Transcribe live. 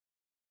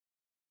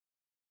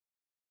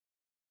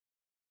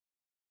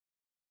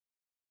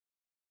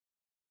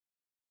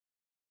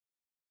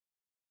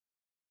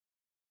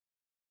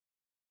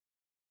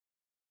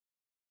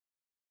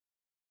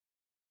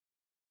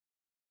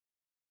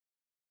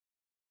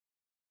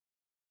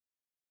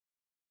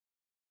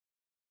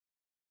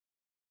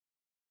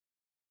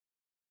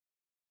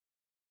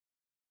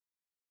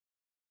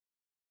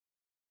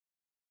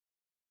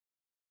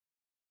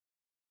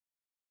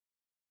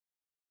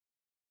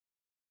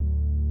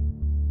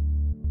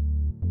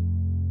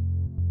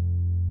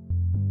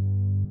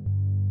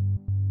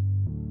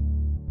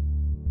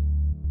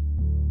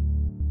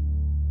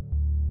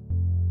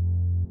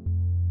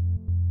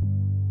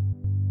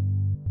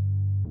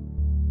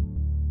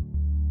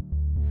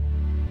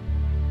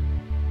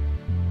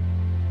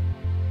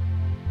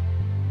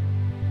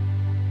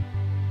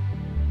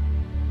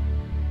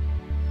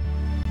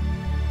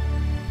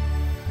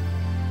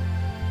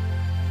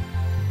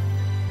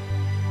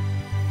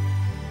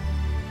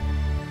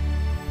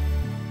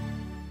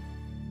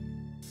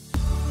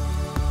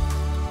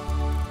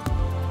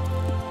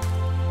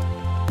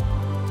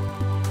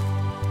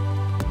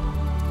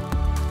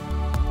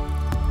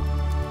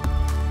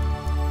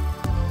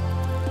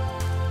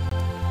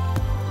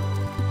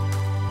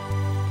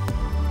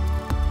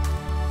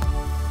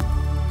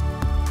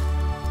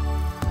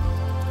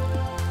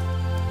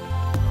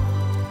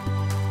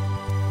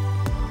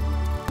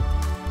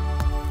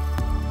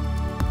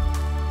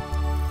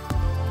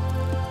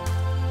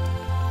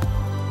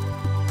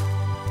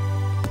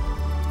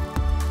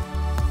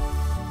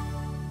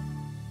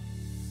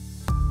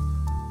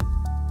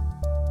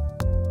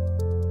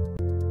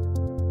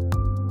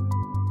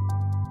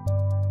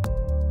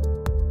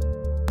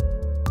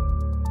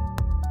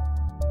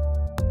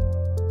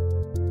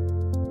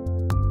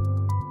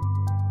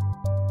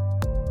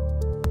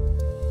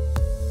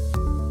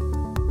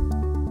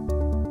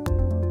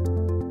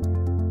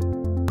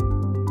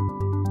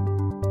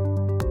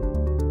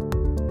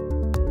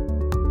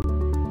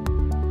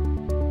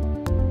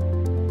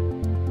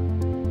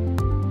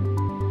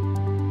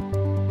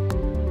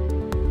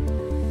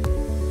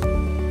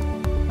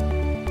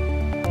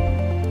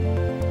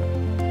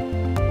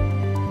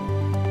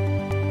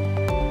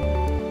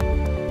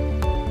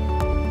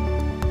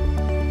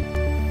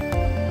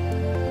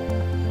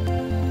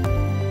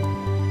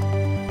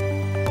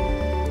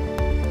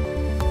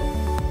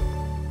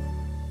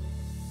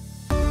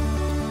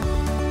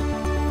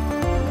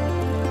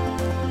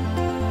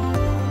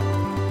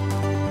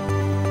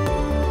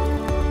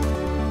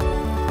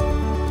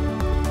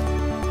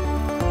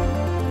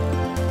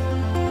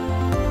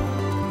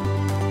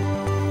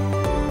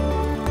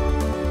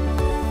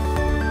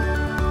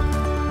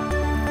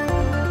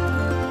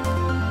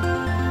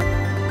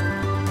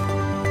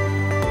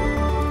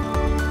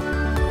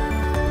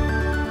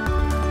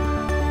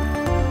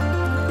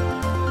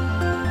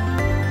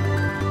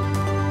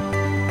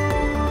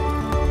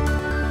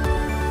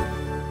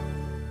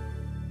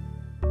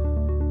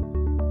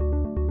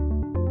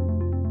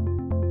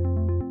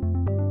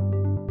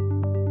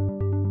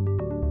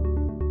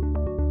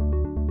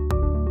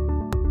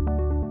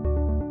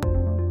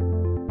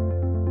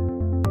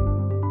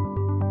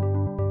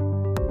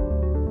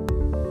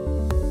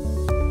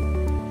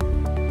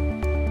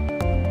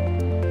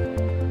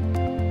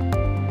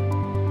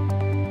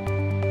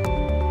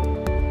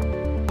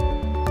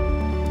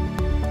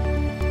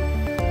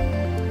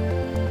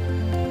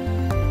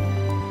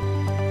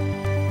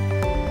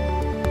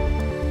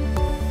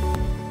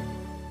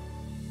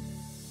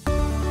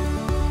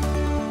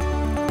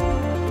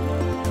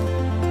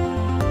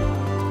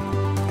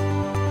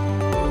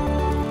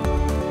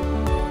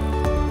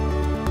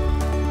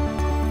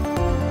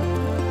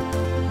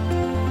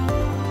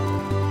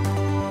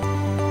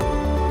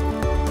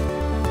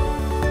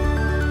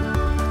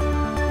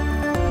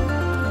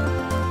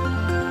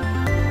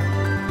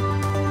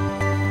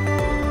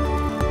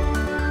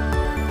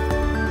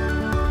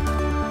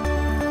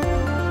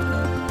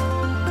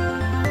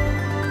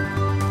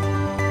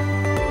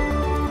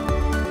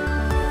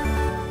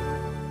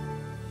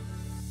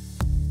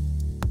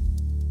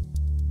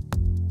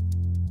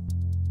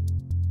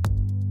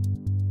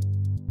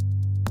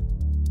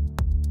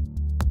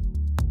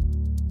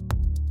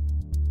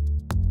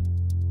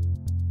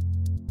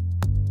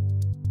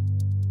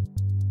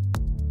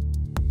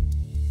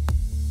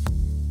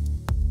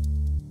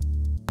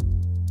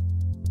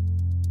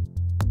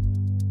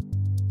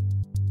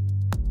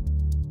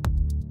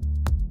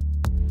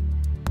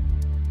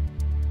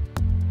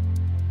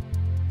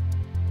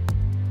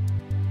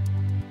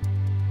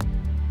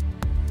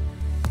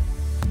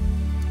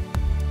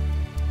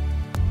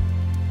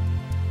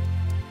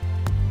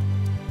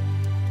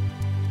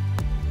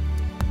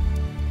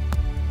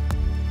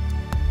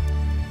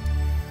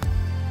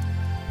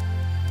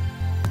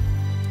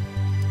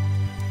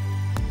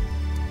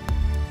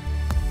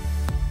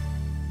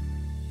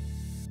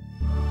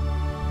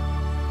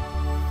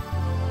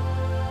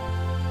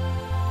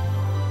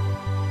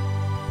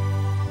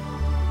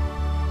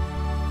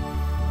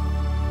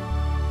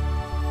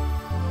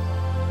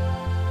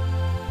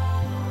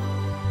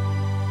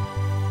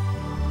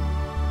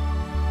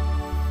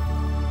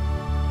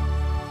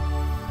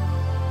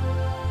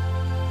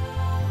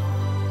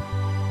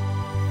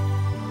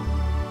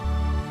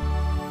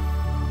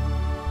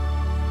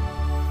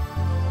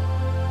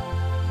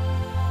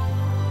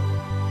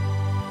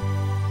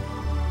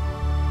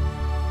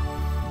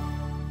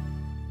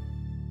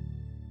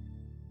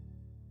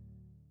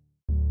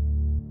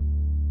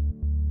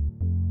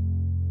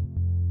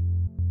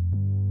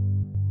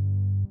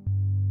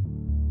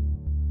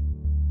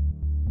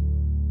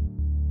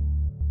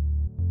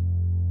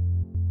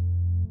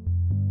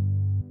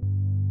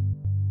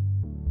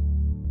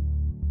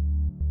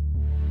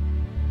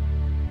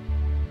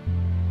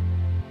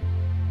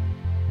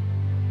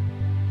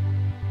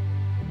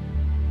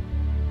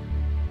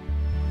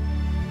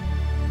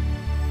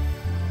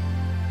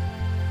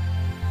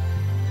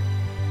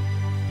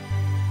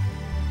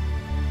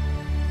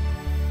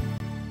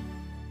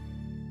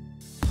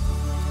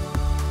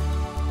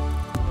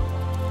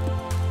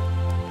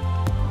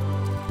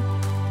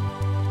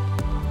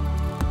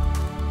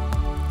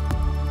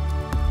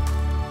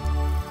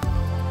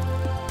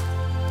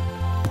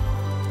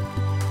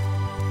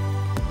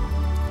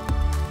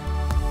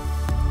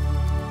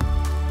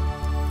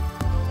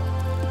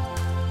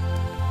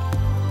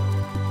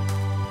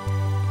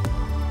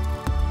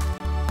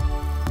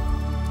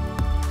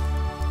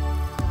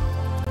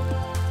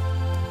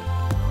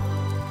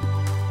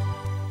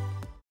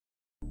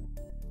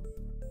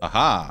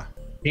Aha!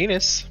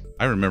 Penis.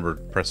 I remember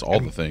press all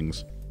the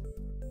things.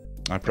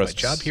 I pressed.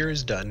 My job here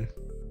is done.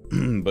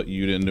 But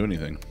you didn't do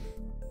anything.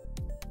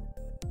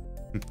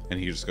 And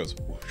he just goes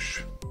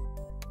whoosh.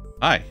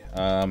 Hi.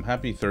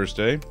 Happy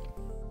Thursday.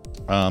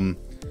 Vegeta,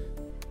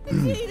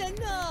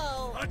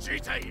 no!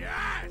 Vegeta,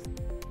 yes!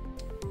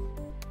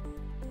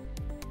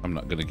 I'm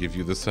not gonna give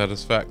you the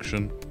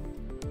satisfaction.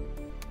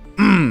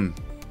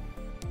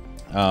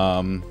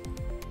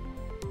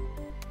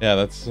 Yeah,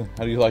 that's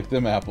how do you like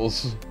them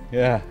apples?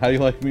 Yeah, how do you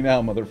like me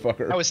now,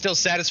 motherfucker? I was still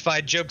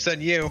satisfied. Joke's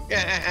on you.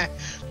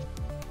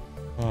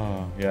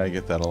 Oh, yeah, I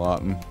get that a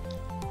lot.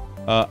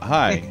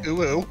 Hi.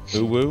 Ooh.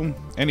 Ooh.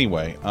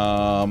 Anyway,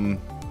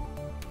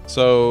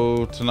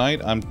 so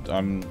tonight I'm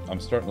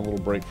starting a little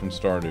break from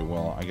Stardew.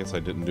 Well, I guess I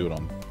didn't do it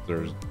on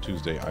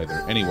Tuesday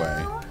either.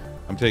 Anyway,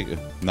 I'm taking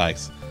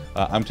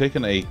I'm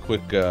taking a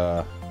quick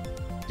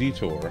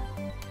detour.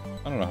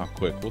 I don't know how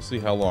quick. We'll see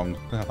how long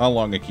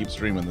I keep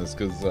streaming this,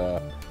 because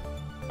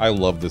I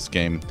love this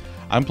game.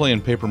 I'm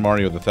playing Paper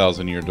Mario: The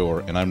Thousand-Year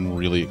Door, and I'm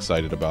really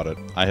excited about it.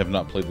 I have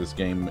not played this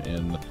game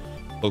in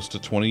close to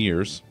 20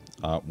 years.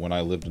 When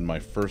I lived in my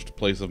first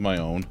place of my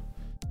own,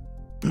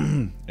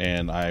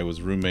 and I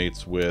was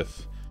roommates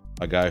with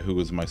a guy who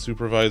was my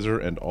supervisor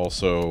and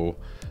also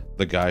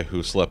the guy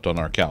who slept on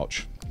our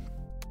couch.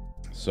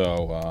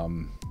 So,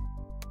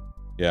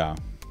 yeah,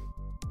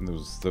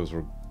 those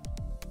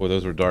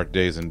were dark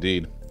days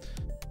indeed.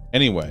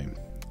 Anyway,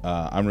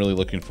 I'm really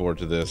looking forward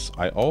to this.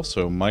 I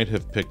also might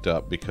have picked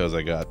up, because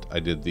I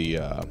did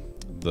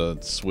the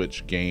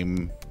Switch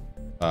game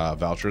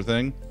voucher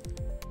thing.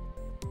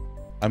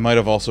 I might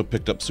have also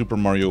picked up Super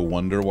Mario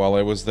Wonder while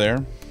I was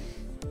there.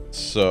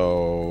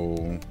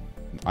 So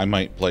I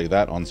might play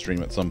that on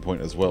stream at some point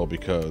as well,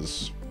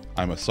 because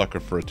I'm a sucker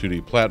for a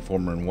 2D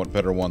platformer, and what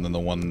better one than the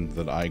one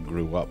that I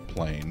grew up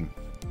playing.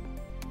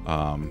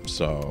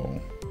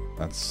 So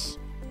that's,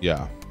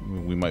 yeah,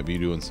 we might be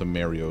doing some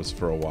Marios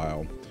for a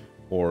while.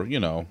 Or,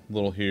 you know, a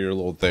little here, a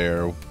little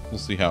there. We'll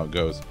see how it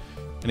goes.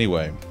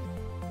 Anyway,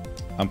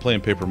 I'm playing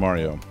Paper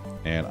Mario,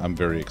 and I'm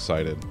very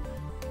excited.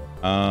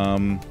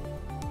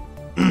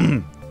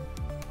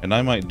 And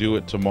I might do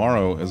it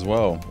tomorrow as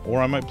well.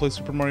 Or I might play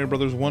Super Mario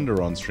Bros.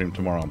 Wonder on stream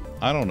tomorrow.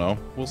 I don't know.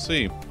 We'll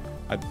see.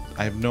 I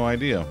have no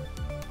idea.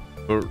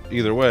 But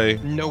either way...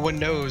 No one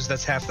knows.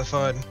 That's half the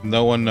fun.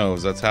 No one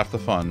knows. That's half the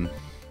fun.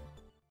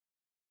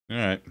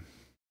 Alright.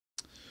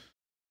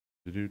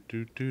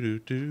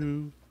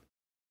 Do-do-do-do-do-do.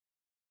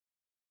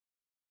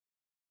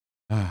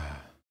 Ah.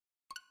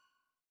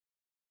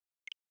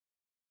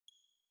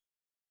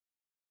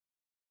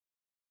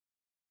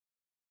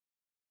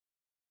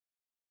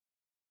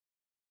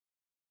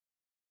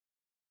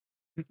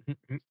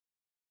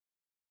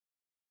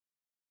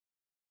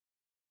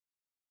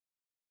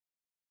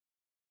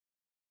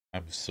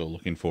 I'm so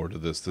looking forward to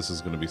this. This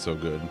is going to be so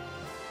good. You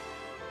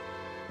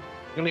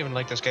don't even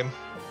like this game.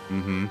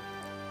 Mm-hmm.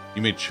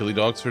 You made chili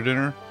dogs for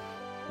dinner?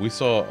 We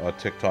saw a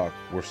TikTok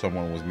where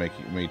someone was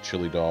made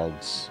chili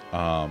dogs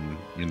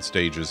in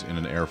stages in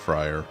an air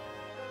fryer.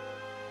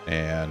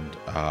 And,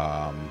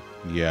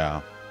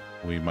 yeah,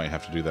 we might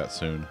have to do that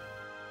soon.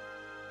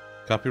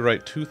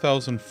 Copyright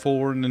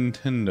 2004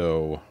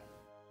 Nintendo.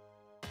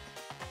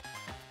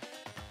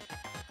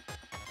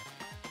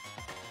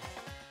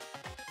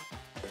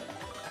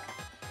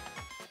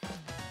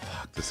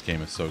 Fuck, this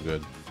game is so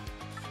good.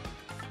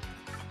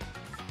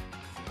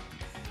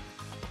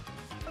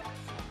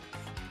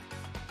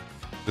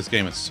 This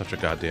game is such a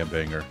goddamn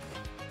banger.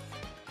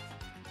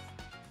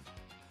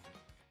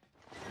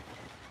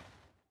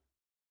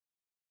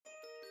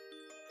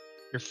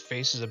 Your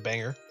face is a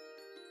banger.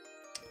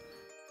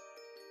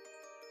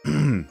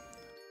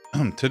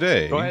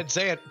 Today, Go ahead,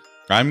 say it.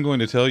 I'm going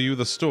to tell you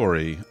the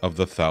story of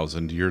the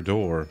Thousand-Year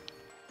Door.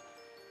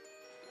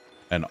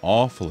 An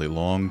awfully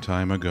long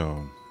time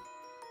ago.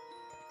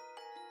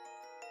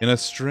 In a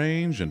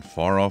strange and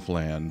far-off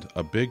land,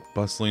 a big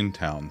bustling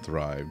town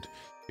thrived.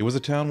 It was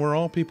a town where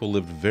all people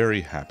lived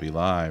very happy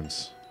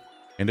lives,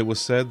 and it was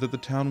said that the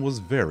town was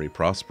very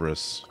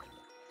prosperous.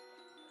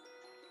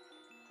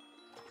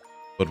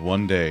 But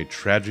one day,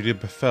 tragedy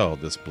befell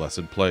this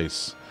blessed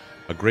place.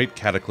 A great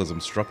cataclysm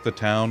struck the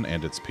town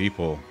and its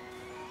people.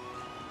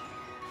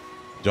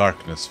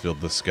 Darkness filled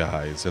the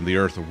skies, and the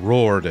earth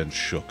roared and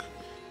shook.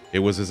 It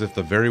was as if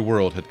the very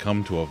world had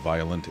come to a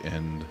violent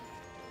end.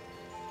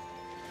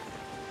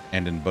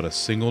 And in but a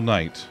single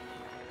night,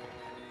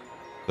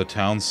 the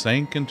town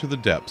sank into the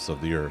depths of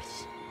the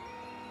earth.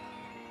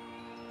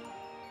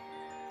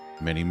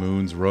 Many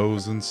moons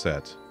rose and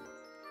set.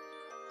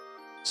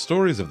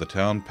 Stories of the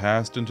town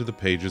passed into the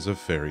pages of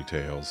fairy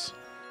tales.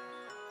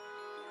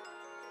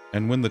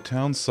 And when the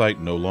town site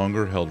no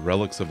longer held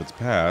relics of its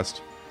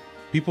past,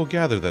 people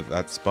gathered at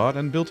that spot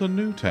and built a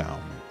new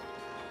town.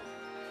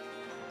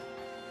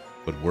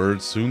 But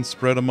word soon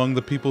spread among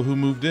the people who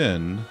moved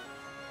in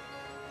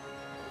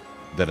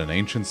that an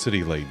ancient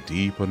city lay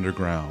deep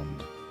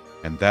underground,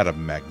 and that a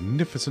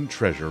magnificent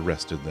treasure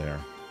rested there.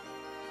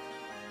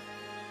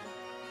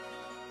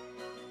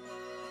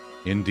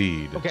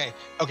 Indeed. Okay,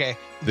 okay.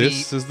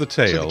 This is the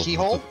tale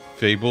keyhole? of the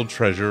fabled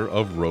treasure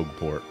of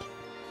Rogueport.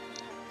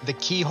 The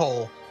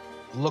keyhole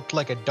looked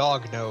like a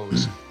dog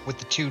nose, with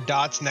the 2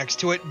 dots next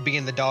to it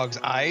being the dog's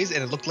eyes,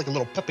 and it looked like a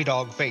little puppy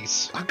dog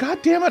face. Oh,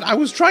 God damn it! I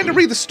was trying to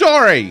read the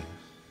story!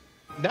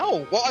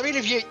 No, well, I mean,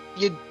 if you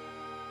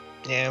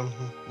yeah,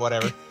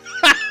 whatever.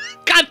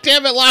 God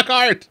damn it,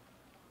 Lockhart!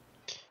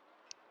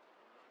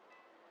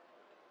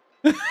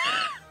 Have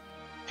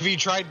you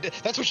tried?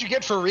 That's what you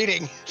get for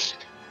reading.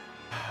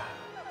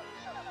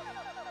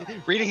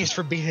 Reading is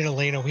for being in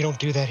Elena. We don't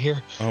do that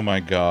here. Oh my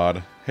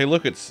God! Hey,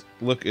 look!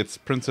 It's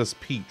Princess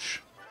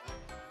Peach.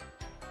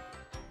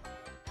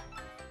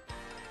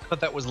 I thought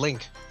that was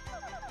Link.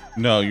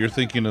 No, you're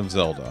thinking of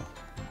Zelda,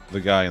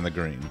 the guy in the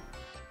green.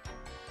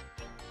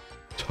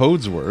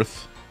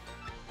 Toadsworth.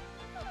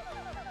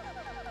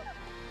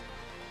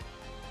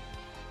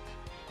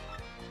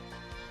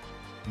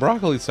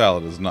 Broccoli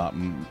salad is not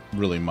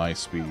really my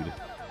speed,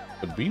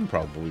 but Bean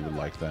probably would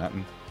like that.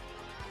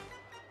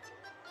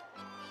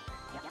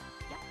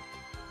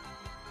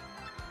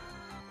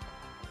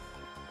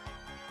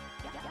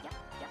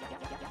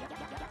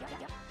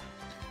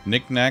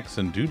 Knickknacks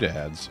and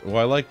doodads. Oh,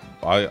 I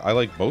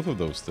like both of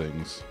those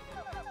things.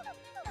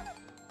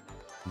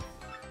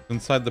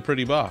 Inside the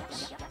pretty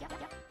box.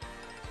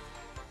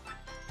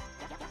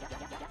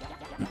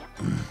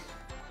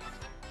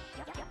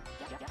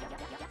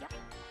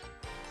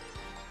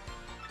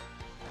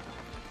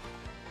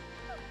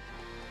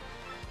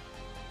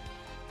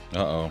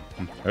 Uh-oh.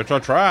 It's a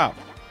trap!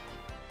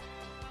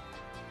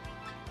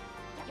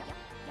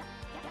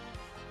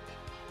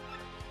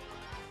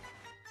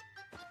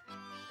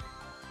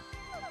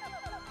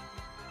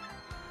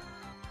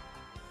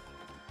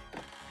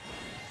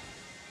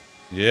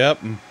 Yep.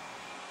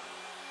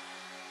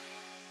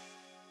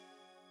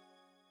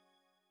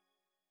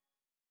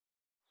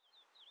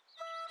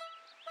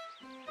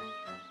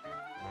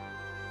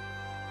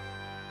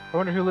 I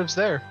wonder who lives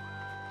there.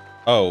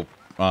 Oh,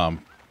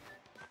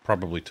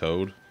 probably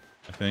Toad,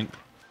 I think.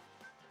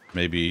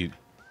 Maybe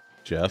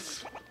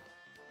Jeff.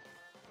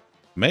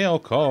 Mail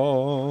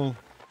call.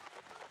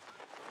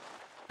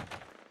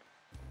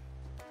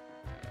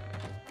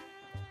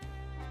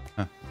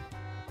 Huh.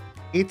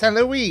 It's a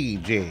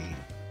Luigi.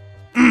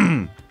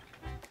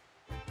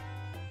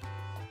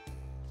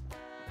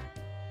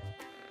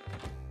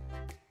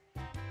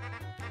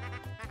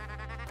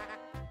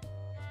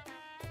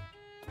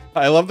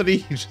 I love that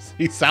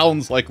he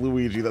sounds like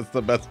Luigi. That's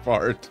the best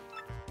part.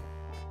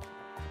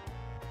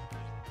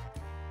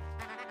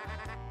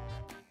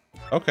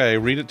 Okay,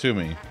 read it to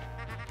me.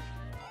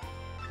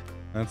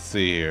 Let's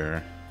see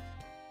here.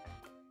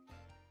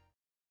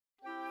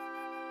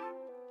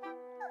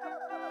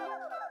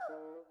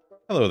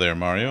 Hello there,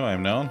 Mario. I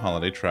am now on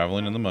holiday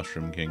traveling in the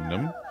Mushroom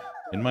Kingdom.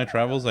 In my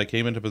travels, I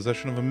came into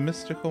possession of a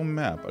mystical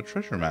map. A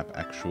treasure map,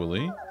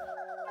 actually.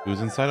 It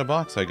was inside a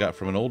box I got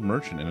from an old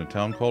merchant in a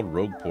town called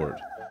Rogueport.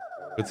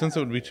 But since it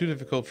would be too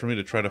difficult for me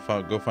to try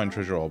to go find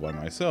treasure all by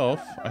myself,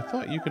 I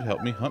thought you could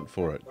help me hunt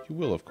for it. You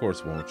will, of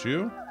course, won't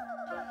you?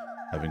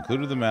 I've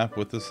included the map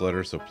with this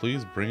letter, so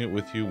please bring it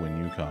with you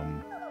when you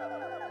come.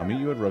 I'll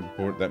meet you at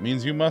Rogueport. That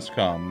means you must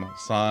come.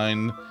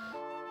 Sign,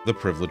 the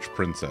Privileged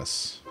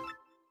Princess.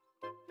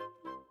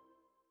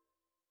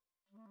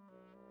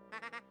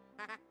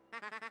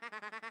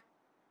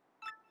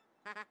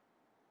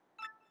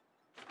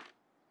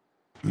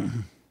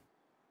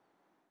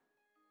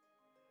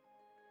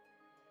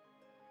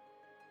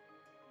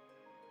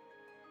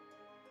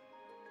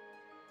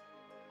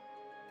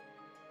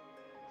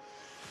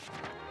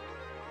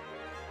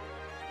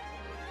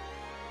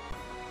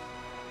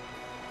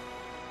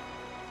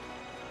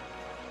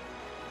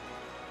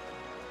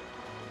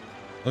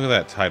 Look at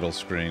that title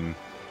screen.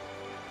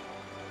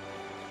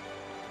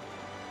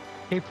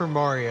 Paper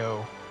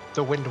Mario,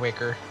 the Wind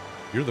Waker.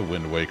 You're the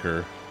Wind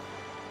Waker.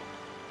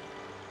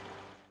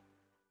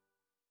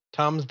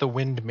 Tom's the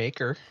Wind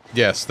Maker.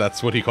 Yes,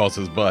 that's what he calls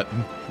his butt.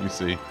 You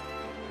see.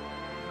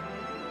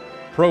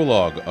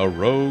 Prologue, A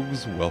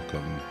Rogue's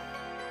Welcome.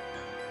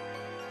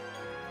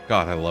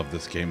 God, I love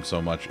this game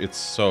so much. It's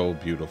so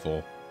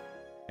beautiful.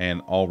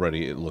 And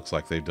already it looks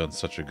like they've done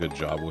such a good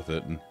job with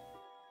it. And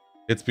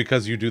it's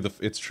because you do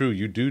it's true,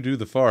 you do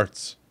the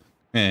farts.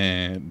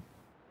 And...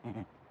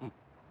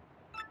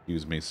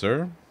 Excuse me,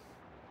 sir.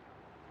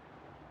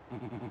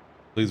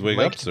 Please wake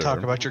up, sir.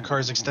 Talk about your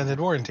car's extended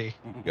warranty.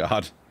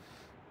 God.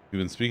 You've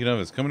been speaking of,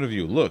 it's coming to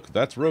view. Look,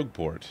 that's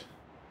Rogueport.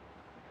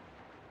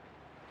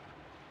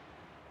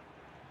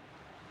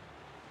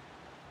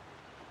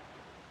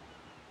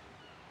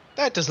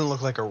 That doesn't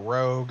look like a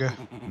rogue.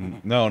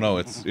 No,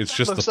 it's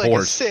just the port.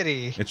 Like a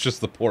city. It's just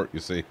the port, you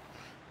see.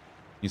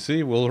 You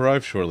see, we'll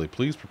arrive shortly.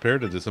 Please prepare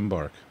to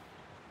disembark.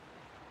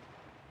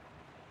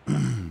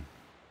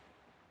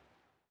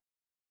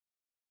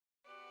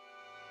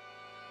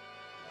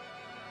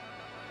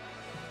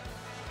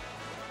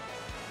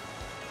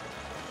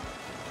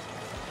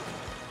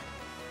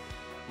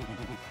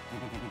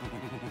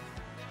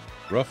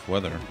 Rough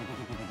weather.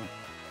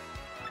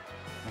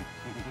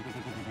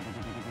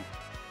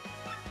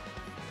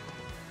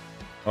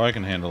 Oh, I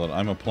can handle it.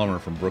 I'm a plumber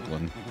from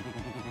Brooklyn.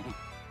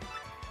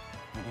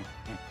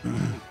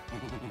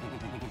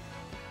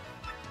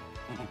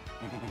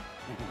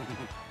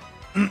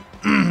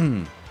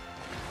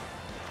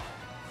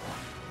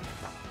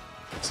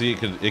 See,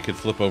 it could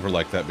flip over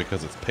like that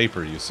because it's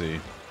paper, you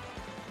see.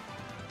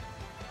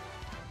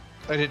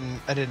 I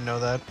didn't know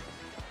that.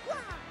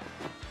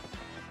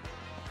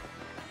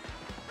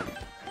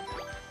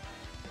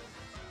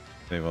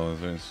 Save all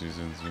the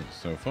seasons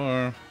so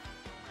far.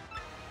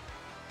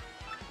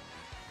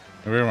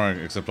 Everyone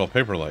except all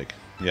paper-like.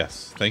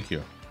 Yes, thank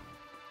you.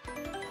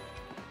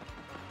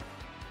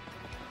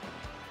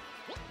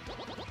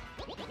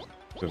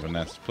 Bit of a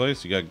nasty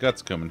place. You got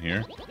guts coming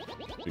here.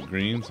 The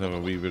greens have a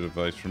wee bit of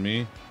advice for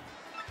me.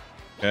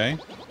 Okay.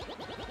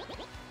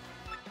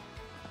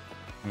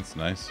 That's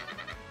nice.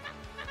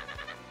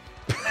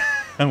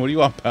 And what do you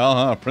want, pal,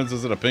 huh? A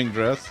princess in a pink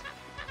dress?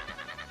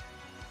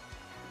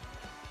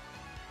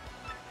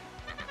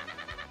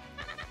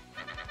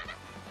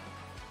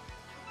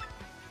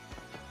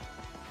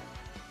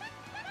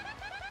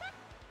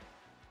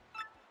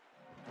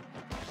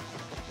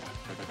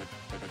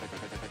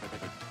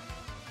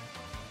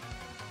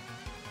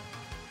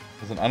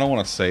 Listen, I don't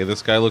want to say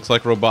this guy looks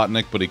like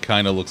Robotnik, but he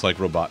kind of looks like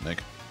Robotnik.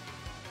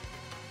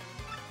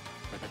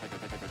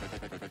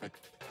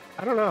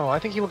 I don't know. I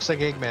think he looks like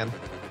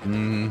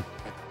Eggman.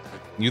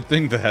 You'd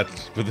think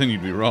that, but then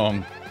you'd be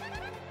wrong.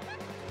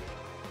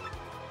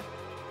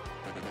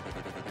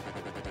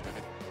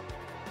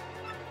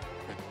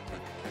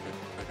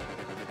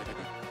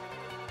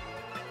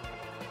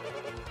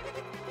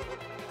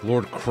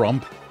 Lord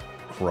Crump?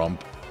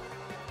 Crump.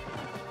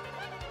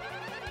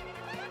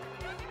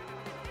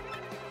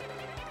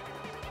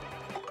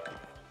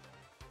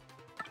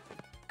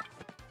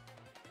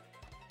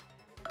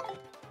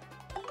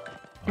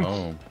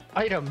 Oh.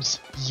 Items.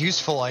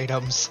 Useful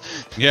items.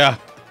 Yeah.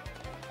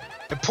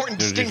 Important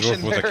Did you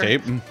distinction with there. a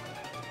cape?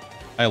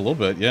 A little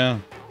bit, yeah.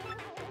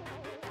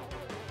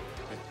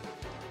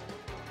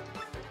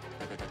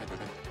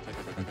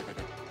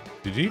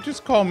 Did you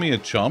just call me a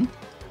chump?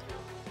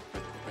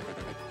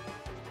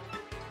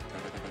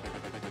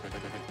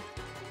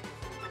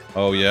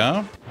 Oh,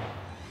 yeah?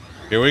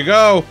 Here we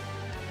go!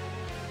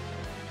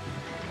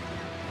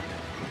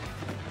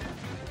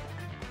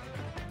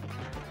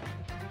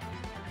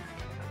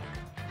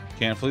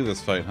 Can't flee this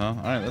fight, huh?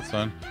 Alright, that's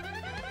fine.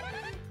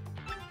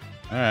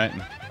 Alright.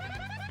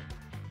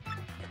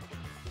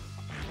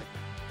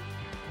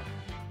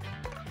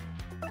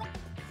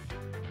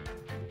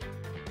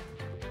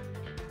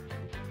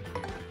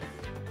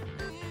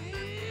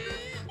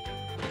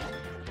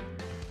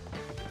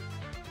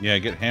 Yeah,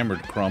 get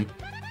hammered, Crump.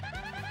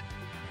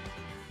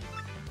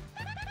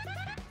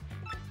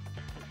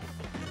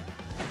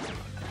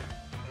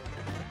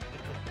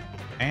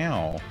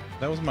 Ow.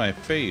 That was my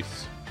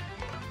face.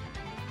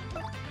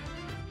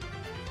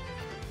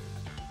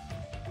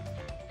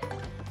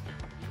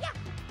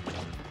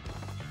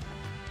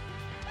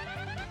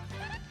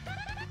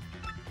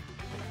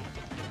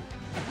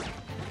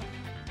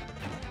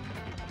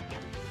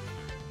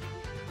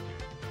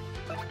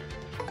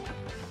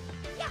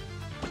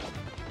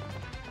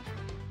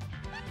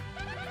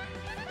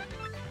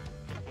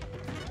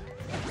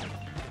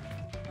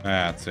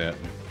 That's it.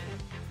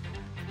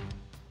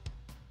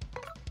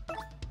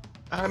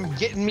 I'm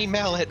getting me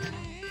mallet.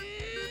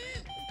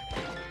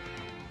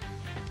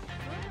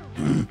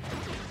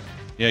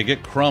 Yeah,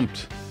 get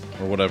crumped.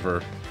 Or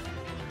whatever.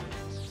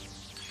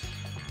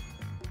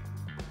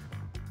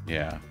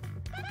 Yeah.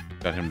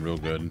 Got him real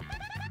good.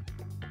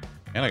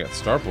 And I got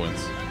star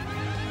points.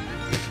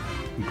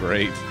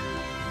 Great.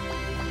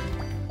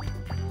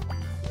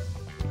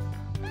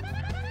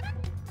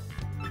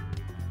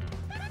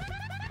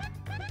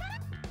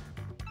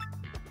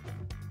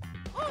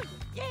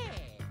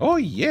 Oh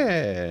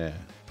yeah!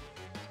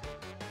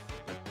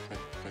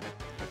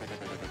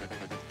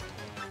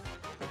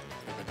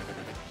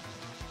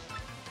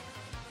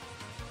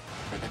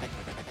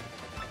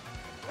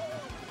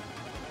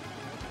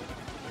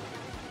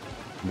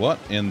 What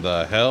in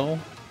the hell?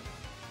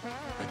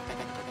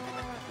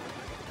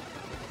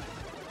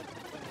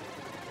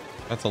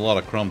 That's a lot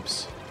of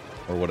crumps.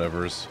 Or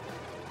whatever's.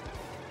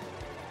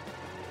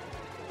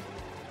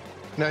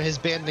 No, his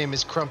band name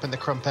is Crump and the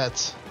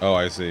Crumpettes. Oh,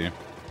 I see.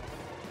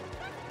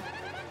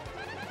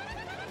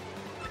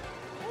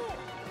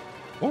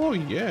 Oh,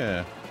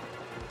 yeah.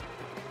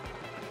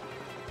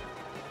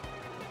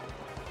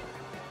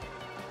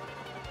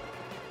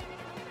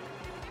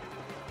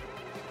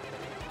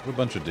 What a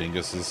bunch of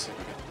dinguses.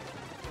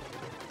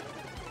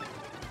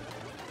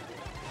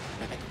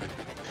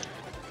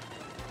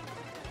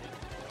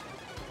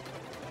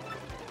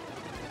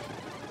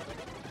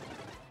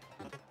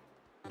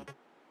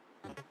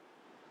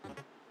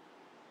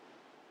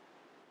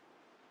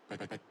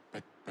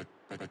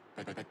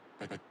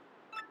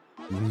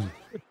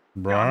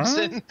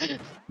 Johnson.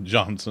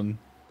 Johnson.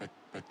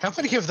 How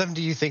many of them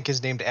do you think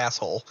is named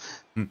Asshole?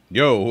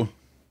 Yo.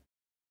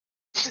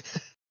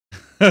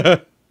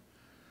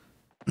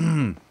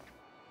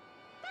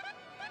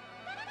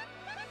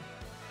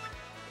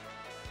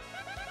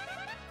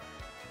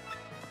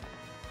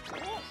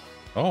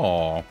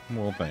 Oh,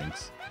 well,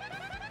 thanks.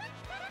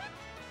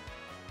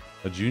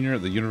 A junior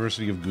at the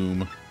University of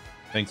Goom.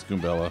 Thanks,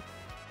 Goombella.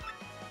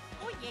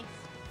 Oh, yes.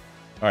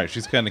 Alright,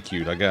 she's kind of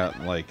cute. I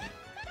got, like...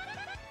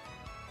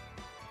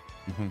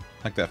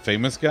 like that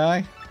famous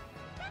guy?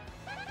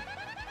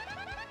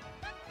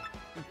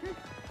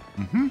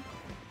 Mm-hmm.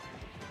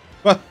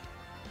 What?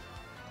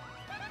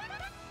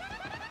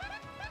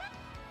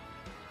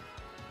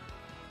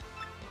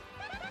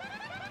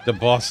 The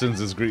boss sends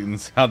his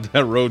greetings. How'd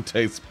that road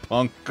taste,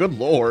 punk? Good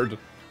lord.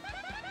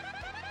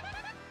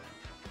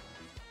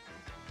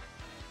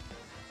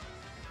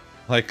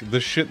 Like, the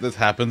shit that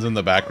happens in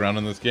the background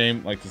in this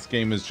game, like, this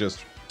game is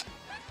just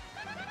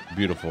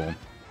beautiful.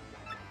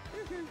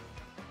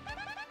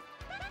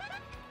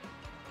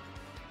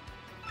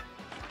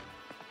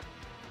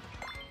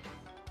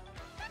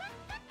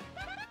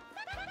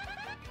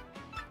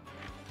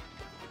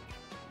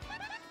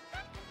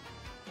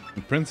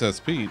 Princess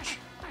Peach.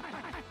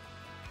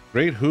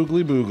 Great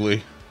hoogly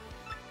boogly.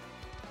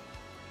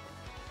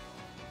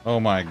 Oh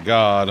my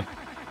god.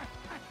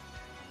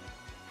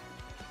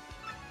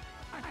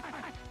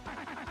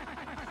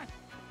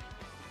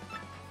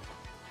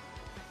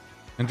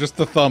 And just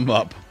the thumb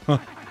up.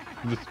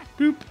 Just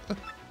boop.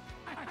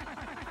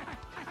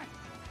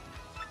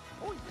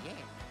 Oh, yeah.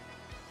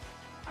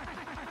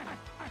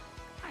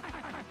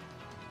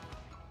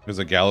 There's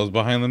a gallows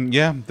behind them?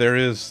 Yeah, there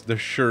is. There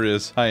sure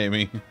is. Hi,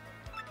 Amy.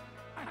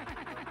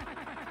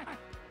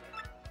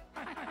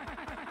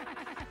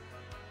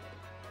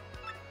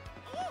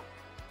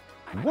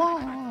 Whoa.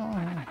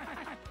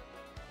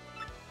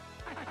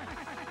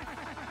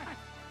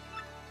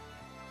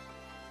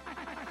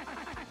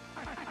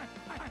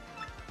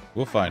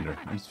 We'll find her.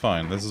 It's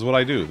fine. This is what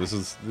I do. This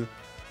is...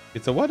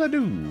 It's a what I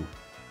do.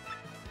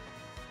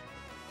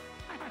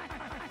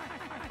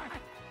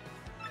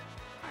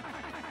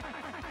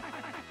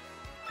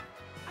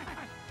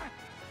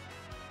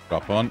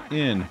 Drop on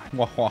in.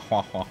 Wah, wah,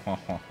 wah, wah, wah,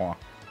 wah, wah.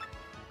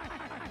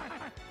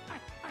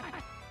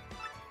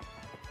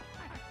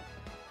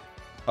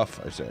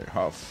 Huff, I say,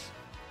 huff.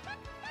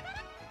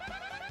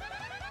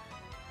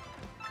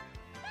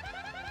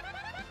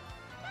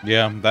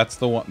 Yeah, that's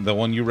the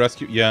one you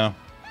rescue. Yeah.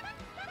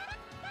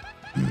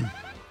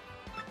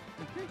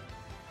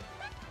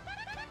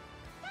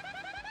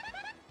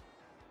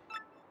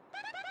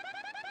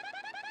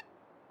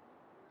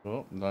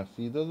 Oh, I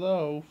see the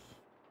loaf.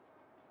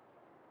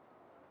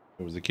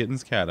 There was a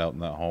kitten's cat out in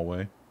that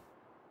hallway.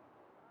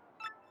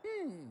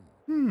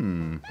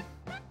 Hmm.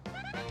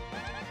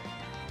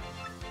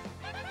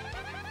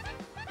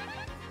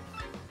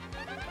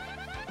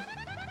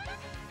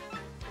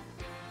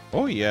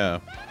 Oh, yeah.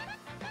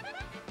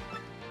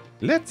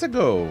 Let's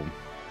go.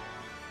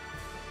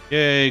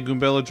 Yay,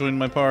 Goombella joined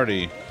my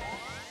party.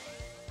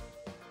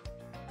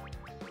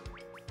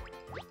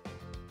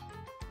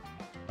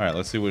 Alright,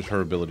 let's see what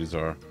her abilities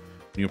are.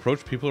 When you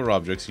approach people or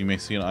objects, you may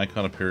see an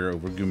icon appear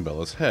over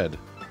Goombella's head.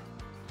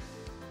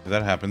 If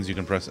that happens, you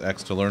can press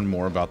X to learn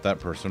more about that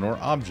person or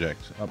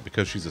object.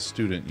 Because she's a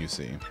student, you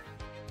see.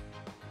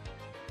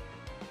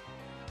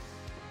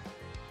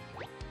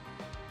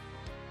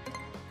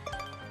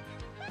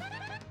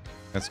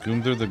 That's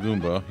Goomther the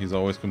Goomba. He's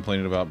always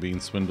complaining about being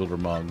swindled or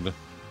mugged.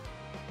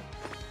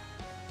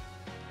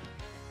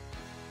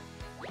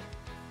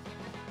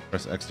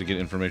 Press X to get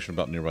information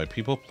about nearby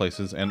people,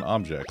 places, and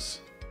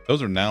objects.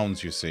 Those are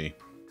nouns, you see.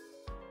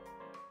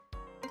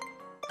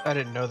 I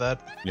didn't know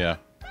that. Yeah.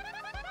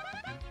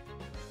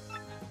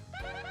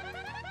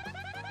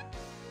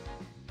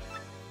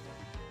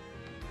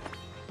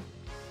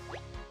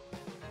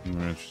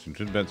 Interesting.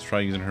 Tidbits,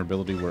 try using her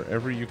ability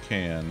wherever you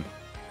can.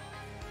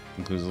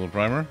 Includes a little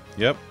primer.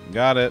 Yep,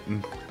 got it.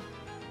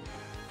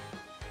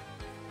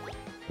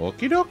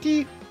 Okie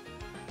dokie.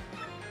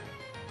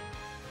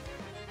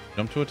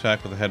 Jump to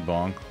attack with a head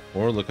bonk,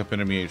 or look up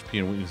enemy HP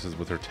and weaknesses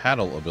with her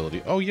tattle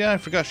ability. Oh yeah, I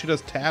forgot she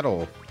does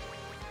tattle.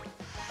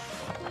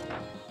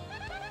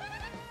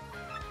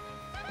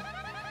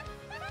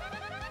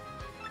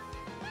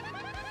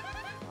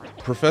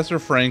 Professor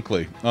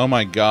Frankly. Oh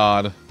my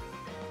god.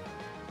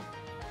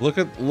 Look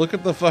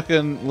at the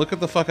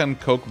fucking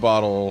Coke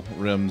bottle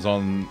rims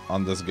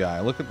on this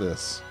guy. Look at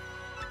this.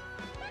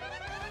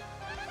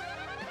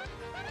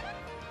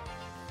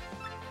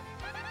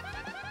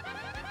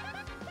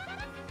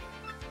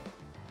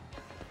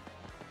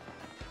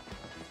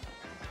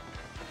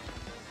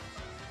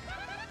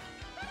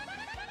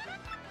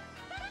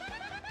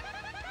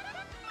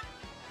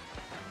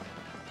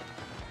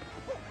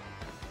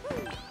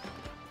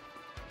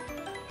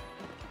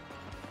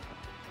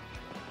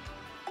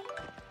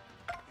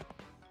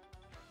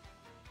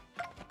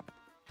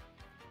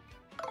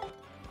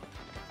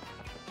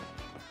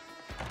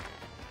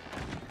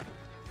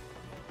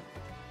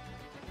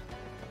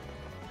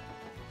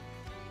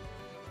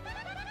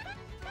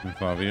 And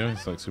Fabio,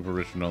 he's like super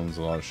rich and owns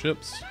a lot of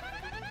ships.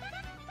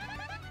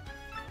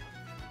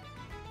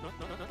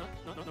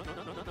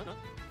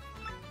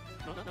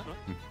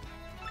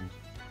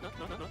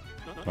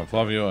 Well,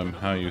 Flavio, I'm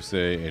how you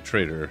say a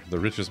trader, the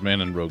richest man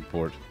in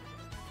Rogueport.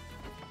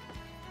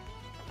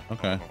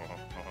 Okay.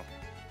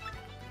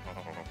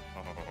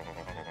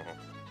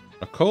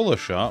 A cola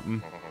shop?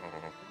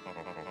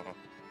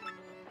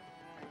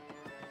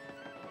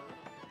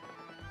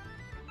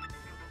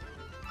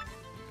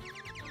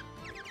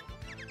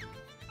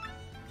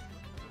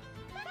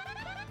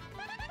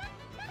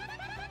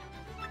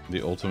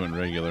 The ultimate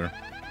regular.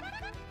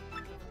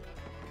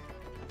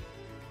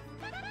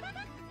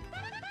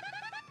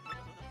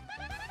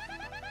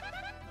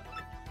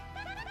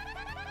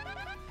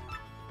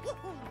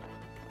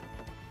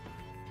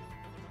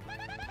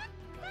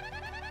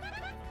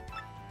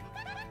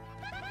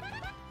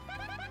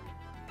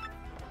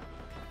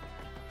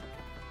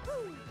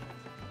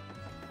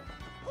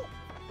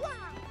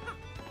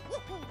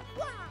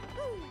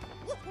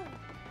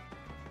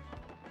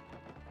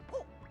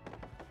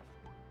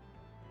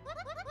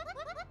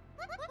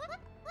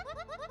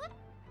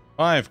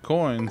 Five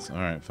coins. All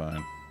right,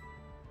 fine.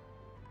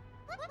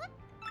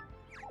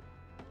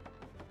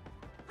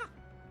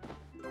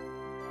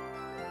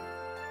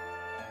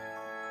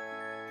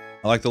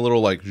 I like the little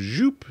like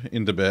zoop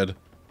into bed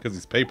because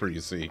it's paper, you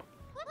see.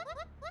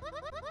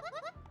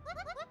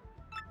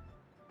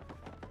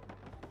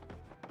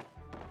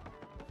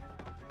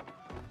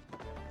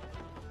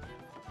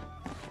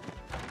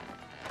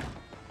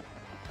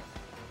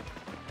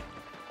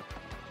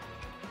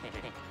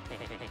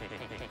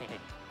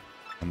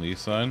 On the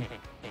east side.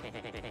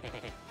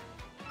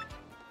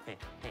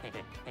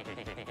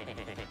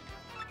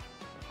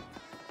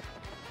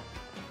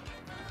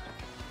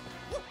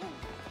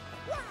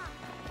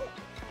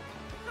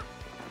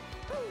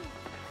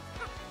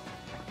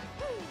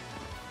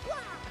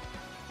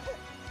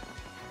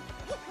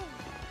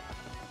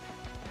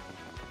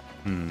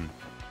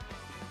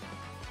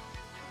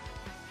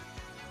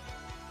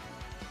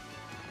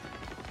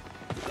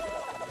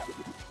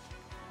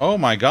 Oh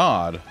my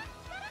god.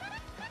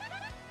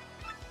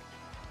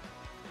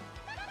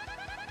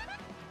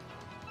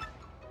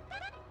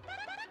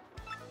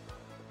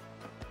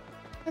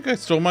 That guy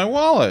stole my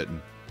wallet.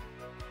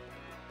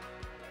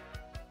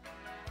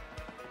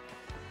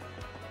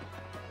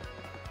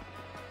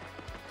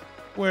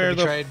 Where Have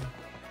the you tried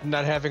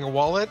not having a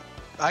wallet?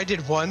 I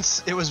did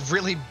once. It was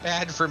really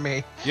bad for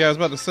me. Yeah, I was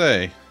about to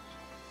say.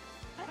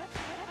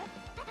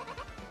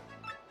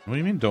 What do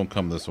you mean don't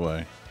come this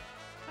way?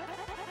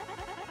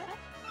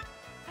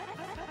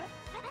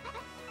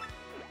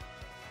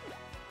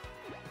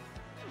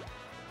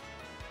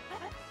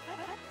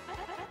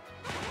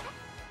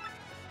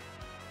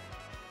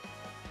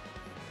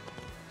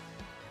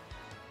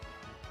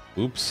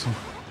 Oops.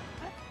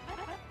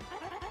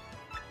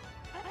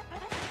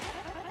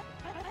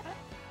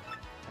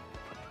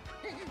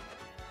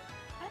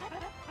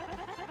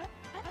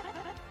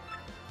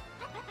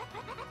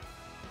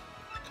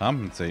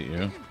 Compensate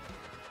you?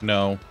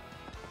 No.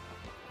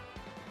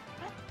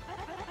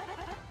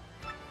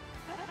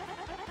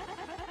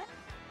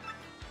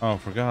 Oh,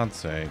 for God's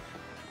sake.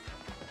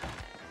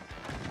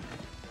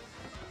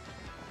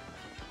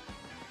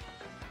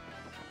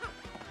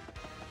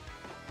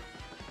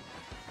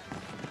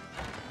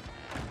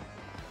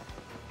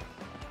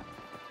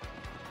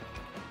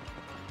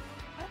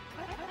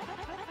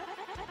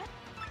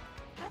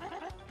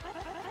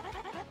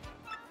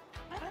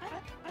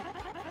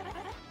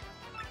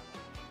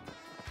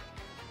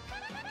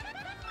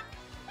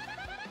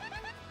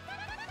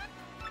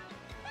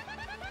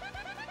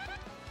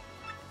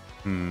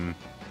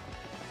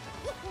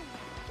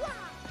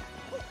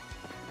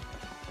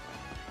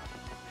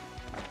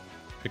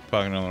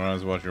 Pickpocketing on the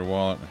rise, watch your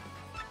wallet.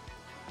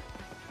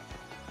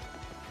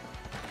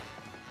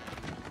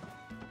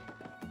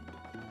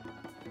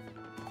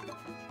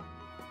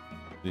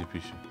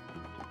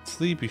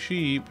 Sleepy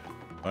sheep.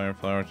 Fire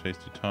flower,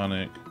 tasty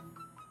tonic.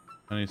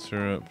 Honey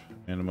syrup,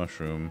 and a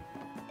mushroom.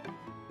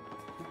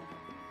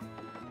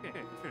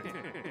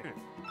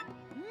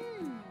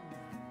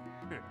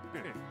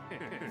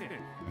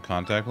 A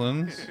contact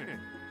lens.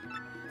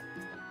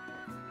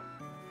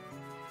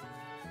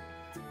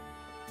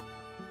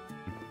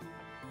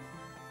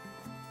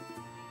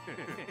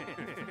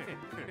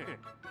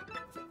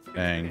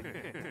 Dang.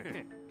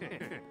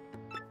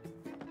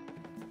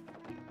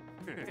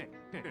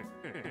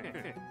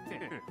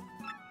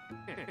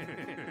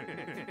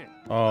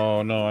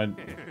 Oh no,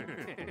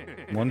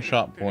 one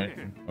shot point.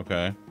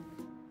 Okay.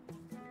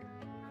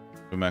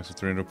 A max of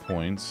 300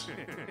 points.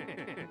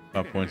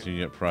 Top points you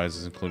get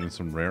prizes including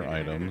some rare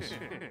items.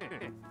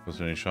 Goes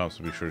to any shops,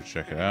 so be sure to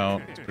check it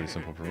out. It's a pretty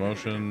simple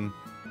promotion.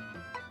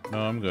 No,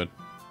 I'm good.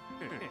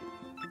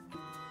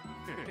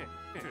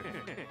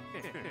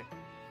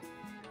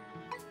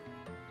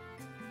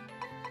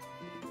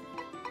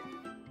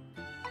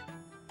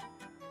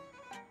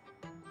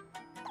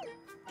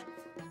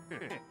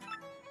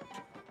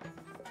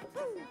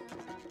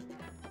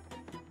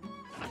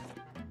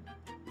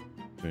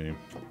 Okay.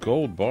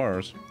 Gold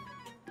bars.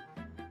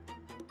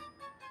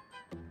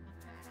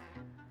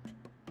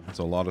 That's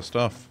a lot of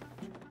stuff.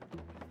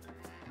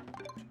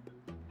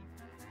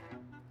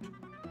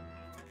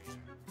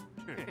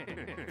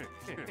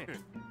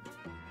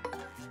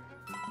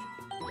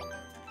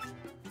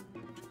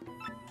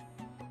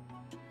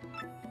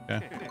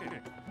 Okay.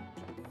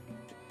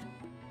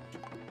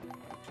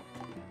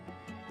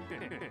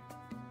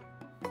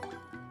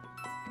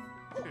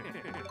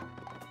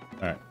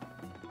 Alright.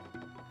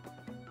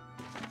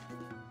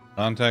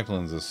 Contact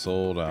lenses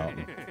sold out.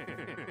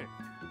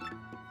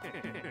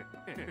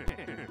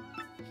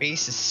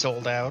 Face is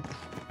sold out.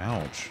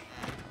 Ouch.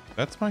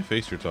 That's my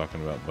face you're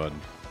talking about, bud.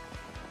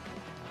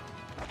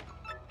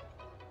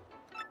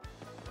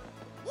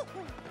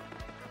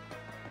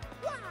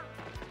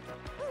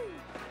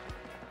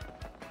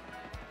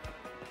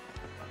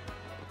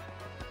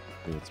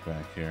 See what's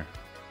back here.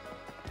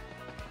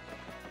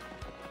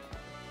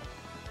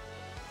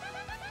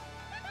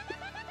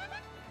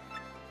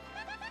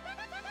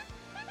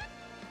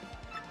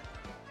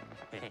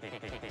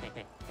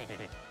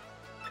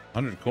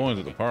 $100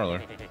 at the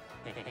parlor.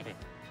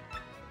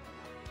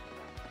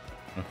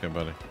 Okay,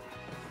 buddy.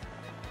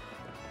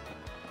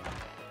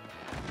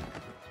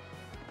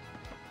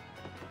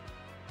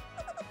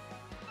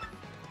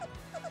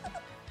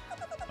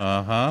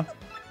 Uh-huh.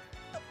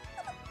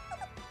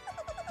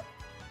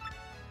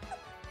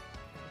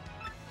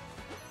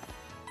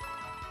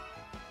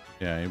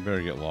 Yeah, you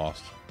better get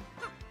lost.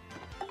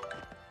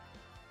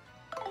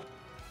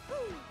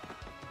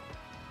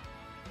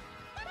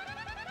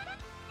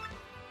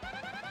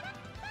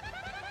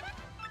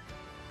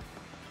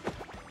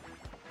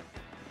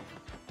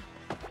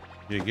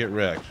 Yeah, get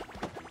wrecked.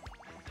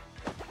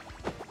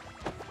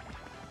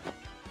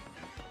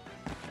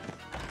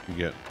 You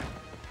get.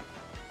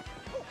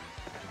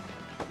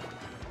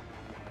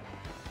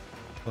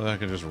 Well, I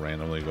can just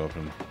randomly go up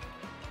and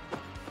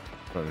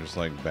start just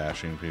like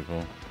bashing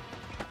people.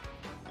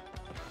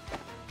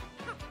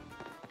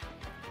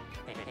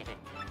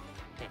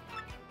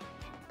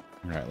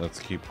 Alright, let's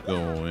keep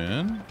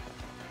going. What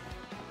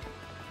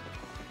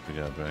we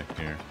got back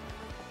here?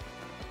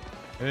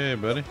 Hey,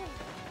 buddy.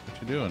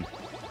 What you doing?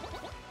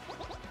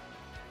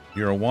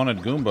 You're a wanted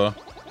Goomba.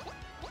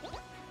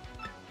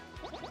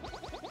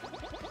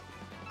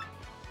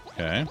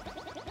 Okay.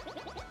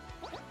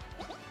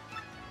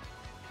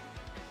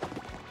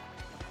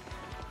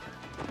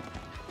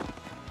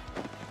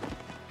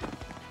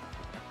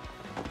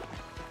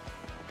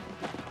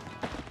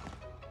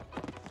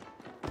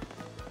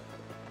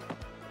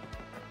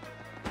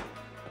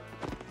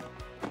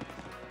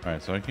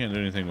 Alright, so I can't do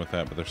anything with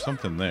that, but there's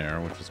something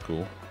there, which is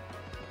cool.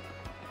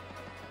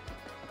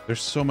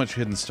 There's so much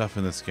hidden stuff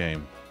in this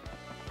game.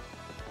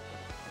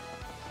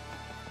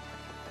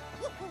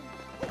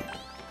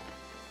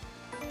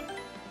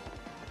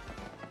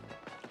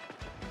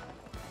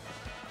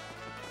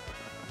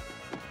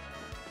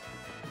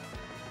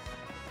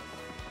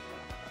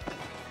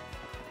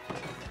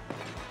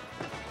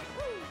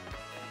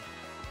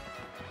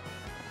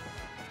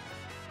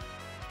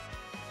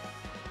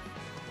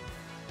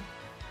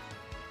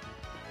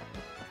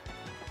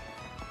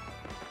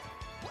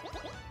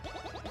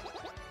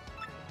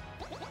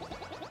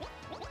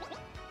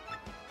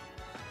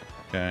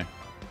 Okay.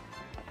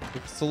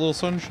 It's a little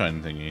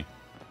sunshine thingy.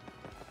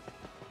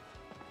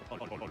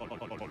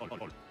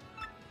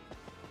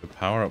 To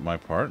power up my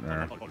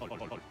partner.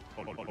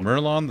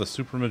 Merlon the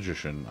Super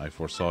Magician, I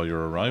foresaw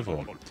your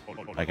arrival.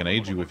 I can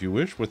aid you if you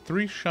wish. With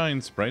 3 shine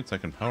sprites, I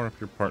can power up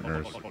your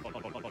partners.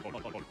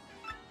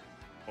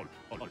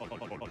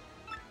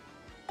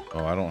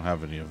 Oh, I don't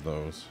have any of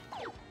those.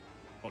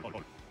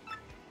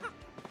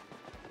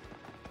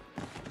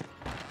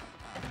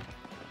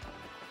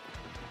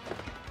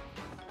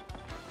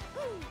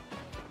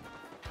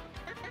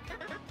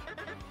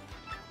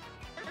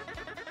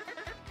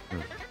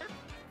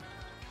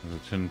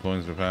 There's 10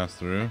 coins to pass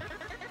through.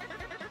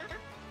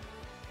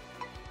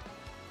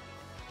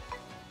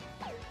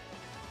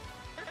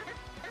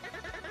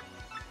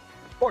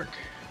 Pork.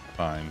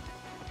 Fine.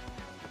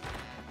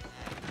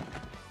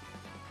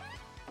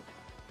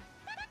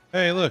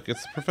 Hey, look,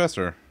 it's the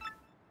professor.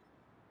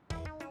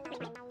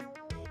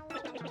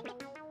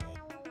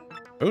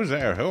 Who's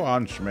there? Who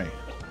wants me?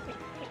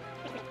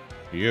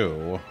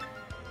 You.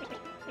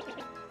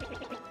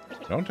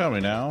 Don't tell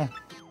me now.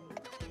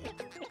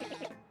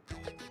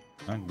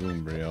 Not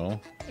Goombriel.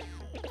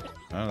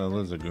 Not a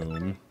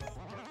Lizagoom.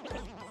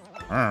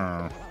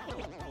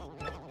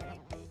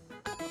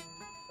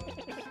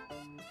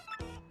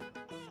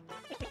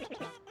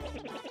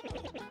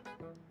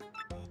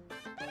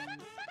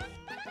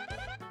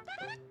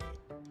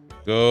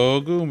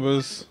 Go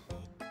Goombas.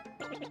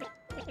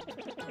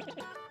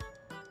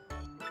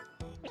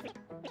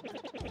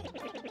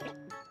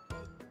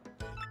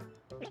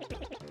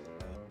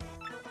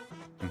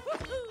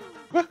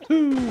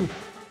 Woohoo!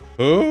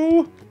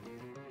 Who?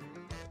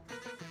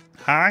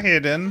 Hi,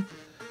 Hidden.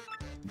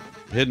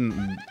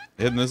 Hidden,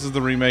 this is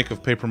the remake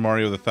of Paper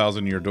Mario The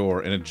Thousand Year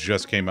Door, and it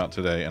just came out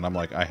today, and I'm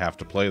like, I have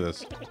to play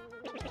this.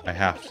 I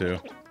have to.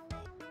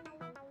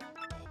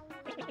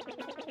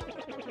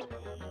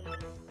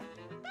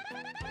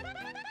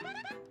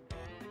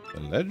 The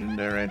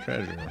legendary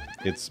treasure.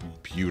 It's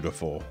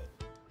beautiful.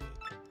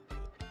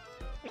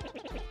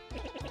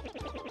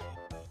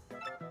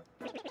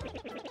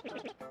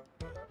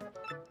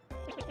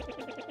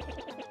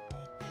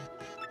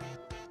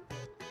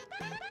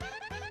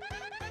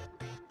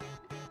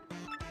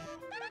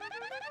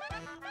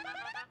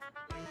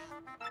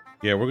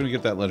 Yeah, we're gonna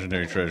get that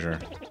legendary treasure.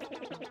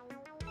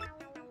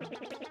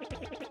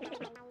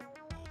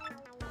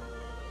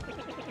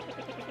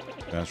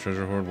 Vast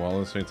treasure hoard,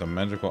 Wallace, it's a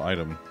magical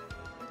item.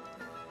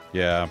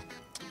 Yeah,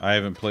 I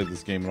haven't played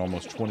this game in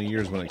almost 20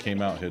 years when it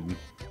came out, Hidden.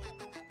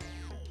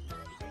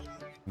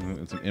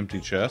 It's an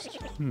empty chest.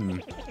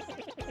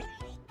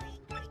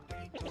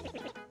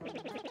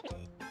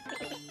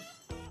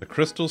 The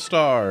crystal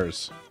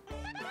stars.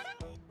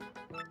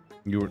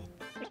 You were...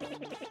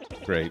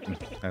 Great.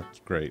 That's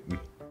great.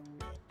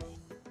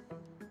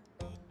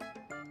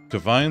 To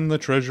find the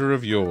treasure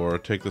of yore,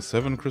 take the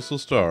 7 crystal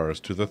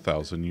stars to the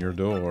 1,000-year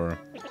door.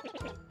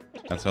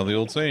 That's how the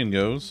old saying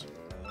goes.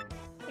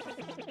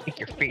 Take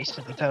your face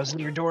to the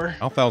 1,000-year door.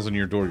 I'll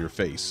 1,000-year door your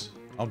face.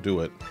 I'll do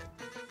it.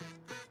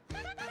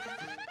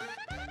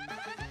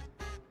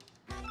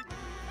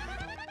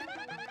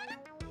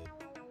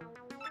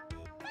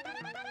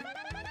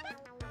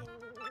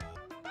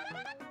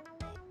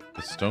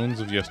 The stones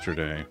of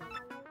yesterday.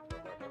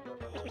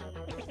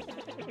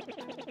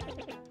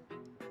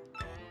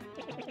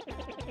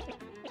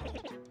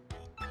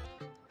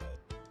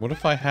 What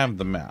if I have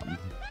the map?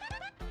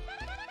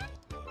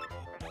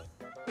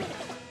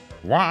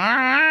 What?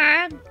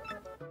 I'm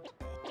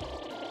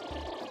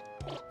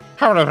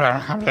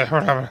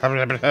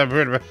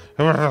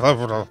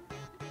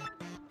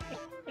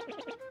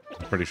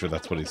pretty sure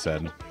that's what he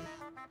said.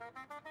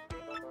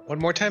 One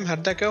more time, how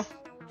did that go?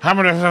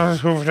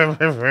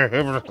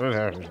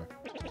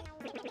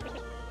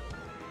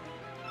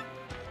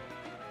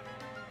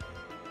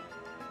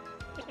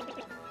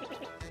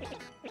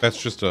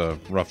 That's just a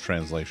rough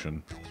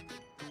translation.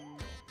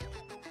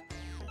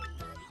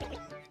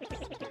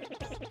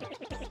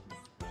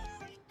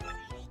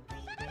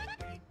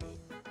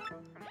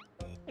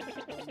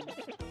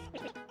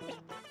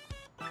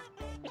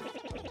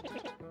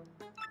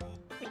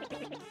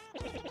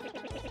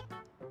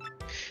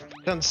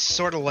 Sounds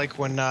sort of like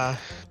when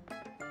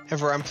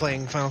ever I'm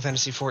playing Final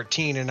Fantasy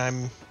 14 and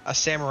I'm a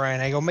samurai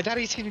and I go, my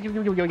daddy's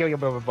blah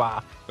blah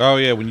blah. Oh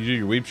yeah, when you do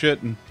your weep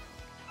shit. And...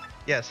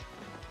 Yes.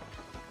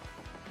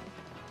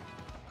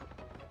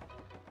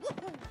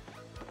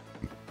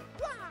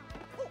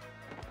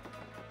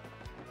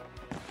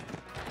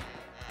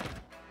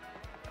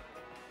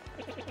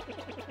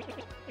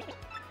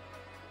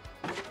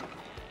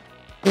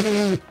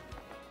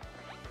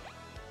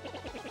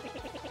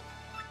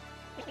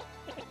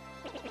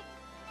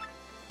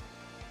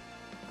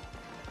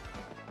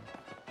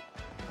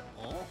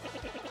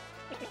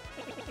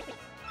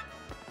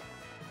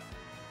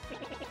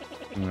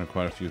 There are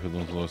quite a few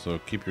hoodlums below, so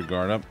keep your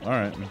guard up.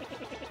 Alright.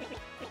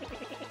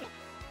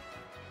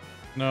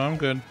 No, I'm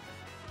good.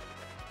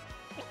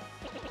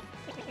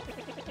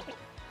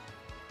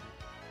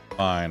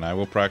 Fine, I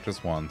will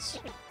practice once.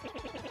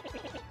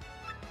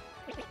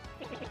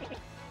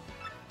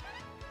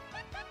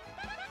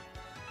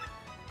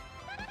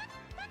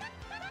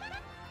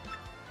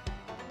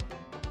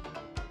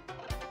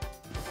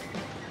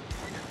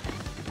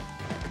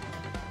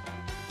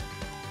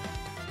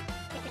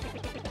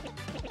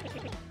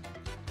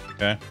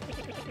 Okay.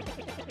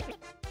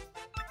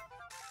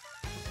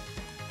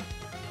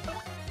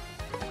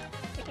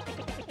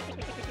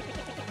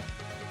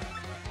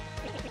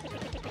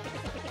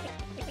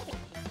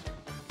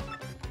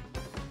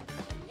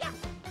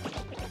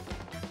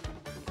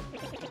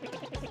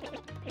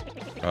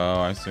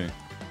 Oh, I see.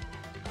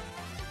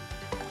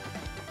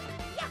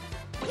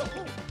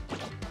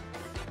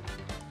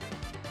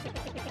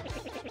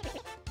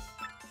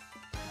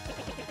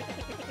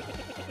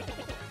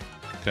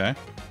 Okay.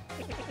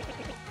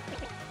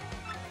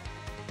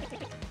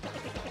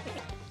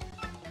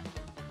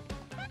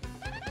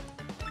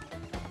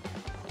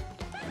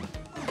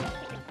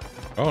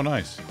 Oh,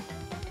 nice.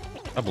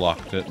 I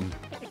blocked it.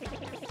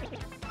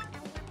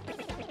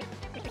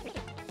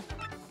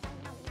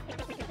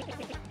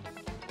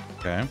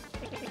 Okay.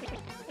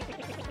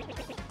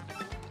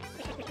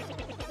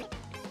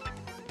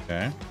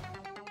 Okay.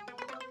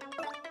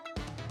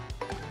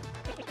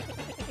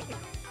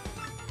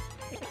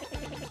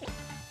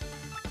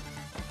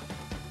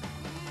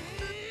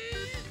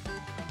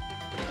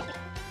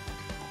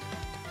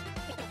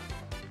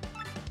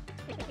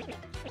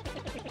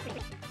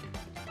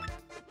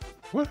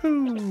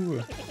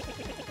 Woohoo!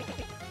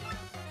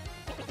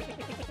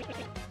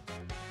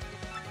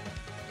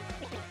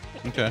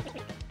 Okay.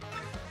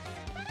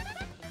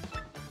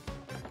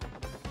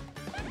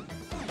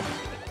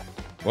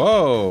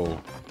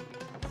 Whoa!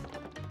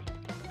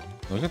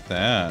 Look at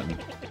that.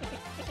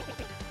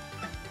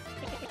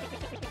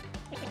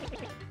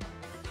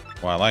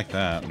 Well, I like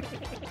that.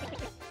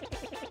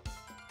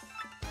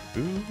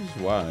 Choose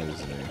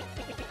wisely.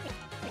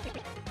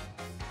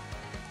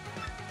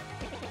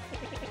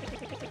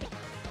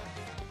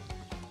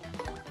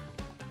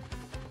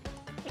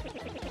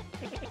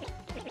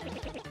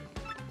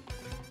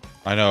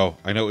 I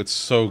know, it's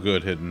so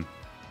good, Hidden.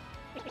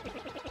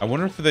 I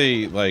wonder if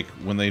they, like,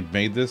 when they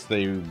made this,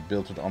 they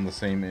built it on the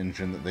same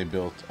engine that they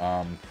built,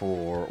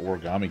 for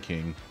Origami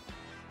King.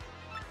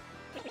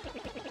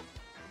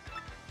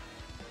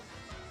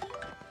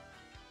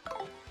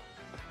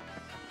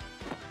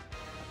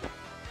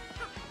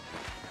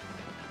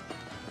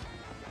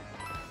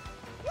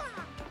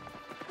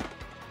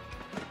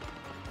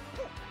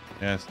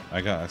 Yes,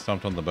 I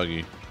stomped on the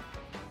buggy.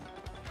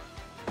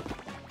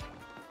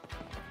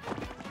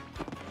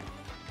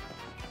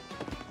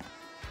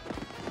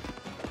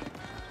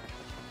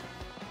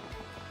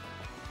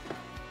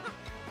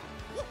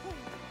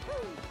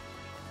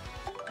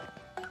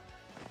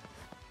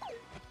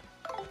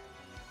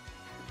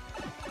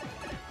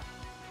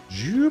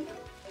 Joop.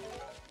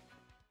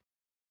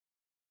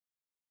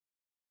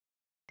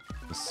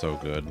 It's so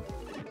good.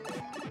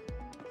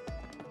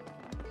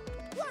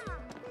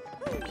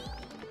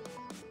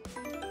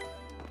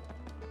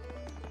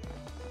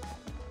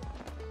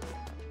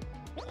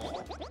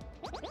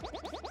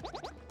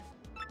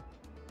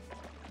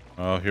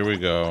 Oh, here we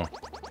go.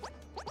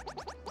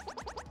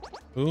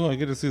 Ooh, I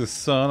get to see the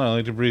sun. I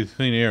like to breathe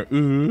clean air.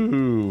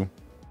 Ooh.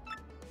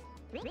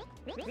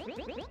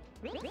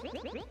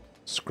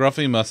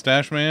 Scruffy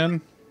mustache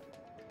man?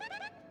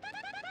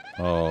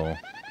 Oh.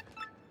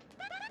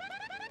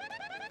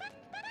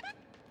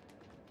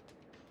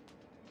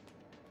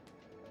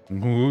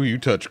 Ooh, you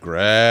touch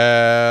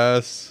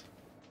grass.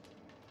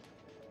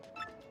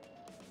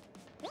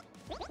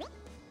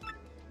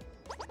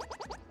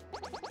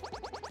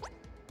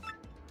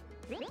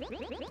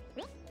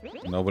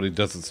 Nobody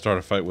doesn't start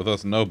a fight with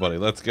us. Nobody.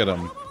 Let's get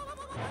him.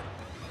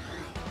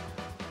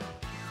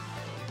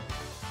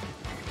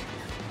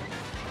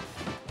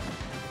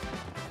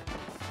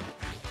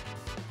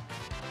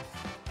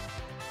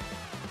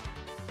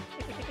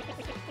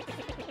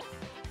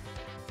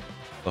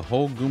 The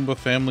whole Goomba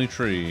family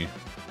tree.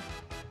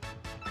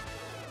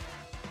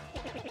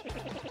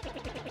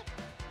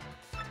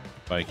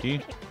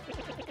 Spikey.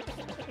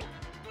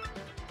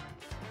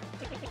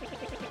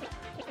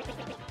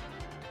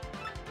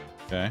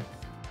 Okay.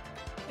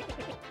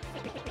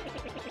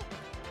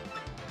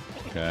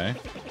 Okay.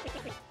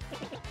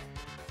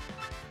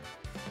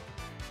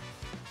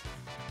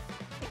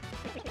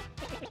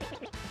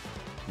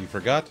 You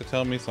forgot to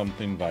tell me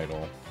something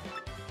vital.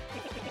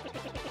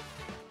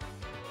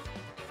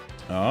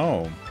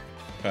 Oh.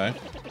 Okay.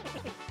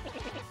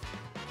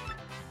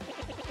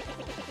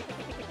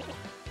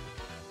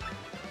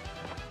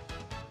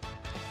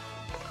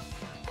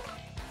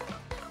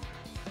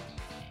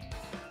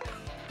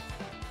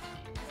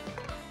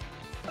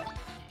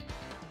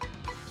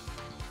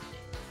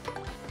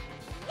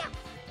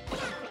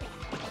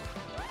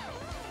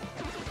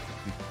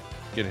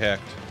 Get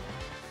hacked.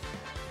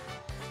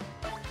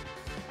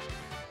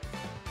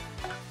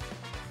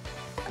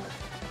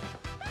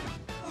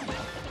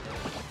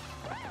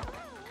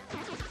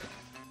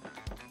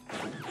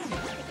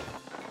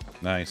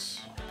 Nice.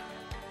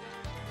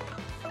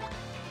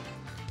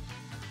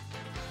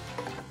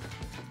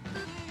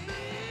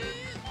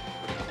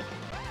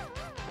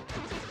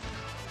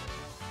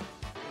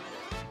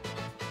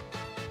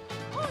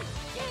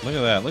 Look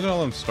at that. Look at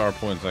all them star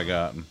points I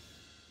got.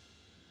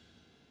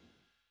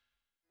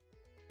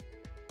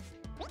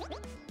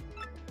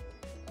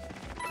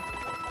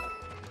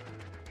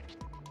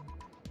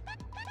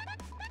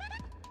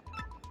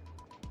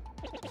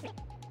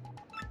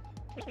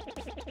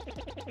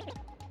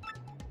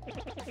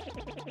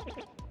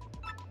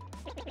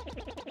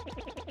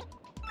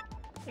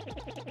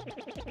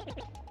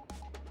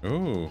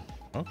 Ooh,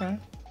 okay.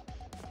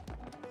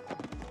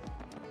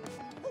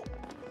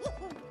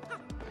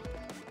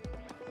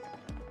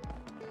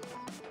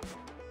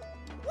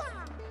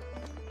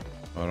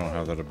 Oh, I don't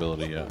have that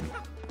ability yet.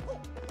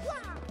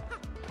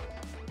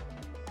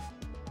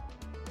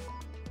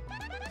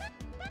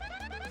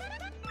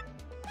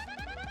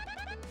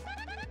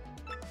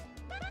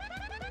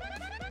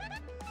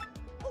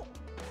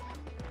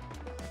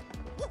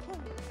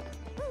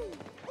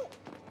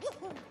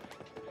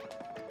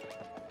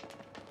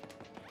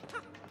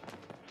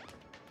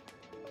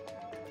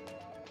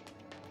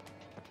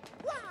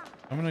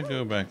 I'm gonna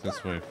go back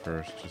this way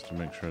first, just to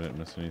make sure I didn't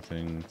miss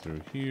anything through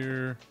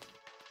here.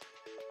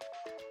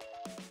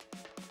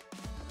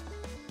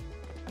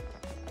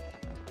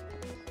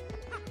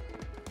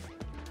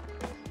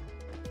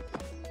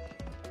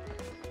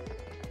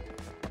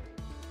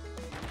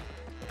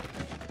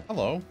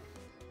 Hello.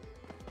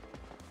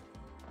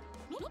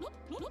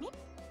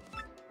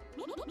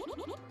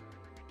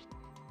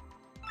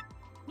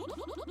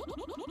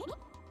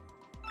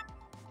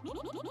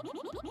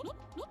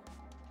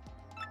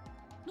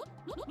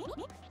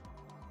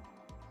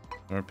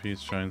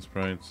 RPs, shine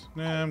sprites.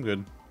 Nah, I'm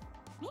good.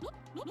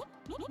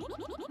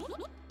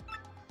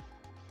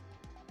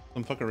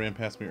 Some fucker ran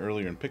past me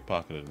earlier and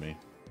pickpocketed me.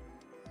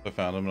 I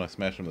found him and I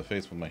smashed him in the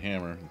face with my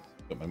hammer and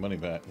got my money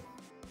back.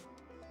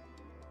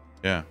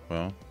 Yeah,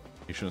 well,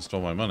 he shouldn't have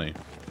stole my money.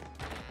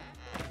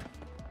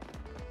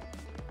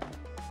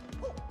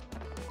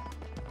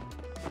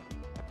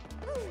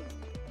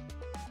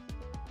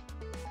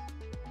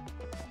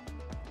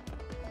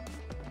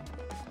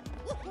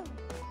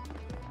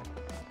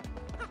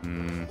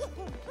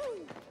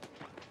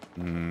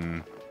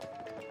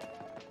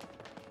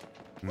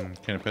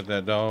 Can I pet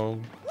that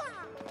dog?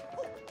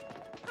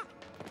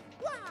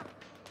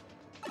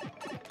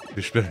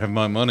 You should have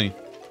my money.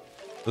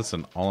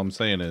 Listen, all I'm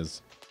saying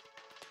is,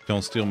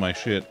 Don't steal my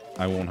shit.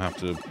 I won't have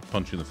to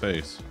punch you in the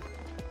face.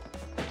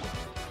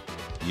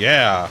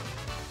 Yeah!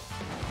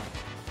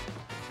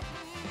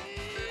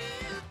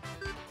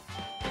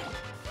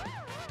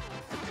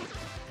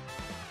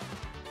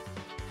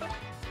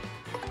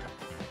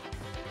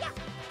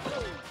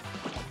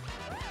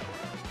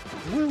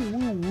 Woo,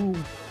 woo, woo.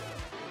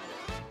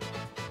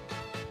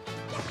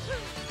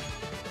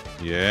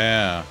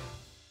 Yeah.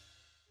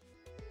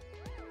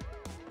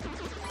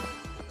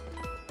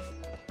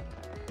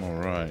 All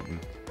right.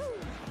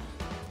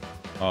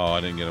 Oh,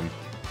 I didn't get him.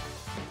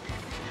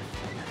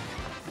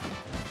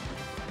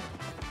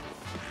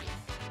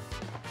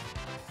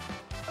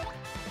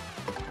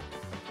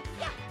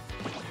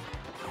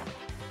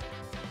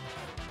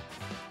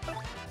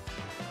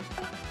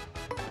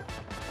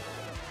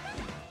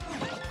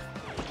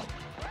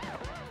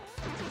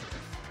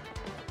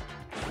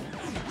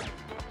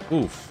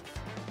 Oof.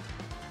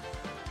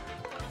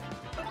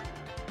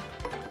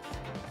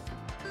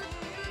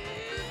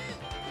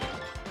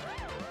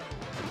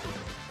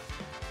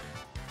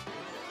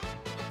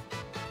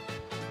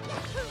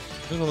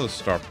 Look at all those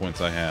star points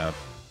I have.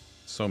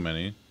 So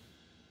many.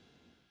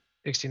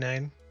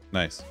 69.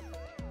 Nice.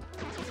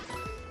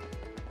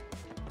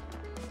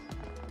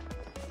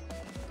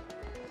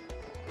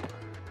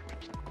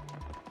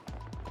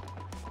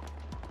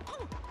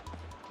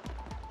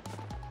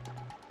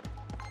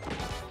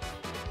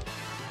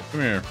 Come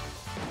here.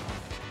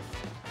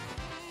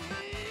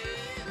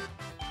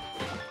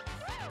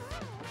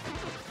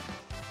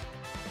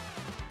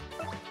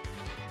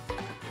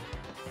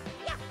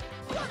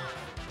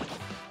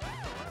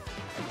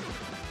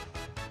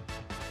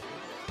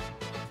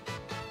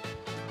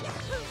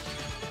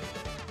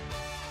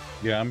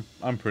 Yeah,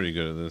 I'm pretty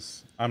good at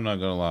this. I'm not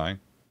gonna lie.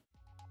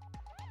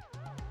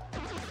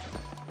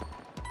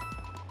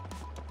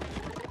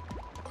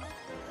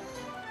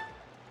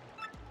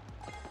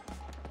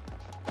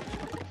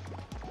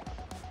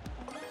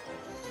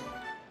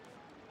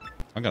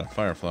 I got a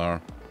fire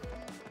flower.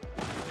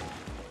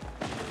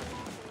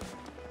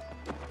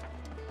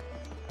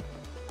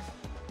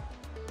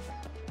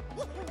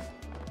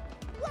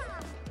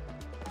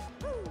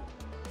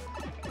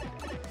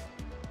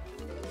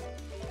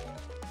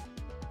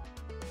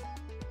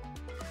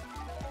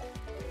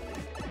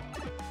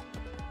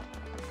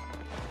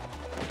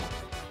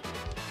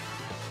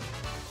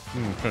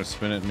 Try to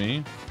spin at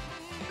me.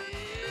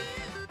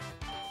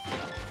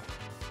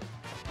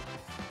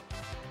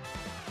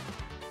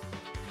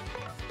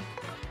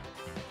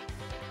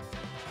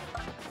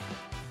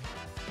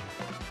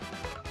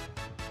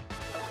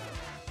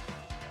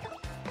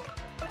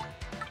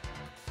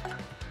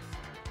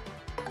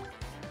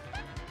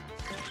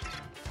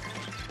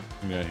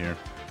 What we got here?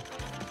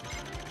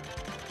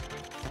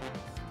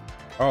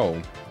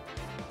 Oh.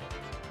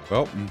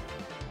 Well.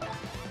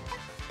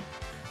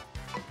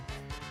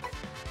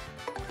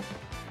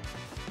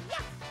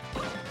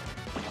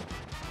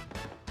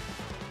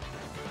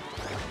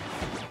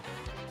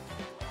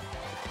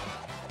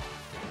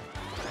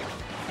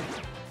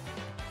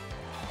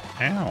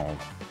 Ow.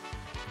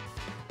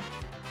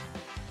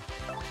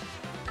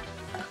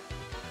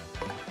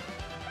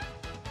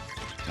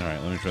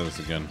 Alright, let me try this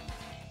again.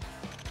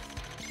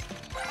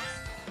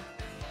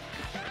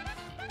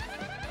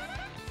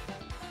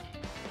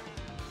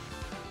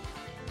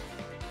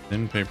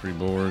 Thin papery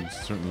boards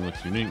certainly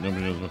looks unique.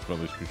 Nobody knows much about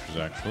these creatures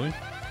actually.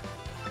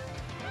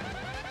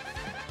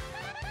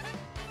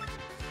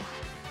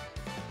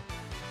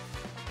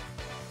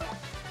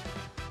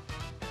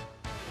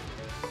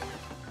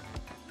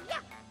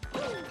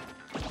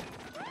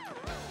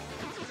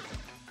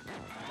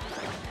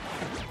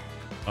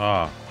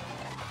 Ah.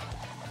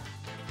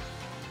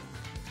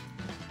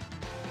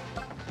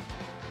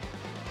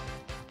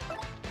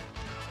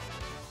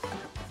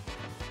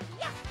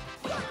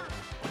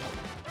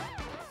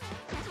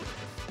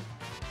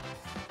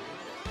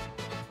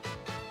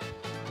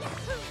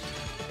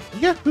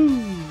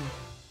 Yahoo!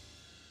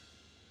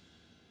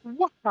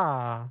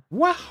 Wah!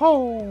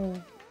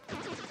 Wahoo!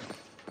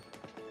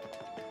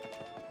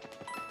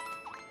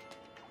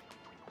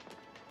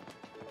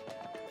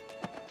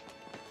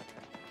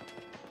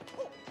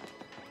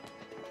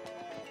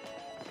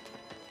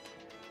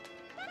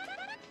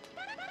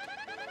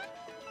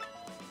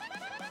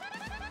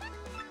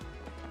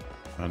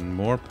 A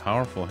more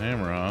powerful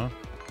hammer, huh?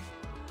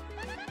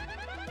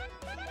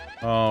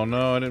 Oh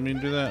no, I didn't mean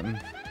to do that.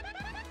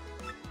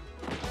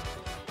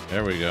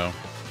 There we go.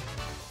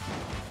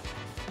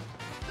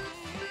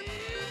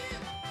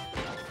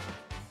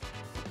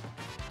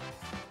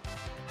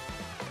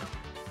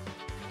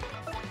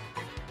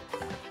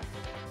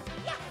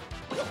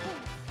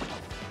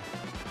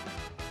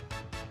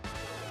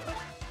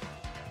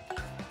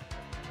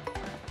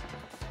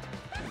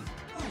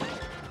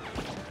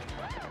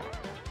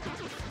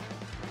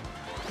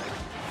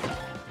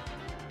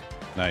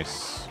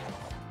 Nice.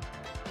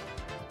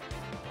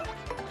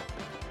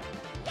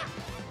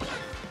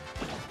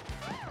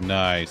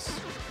 Nice.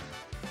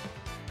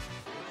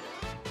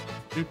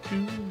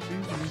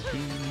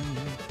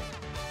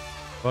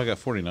 Well, I got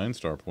 49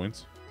 star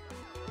points.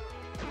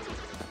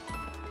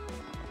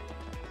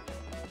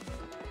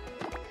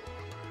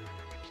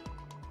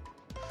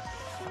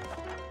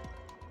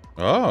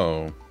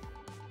 Oh.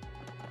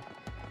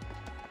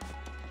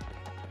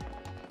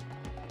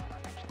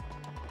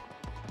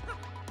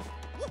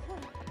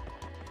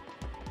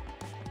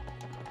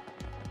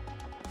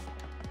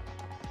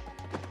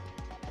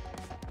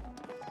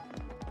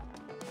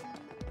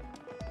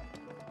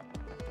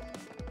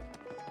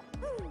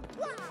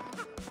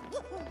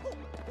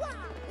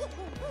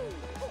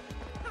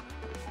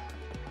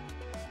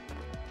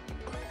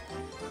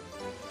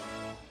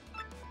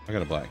 I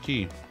got a black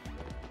key.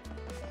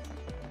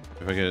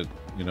 If I get,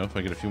 you know, if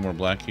I get a few more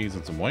black keys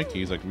and some white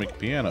keys, I can make a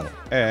piano.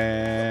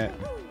 Hey.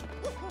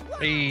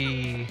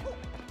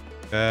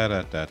 Da,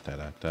 da, da, da,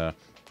 da, da.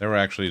 There were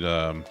actually,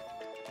 I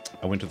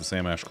went to the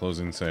Sam Ash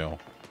closing sale,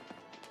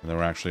 and there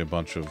were actually a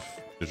bunch of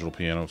digital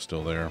pianos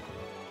still there.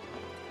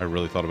 I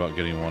really thought about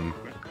getting one.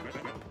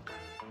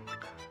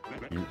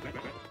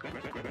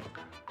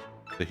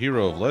 The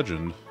Hero of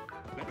Legend.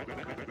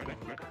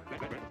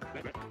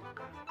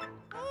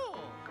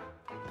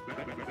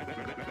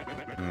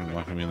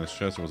 Locking me in this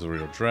chest was a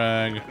real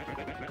drag.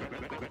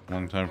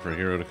 Long time for a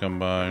hero to come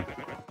by.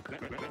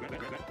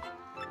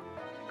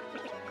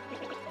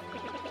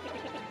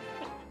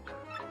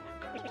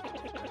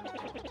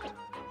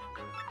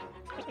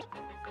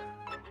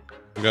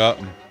 Forgot.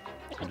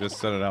 I just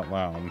said it out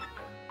loud.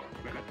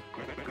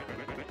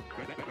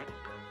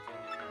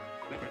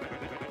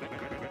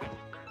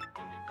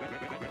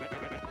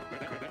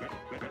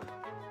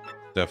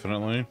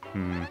 Definitely.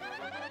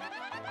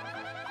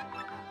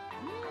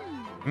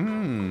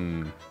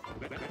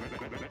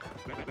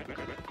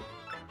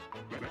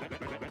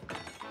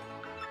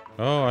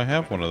 Oh, I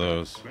have one of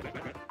those.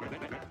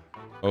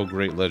 Oh,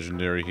 great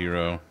legendary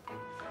hero.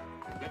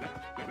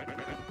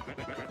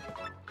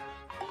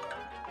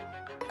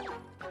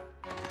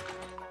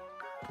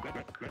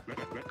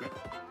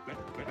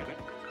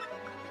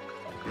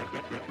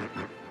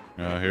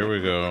 Here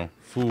we go.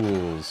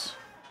 Fools.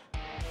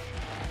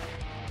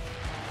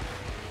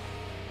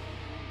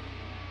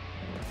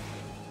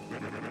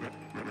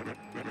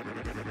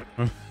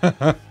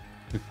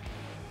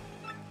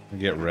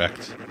 Get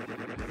wrecked.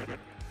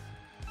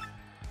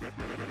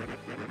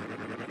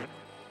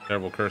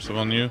 Terrible curse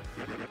on you.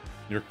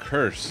 You're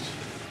cursed.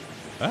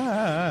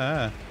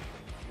 Ah.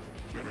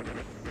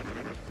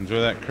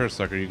 Enjoy that curse,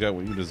 sucker. You got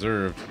what you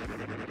deserved.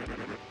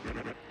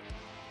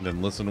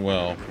 Then listen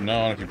well. From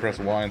now on, if you press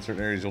Y in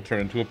certain areas, you'll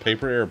turn into a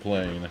paper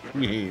airplane.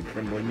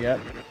 Trembling yet?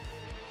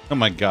 Oh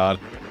my god.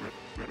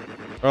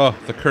 Oh,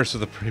 the curse of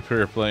the paper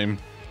airplane.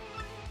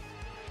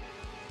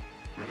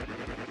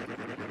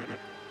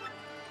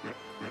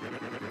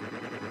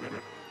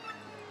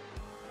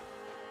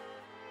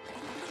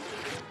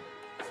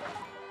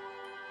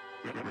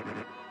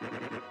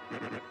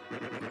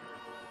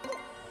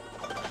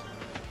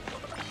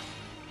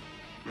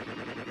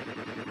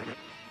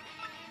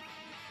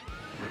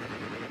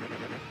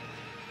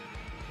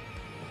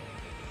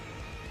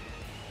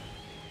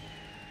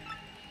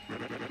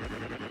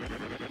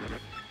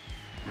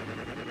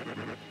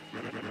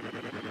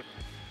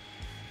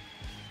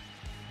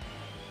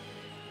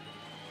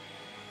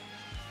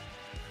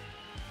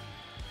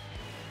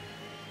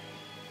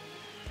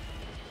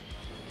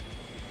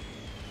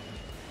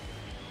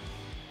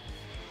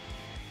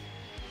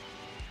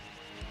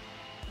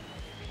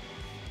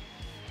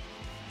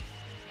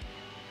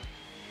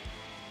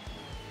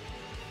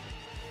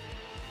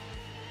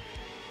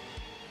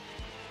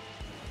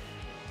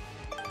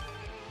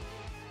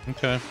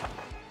 Okay.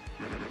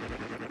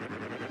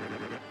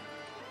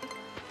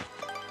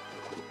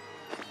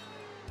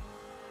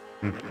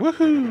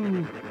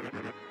 Woohoo!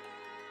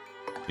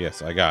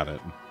 Yes, I got it.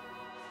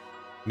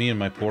 Me and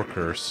my poor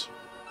curse.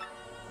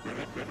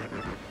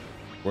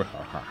 What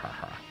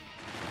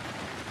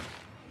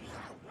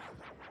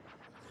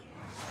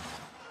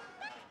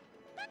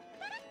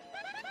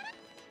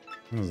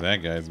was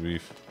that guy's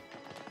beef?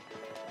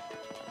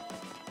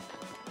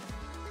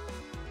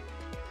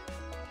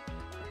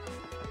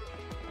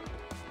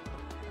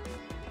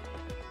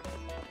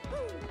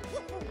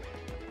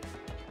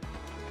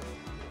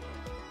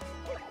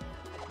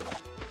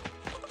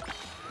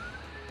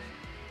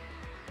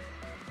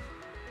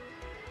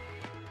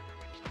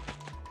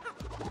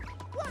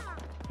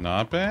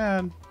 Not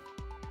bad.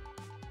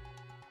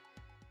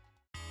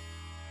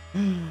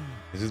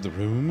 This is the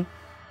room.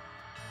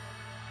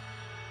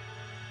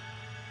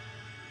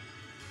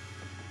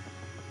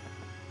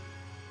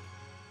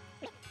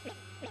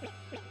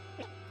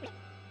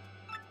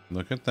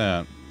 Look at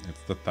that.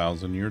 It's the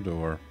 1,000-year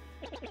door.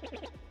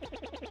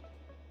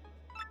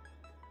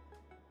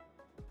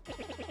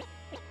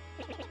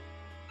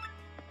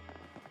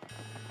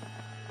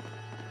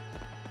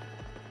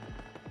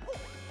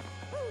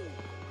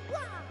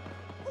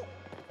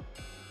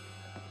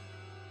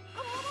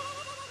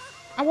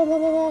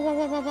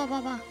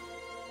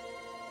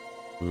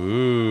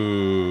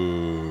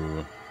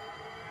 Ooh.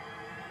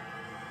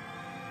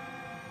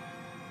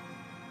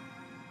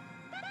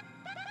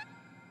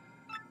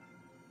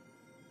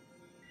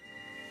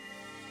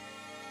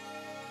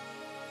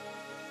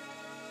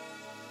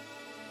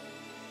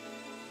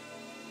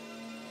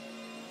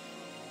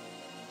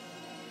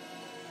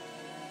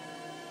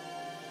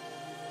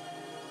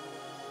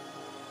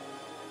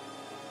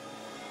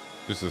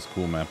 Just this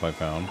cool map I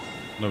found.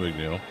 No big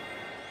deal.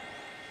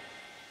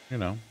 You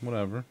know,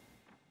 whatever.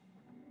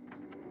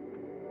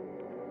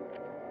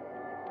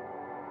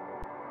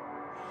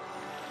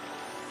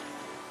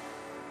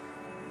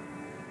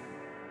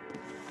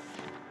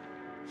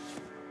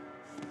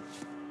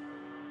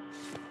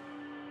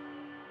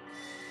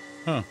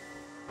 Huh.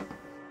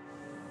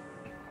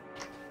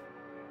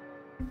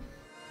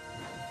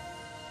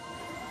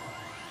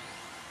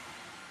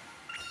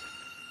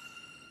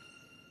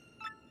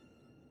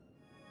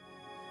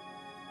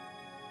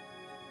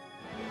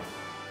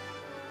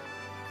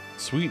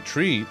 Sweet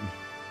treat.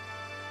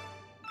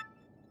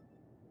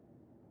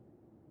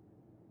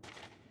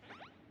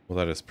 Well,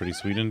 that is pretty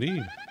sweet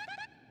indeed.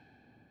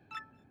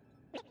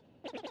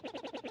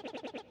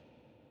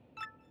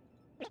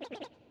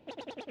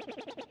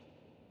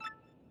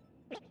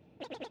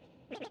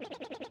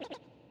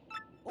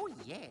 Oh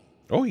yeah.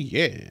 Oh,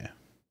 yeah.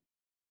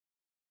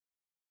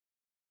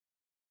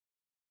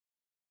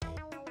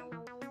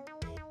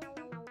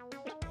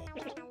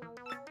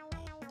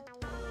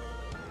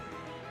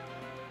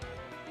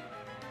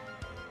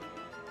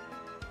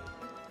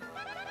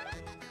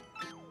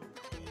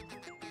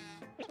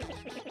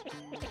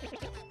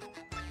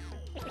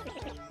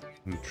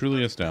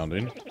 Truly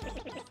astounding.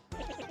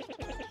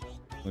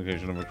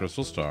 Location of a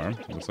crystal star.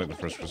 Looks like the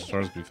first crystal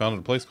star is to be found at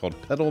a place called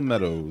Petal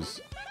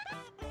Meadows.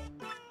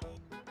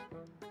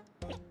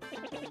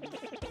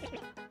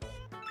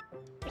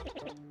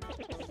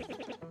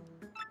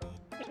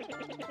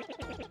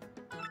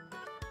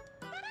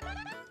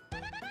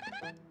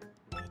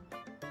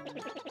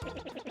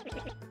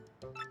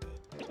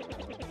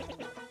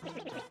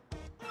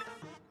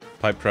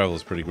 Pipe travel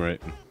is pretty great.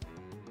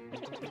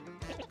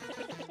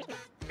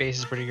 Face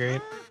is pretty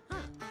great.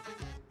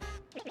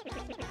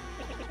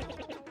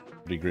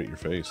 Pretty great your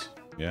face.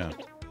 Yeah.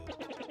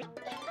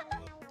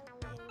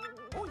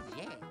 Oh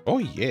yeah. Oh,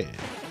 yeah.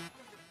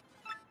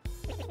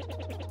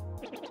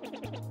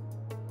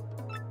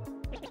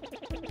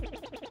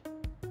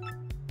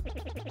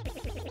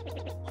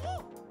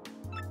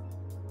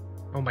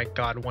 Oh my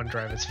god,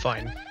 OneDrive is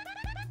fine.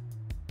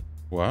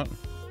 What?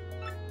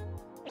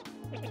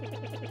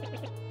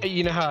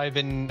 You know how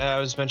I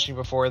was mentioning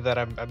before that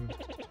I'm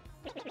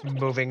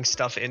moving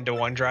stuff into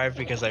OneDrive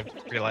because I've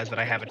realized that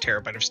I have a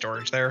terabyte of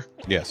storage there.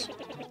 Yes.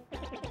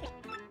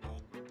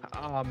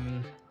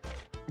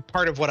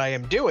 Part of what I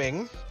am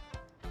doing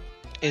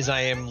is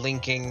I am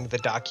linking the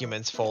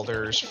documents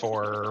folders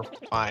for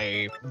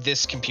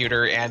this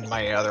computer and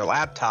my other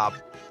laptop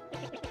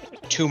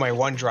to my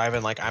OneDrive,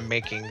 and like I'm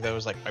making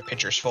those like my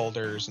pictures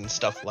folders and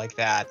stuff like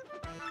that.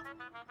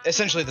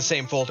 Essentially the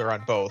same folder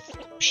on both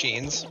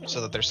machines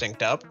so that they're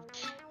synced up.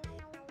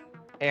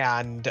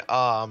 And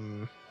I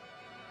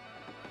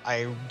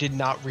did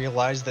not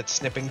realize that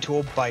snipping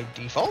tool by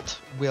default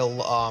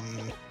will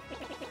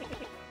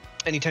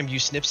anytime you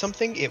snip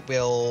something, it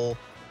will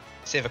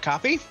save a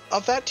copy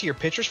of that to your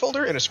pictures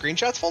folder and a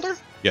screenshots folder.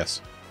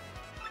 Yes.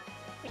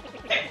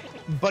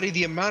 Buddy,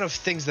 the amount of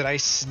things that I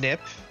snip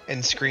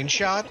and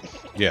screenshot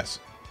Yes.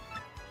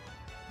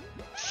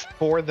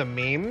 for the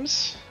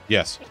memes,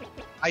 Yes.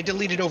 I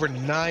deleted over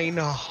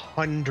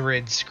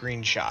 900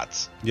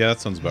 screenshots Yeah,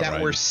 that sounds about that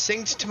right. were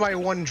synced to my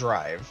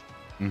OneDrive.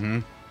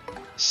 Mm-hmm.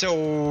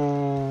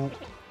 So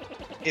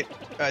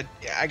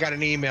I got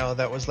an email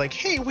that was like,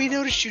 "Hey, we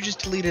noticed you just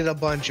deleted a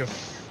bunch of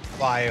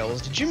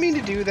files. Did you mean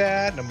to do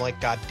that?" And I'm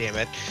like, "God damn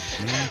it!"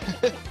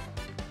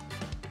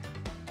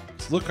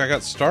 Look, I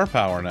got star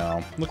power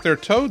now. Look, there are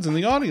toads in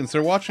the audience.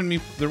 They're watching me.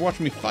 They're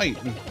watching me fight.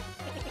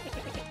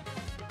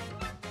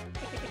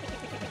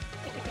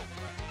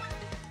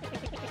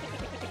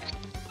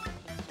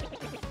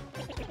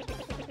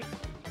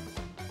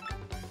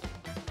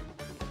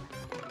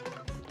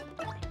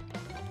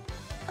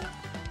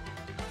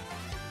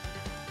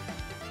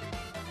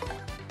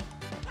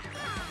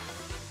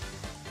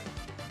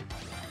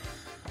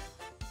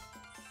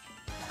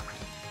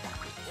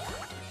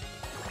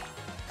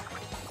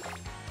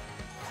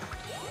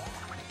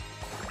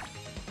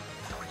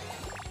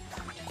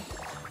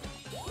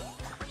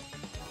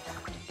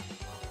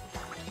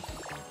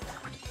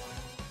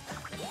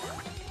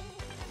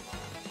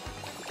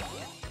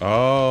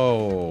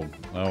 Oh,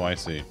 I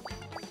see.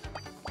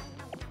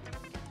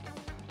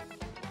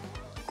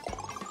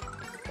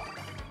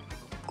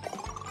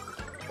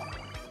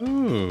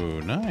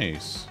 Ooh,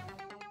 nice.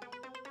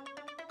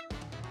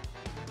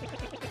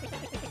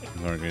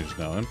 Our gauge is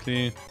now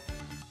empty.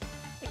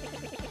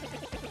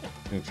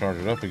 Gonna charge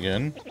it up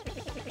again.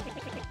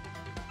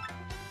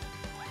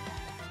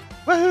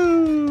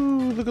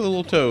 Woohoo! Look at the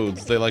little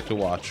toads. They like to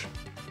watch.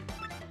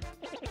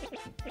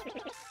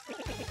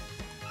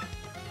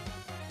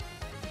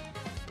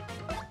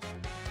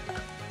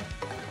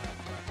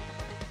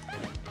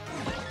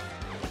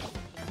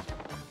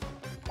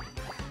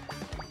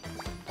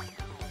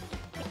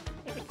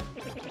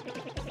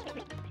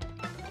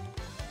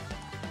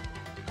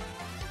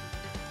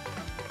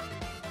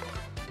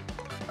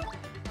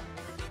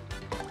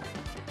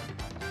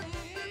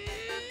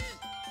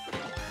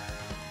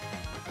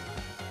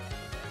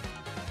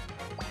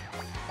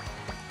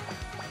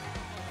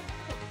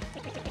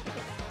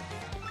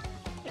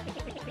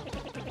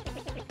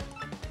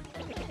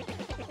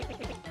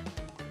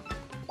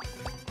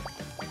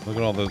 Look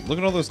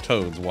at all those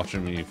toads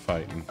watching me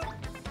fighting.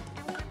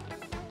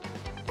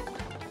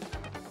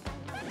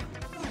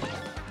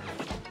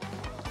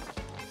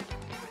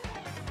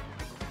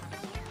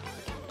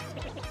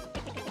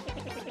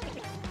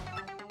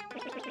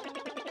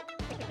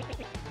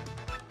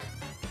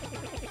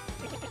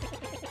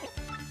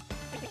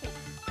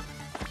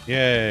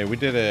 Yay, we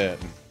did it.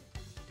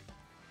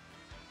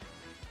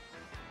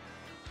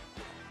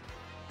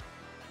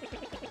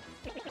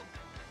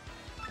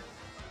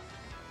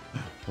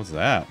 What's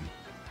that? Is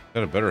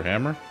that a better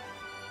hammer?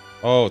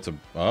 Oh, it's a...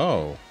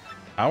 Oh.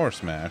 Power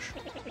smash.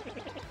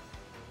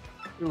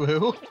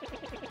 Woohoo.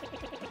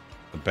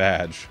 The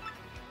badge.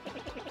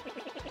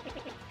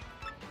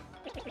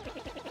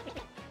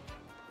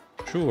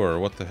 Sure,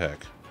 what the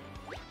heck.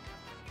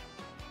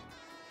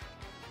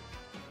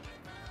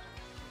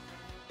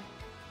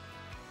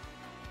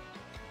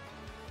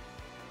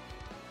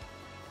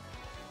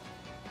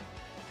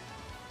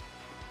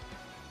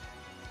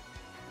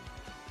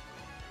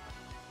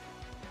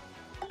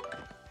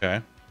 Okay.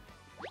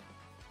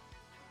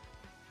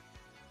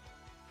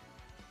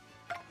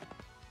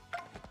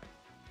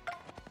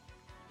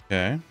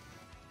 Okay.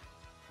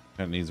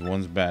 That needs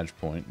one's badge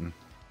point.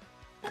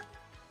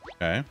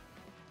 Okay.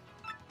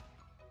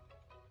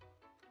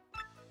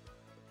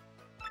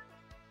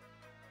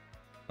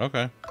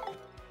 Okay.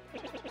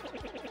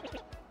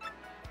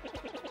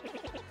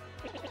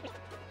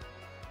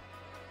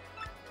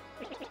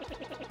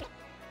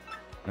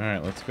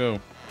 Alright, let's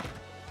go.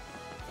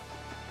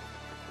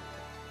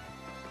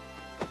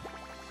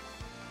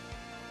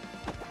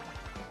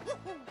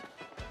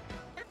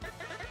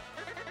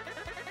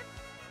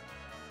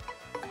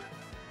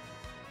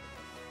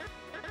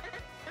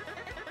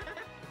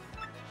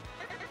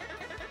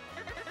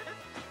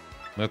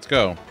 Let's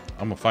go.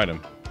 I'm gonna fight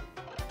him.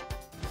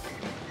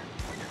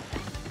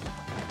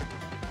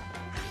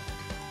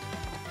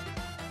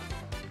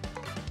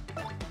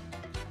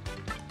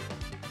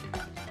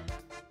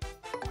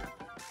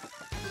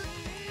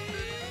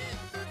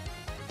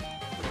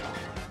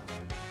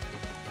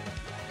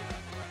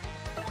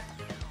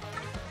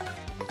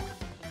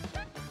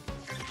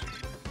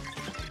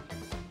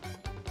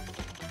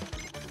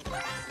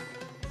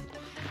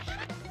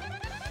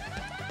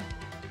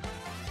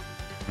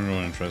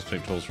 Everyone tries to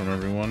take tolls from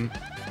everyone.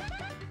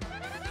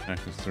 Attack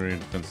is 3,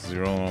 defense is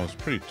 0. Oh, it's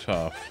pretty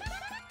tough.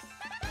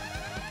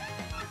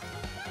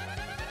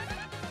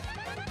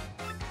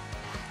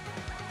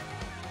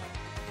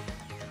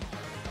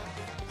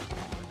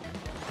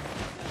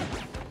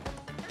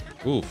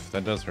 Oof,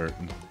 that does hurt.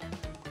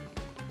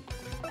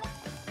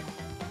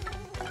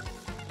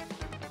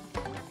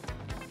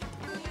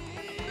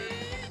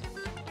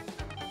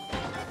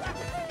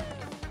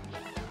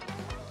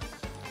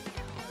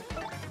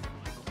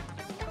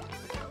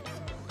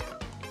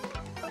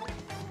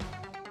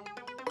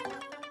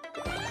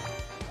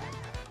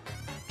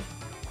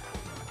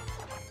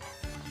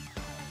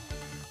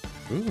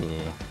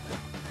 Ooh.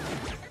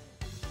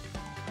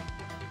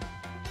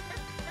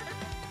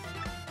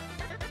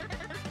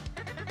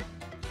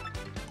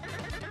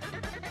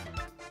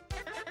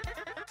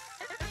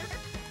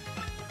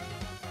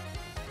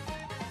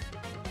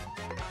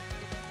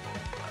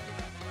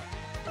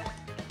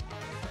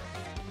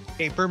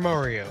 Paper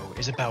Mario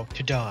is about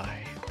to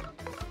die.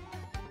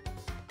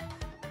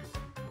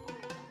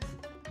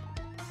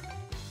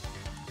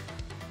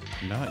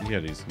 Not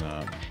yet, he's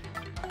not.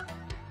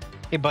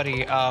 Hey,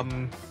 buddy,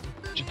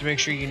 just to make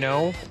sure you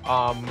know,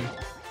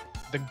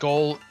 the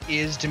goal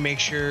is to make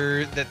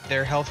sure that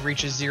their health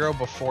reaches 0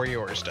 before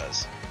yours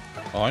does.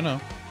 Oh, I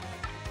know.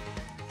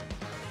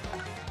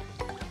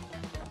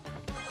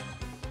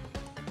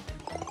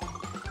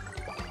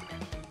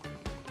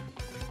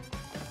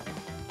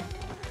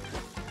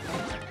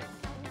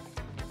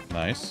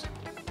 Nice.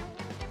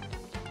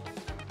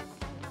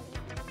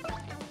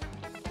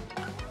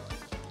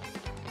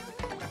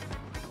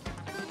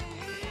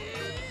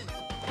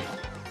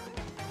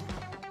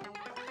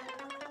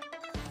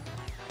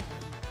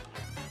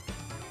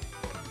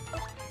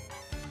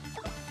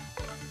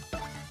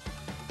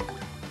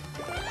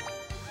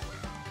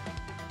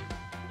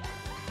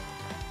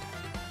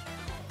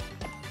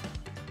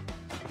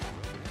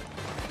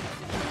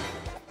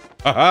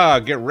 Haha,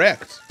 get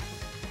wrecked.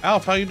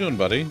 Alf, how you doing,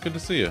 buddy? Good to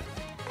see you.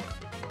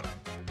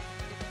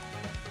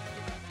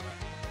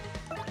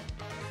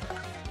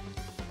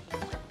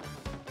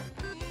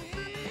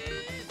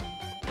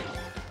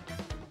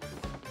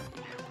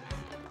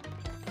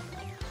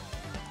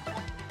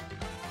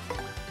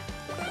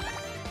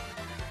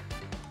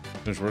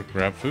 Finish work,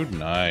 grab food.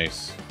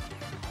 Nice.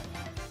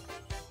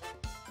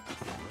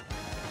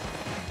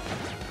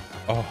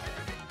 Oh,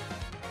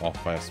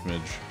 off by a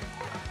smidge.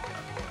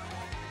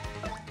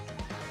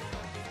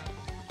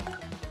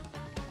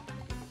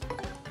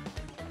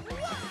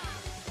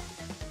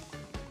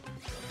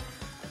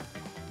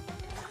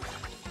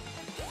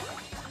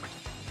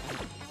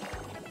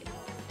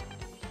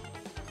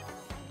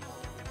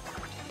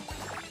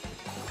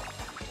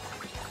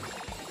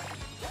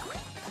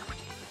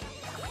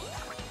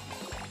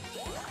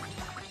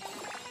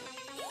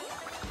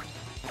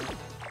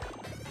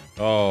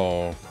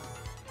 Oh.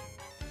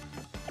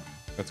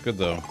 That's good,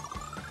 though.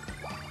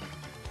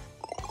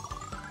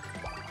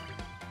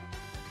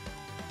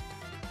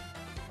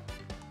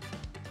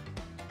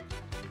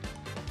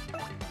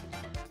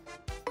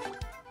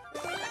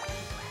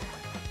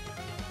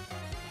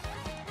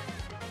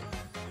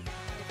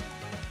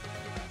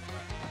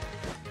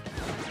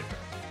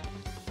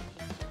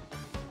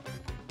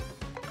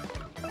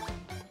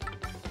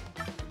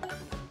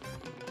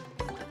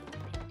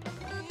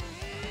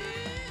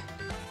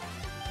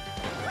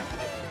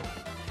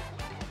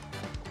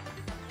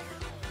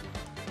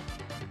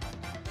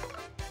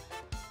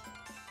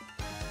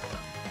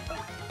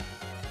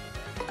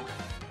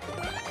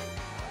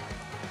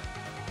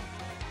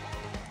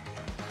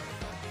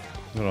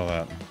 Look at all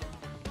that.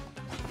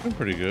 Been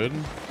pretty good.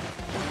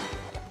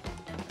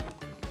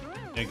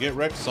 Yeah, get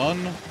wrecked,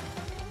 son.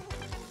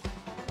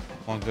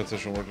 Long cut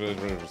session work,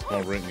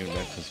 small rate, and get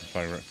back to some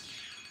fire.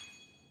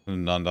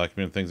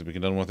 Non-documented things that we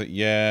can done with it.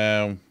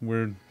 Yeah,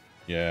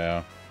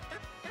 yeah.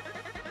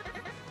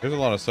 There's a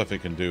lot of stuff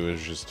it can do.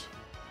 It's just,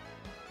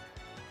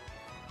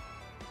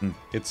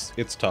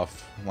 it's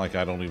tough. Like I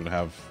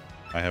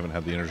haven't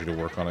had the energy to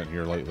work on it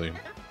here lately.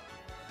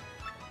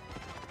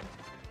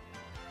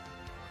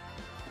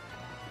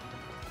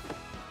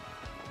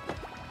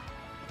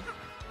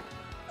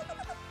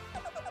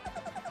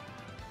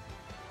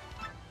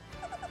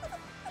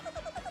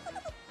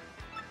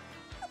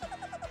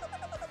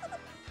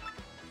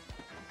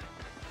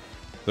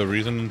 The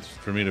reason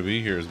for me to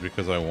be here is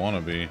because I want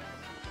to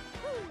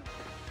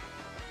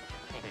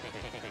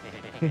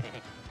be.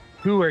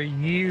 Who are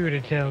you to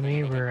tell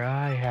me where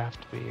I have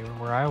to be or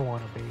where I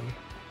want to be?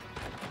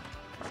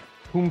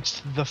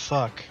 Whomst the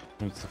fuck?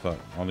 What's the fuck?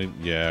 I'll need,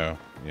 yeah,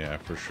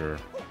 for sure.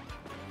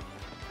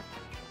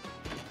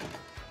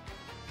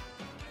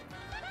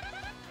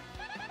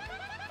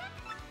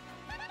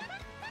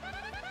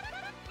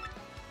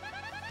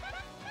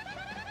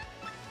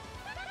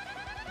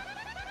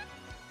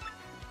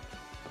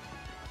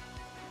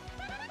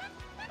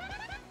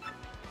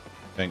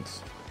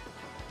 Thanks.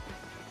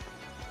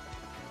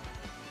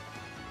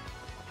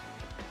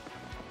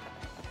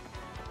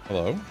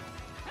 Hello?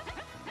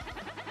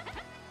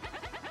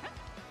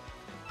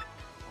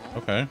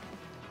 Okay.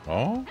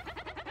 Oh?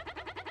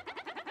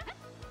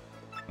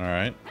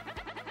 Alright.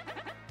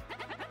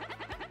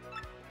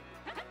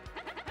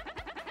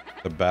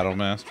 The Battle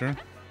Master.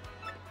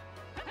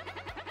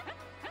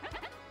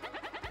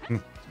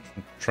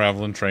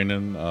 Traveling,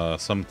 training,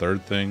 some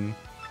third thing.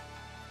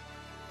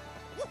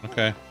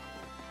 Okay.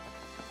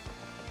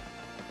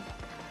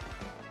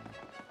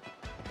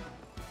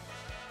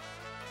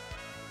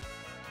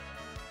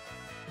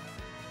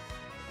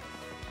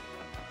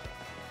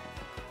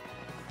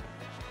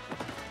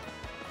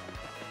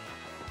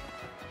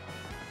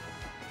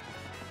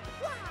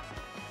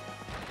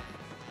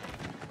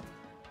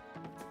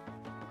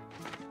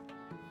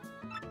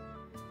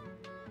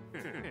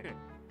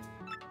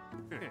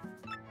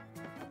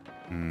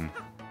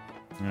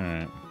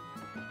 Alright.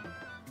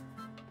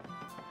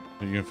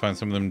 You can find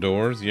some of them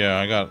doors? Yeah,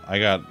 I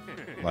got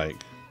like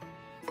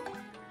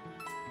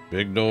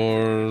big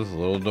doors,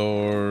 little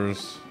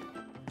doors,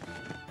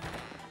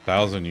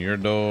 1,000-year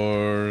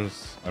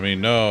doors. I mean,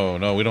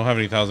 no, we don't have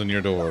any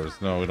 1,000-year doors.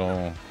 No, we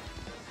don't.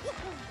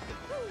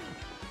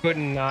 Could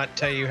not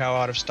tell you how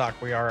out of stock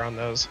we are on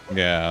those.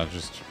 Yeah,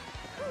 just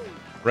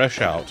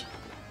fresh out.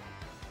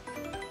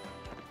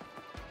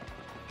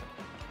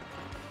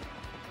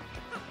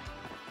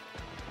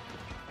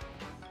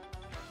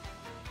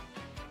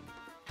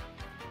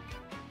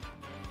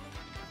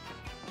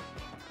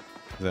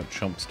 Is that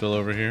chump still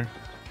over here?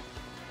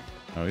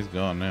 Oh, he's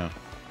gone now.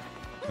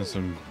 There's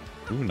some.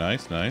 Ooh,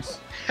 nice.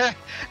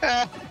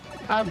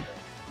 I'm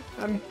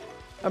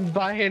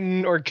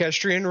buying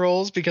orchestrion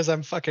rolls because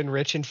I'm fucking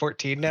rich and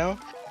 14 now.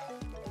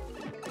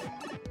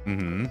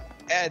 Mm-hmm.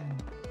 And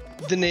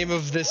the name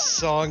of this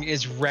song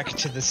is Wreck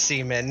to the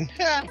Seaman.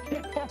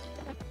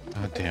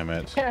 God damn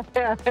it.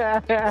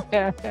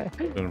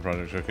 Doing a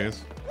project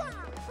showcase.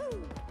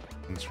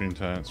 And screen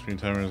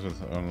timers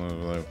with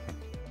unlimited.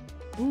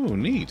 Ooh,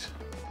 neat.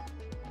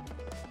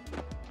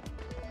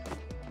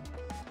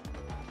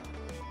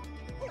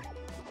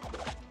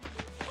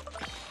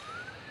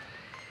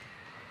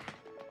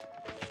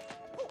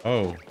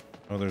 Oh,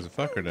 there's a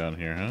fucker down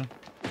here, huh?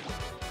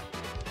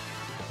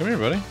 Come here,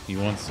 buddy.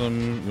 You want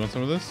some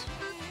of this?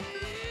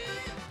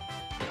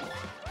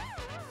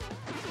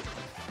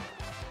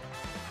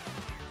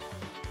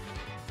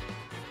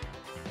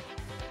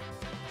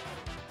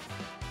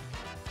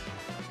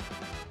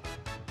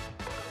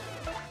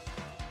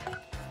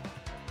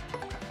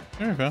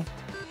 There we go.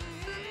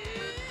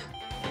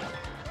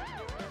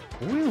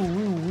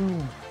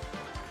 Woo.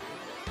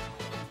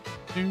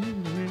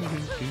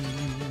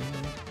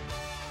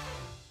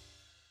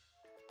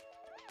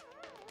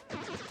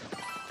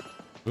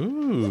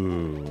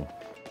 Ooh.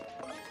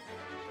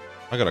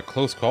 I got a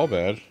close call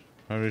badge.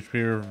 5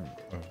 HP or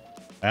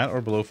at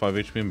or below 5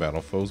 HP in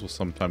battle. Foes will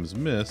sometimes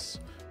miss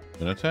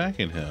when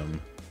attacking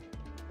him.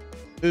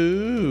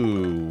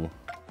 Ooh.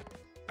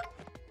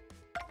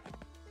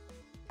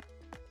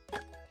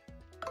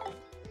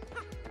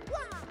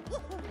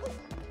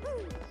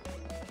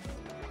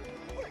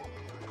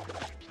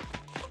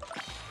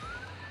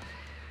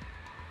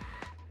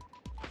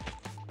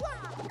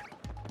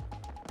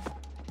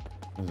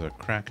 There's a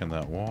crack in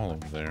that wall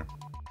over there.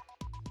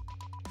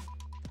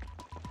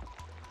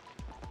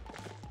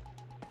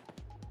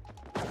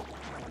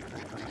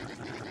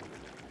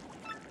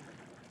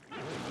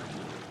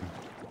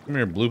 Come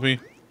here, Bloopy.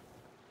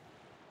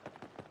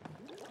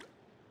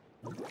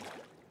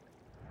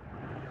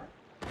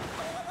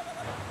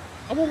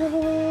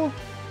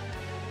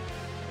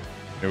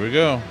 Here we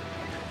go.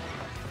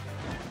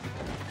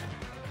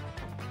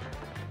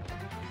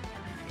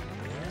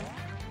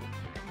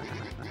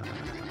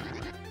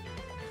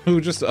 Who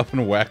just up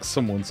and whack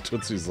someone's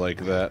tootsies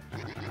like that?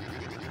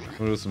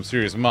 With some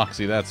serious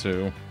moxie, that's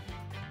who.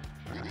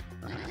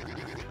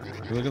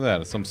 Look at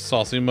that, it's some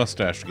saucy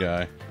mustache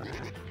guy.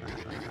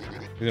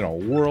 He's in a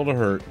world of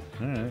hurt.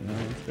 Alright,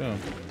 let's go.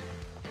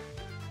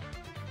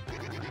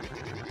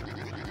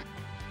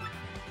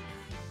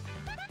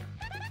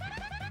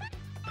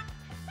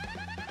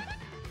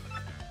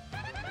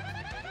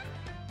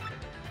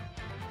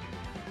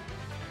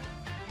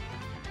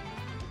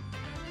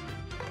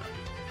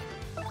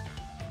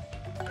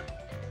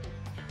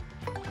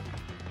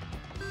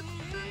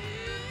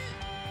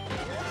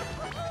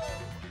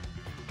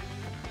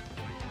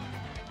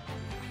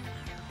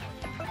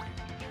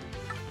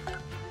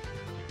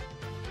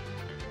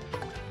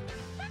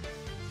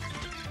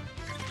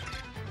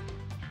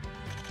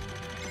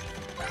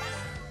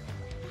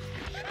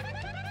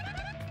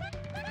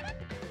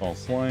 All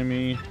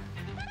slimy.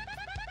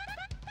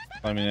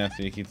 Slimy,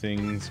 nasty, icky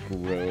things.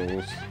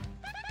 Gross.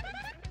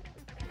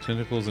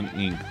 Tentacles and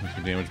ink. If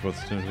you damage both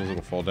the tentacles,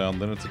 it'll fall down.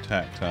 Then it's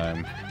attack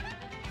time.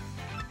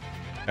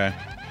 Okay.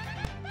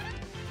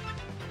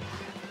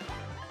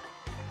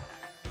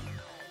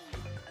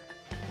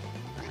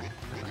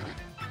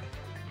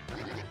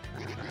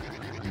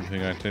 You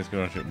think I taste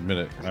good? I should admit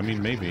it. I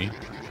mean, maybe.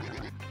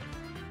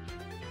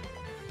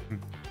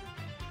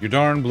 You're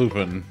darn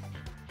bloopin'.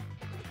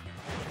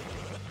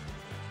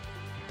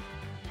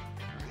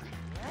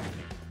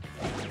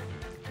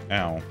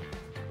 Ow.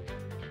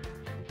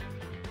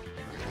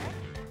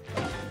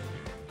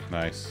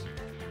 Nice.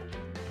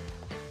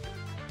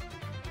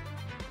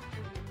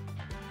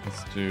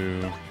 Let's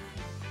do...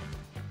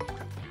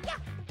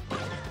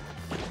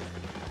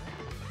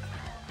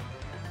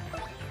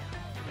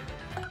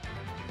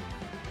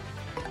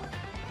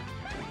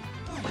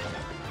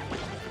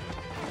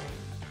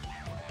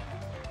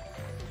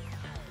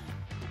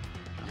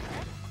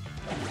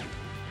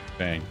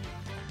 Dang.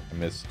 I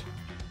missed.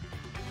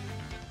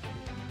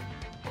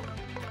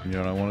 You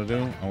know what I want to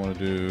do? I want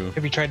to do...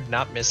 Have you tried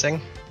not missing?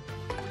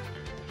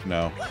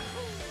 No.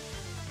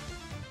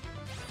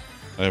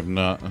 I have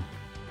not.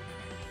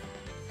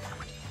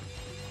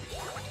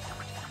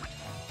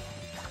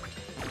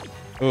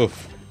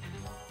 Oof.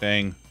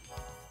 Dang.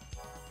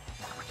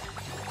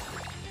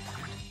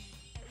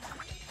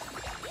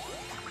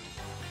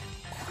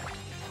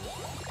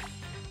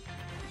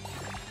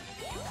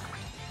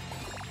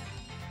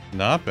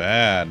 Not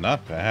bad.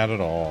 Not bad at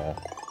all.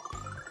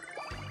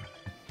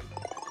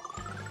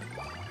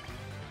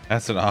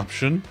 That's an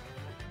option?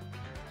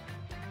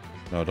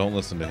 No, don't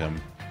listen to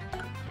him.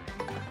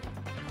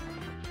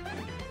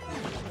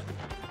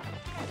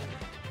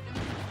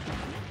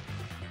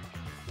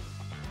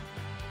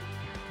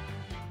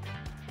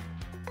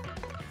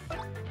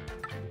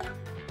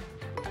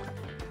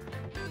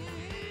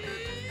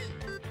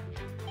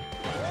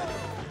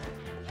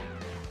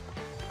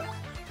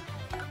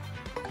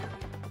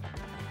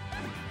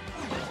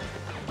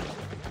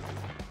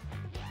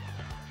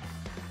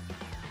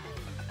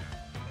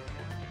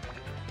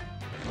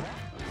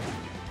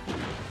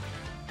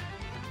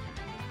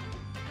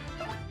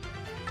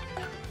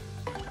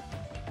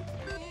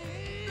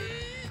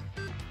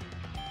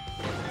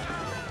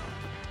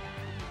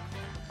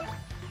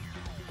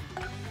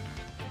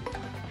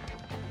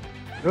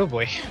 Oh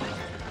boy.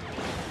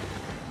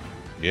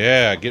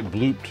 Yeah, get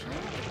blooped.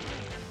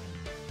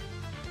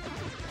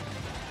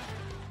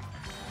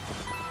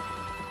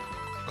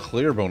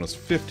 Clear bonus,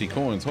 50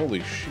 coins.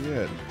 Holy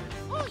shit.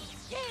 Oh,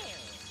 yeah.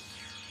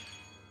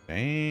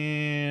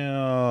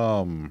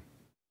 Damn.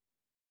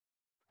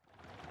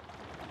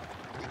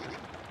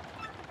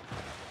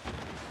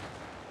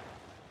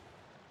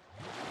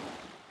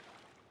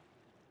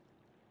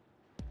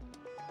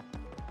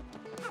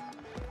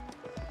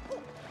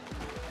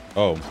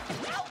 Oh.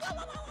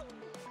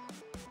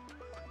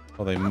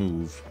 Oh, they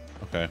move.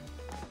 Okay.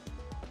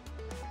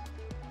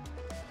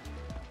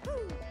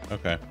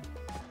 Okay.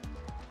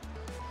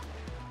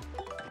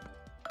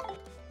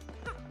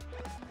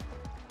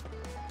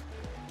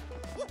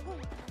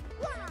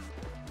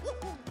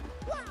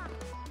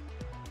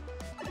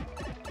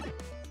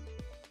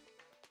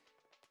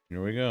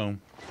 Here we go.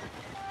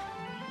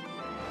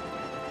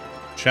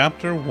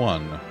 Chapter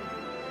 1.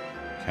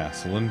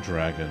 Castle and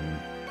Dragon.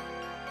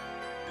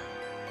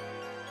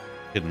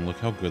 Hidden, look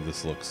how good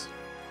this looks.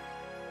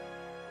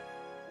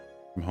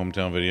 From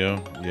Hometown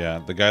Video?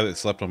 Yeah, the guy that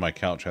slept on my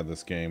couch had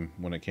this game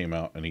when it came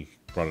out, and he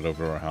brought it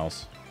over to our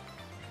house.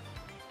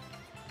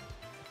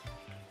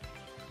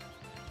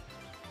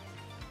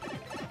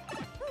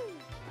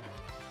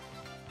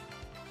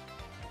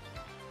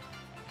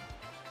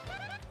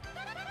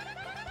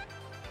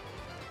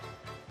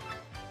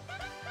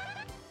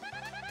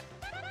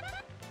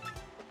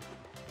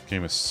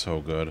 Game is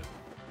so good.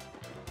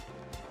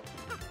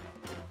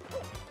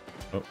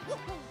 Oh,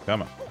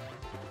 come on.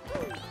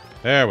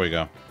 There we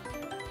go.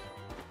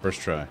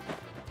 First try.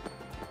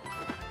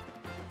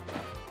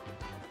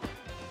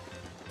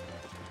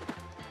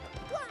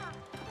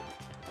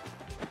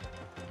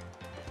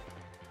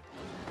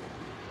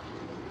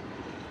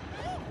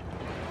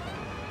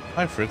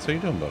 Hi Fritz, how you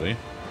doing, buddy?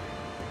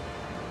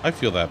 I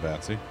feel that,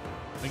 Batsy.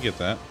 I get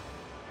that.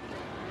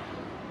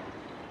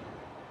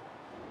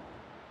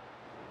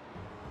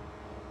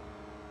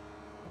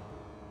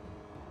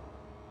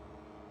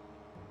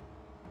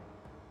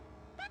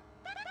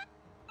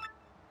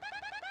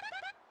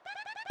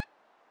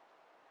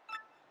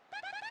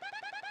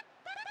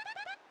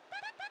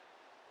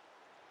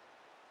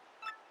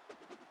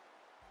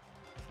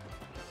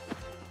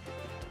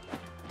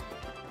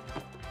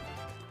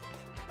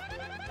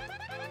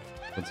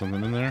 Put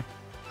something in there.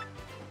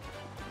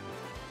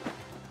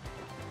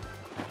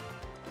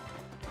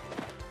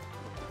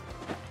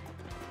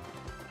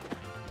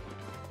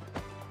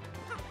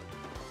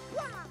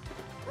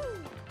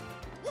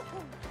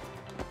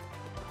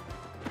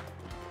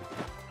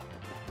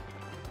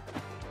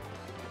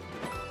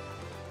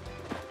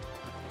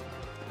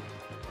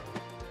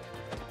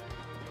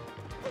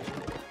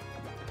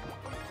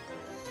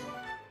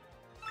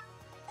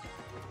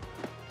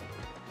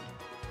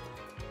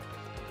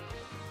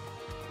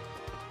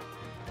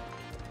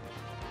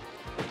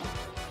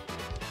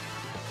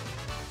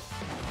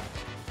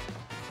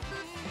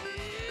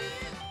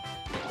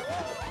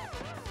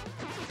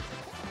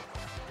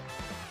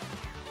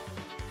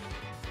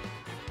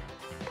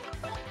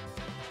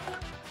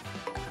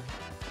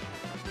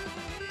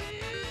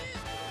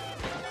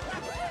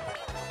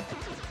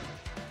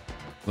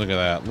 Look at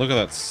that. Look at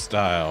that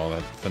style,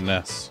 that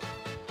finesse.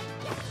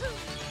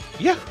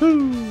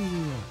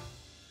 Yahoo!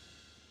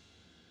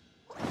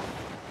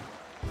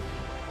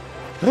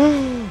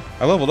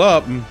 I leveled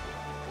up.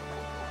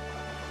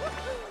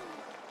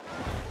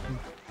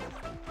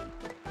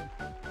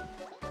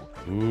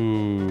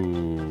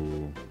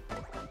 Ooh.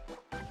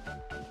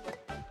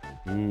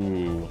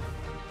 Ooh.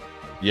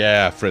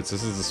 Yeah, Fritz,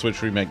 this is the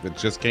Switch remake that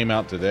just came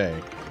out today.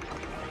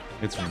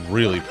 It's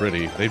really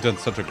pretty. They've done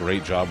such a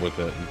great job with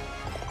it.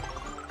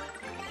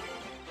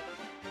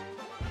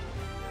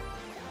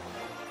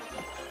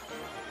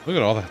 Look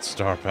at all that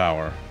star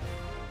power.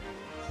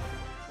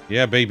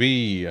 Yeah,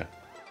 baby.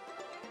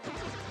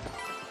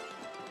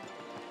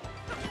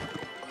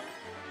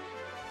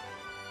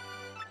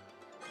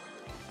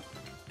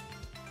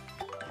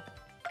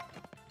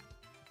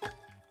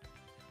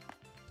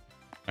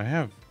 I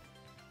have.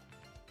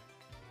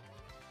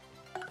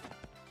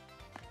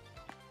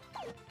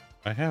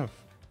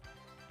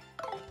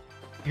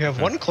 You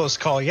have one close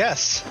call,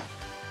 yes.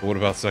 But what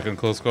about second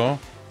close call?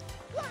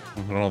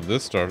 When all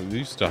this started,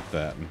 you stop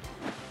that.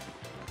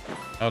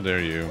 How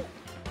dare you?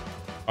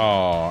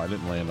 Oh, I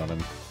didn't land on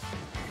him.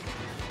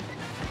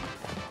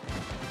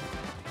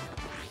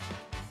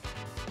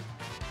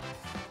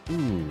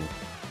 Ooh.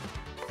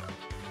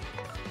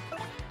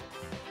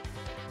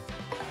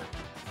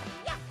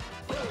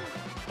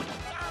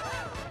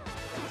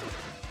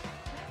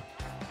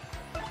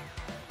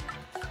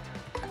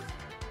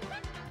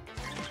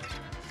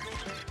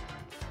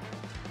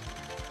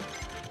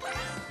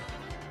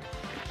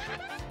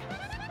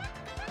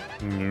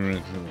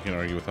 Can't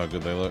argue with how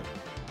good they look.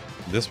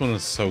 This one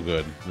is so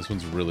good. This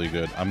one's really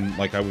good. I'm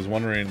like, I was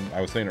wondering,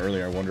 I was saying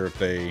earlier, I wonder if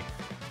they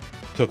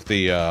took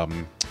the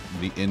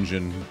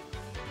engine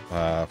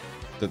that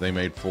they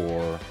made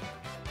for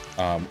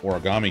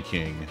Origami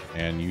King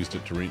and used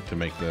it to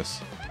make this,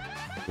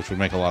 which would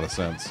make a lot of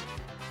sense.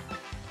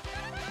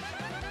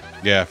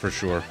 Yeah, for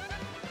sure.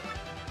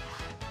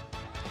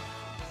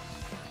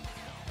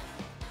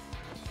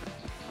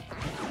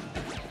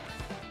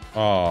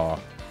 Aw.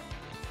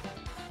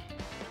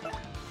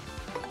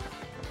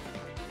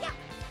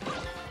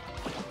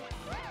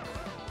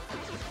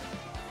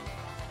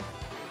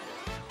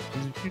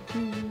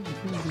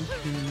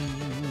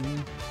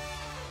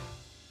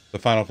 The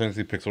Final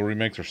Fantasy Pixel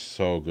remakes are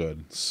so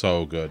good.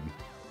 So good.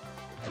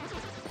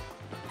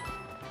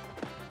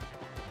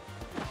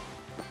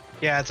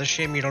 Yeah, it's a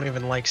shame you don't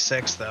even like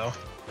 6, though.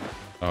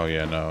 Oh,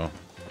 yeah, no.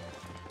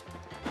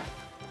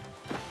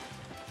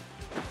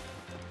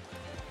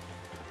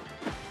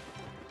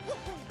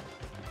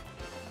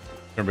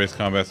 Turn-based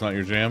combat's not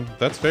your jam?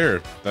 That's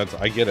fair.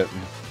 I get it.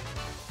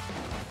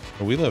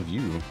 But we love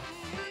you.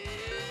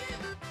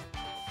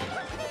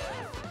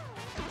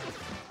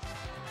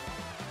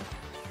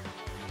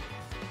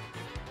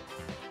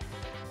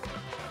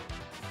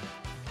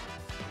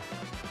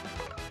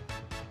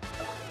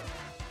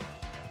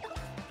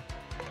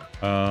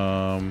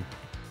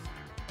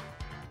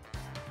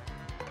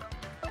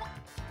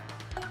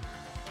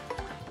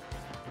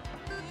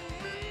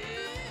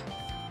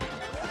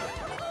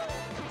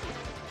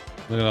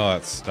 Look at all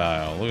that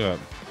style. Look at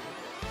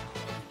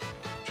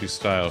that. She's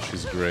style,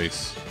 she's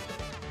grace.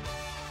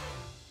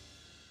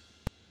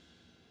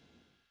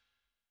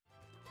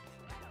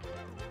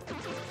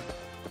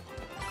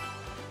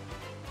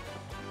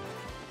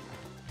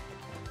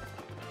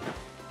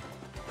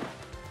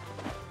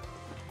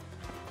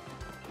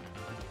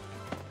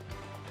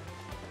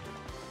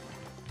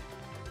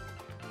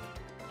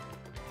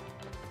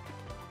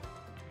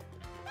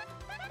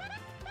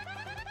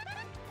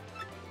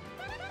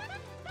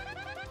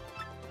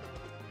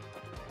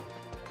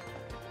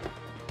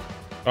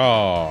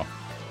 Oh.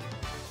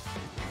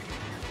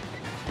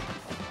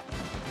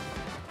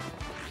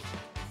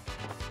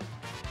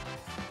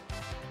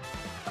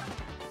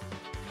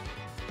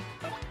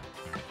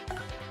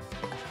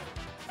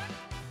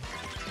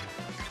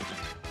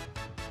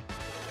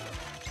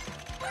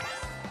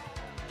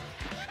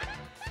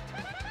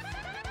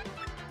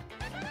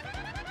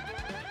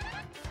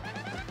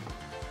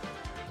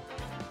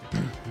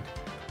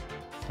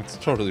 That's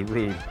totally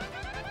rude.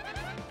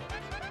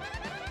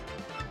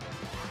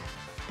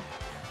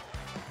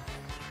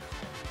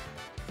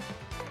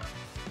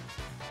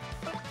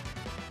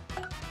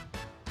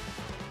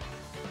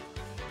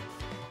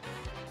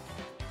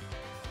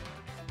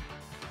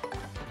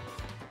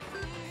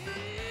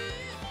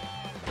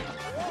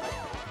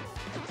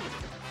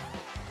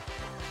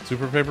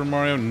 Super Paper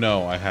Mario?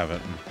 No, I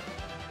haven't.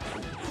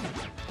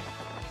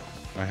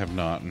 I have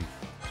not.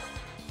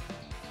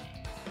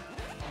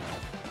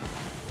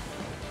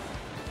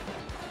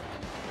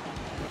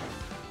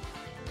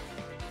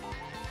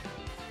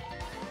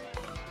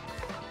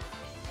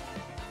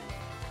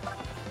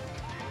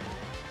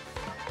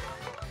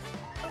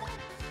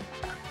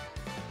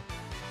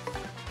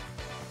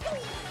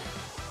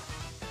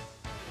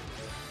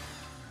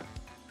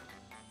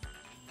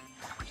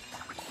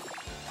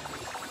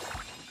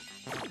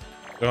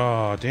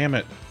 Oh, damn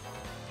it.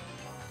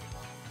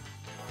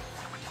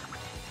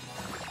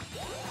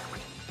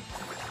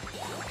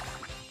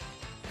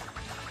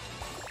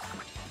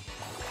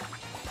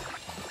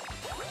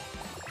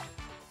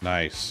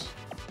 Nice.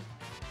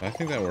 I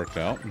think that worked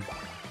out.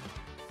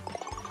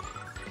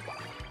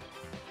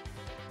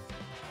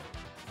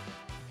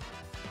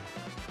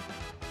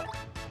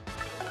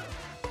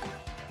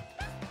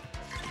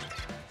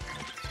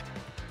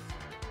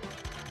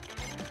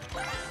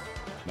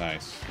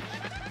 Nice.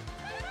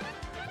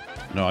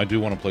 No, I do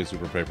want to play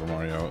Super Paper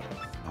Mario.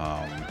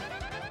 Oh.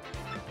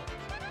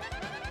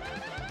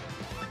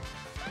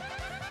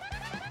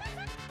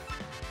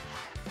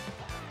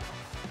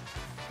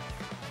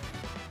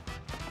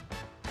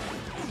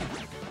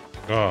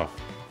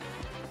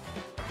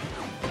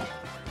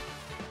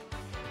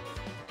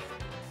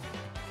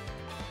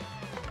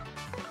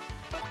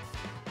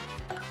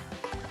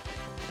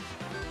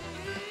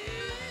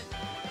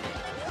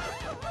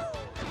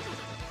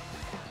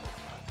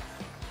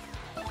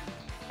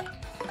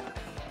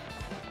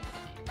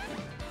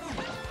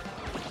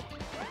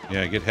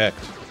 Yeah, get hecked.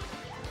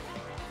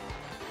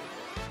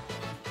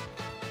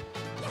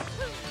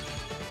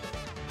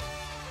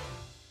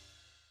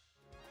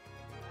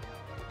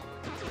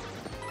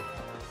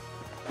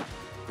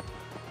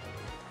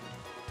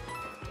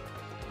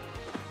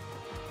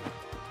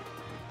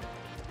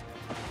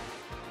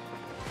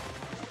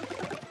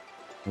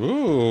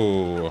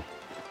 Ooh.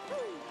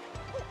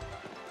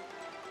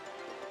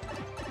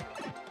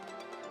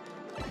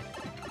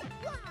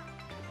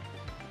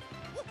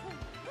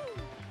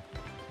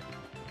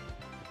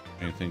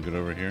 Anything good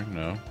over here?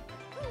 No.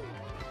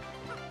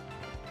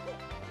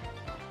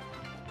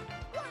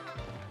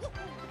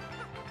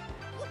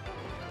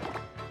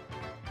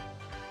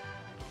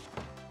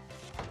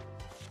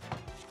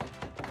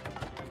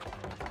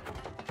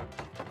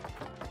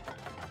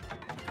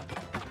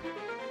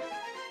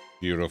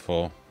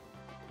 Beautiful.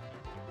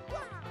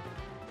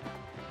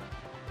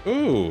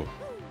 Ooh.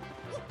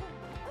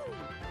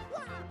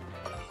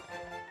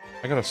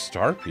 I got a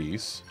star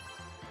piece.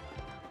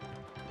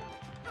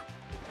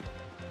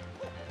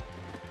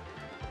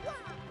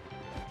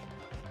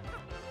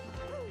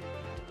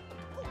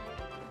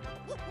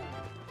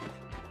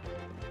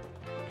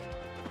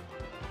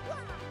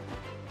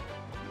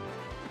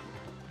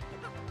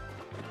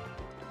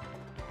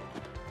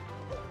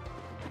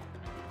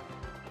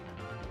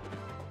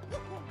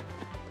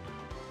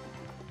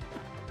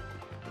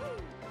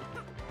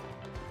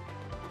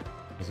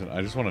 Listen,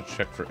 I just want to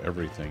check for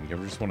everything. You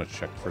ever just want to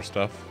check for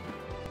stuff?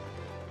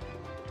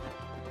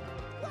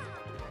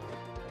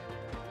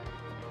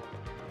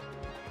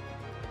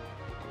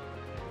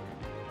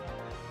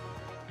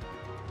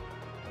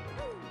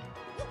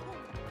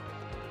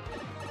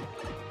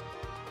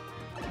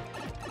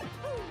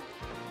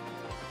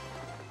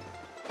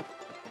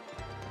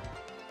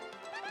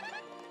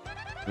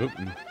 Oop.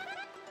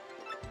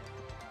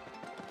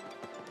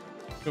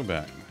 Go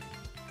back.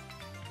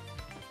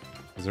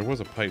 Because there was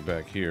a pipe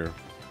back here.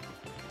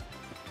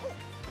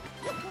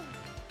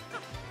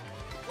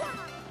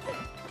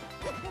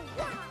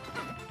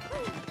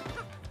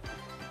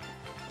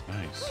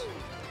 Nice.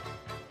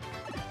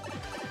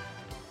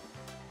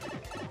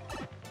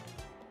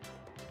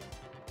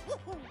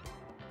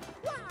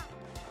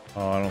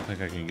 Oh, I don't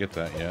think I can get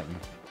that yet.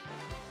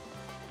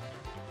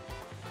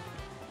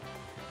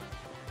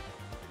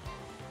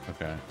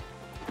 Okay.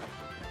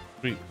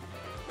 Sweet.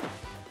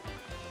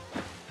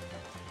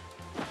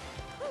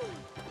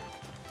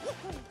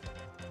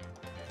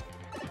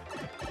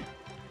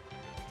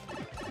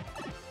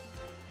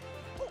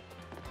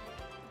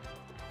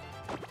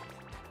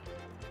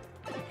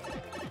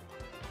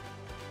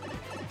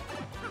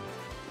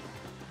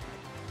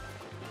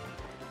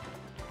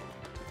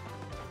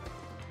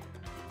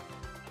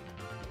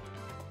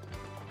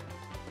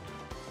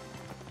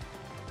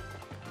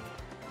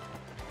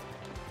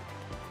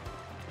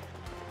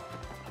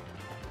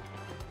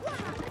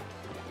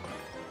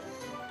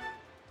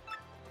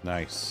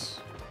 Nice.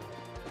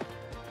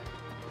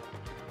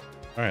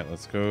 Alright,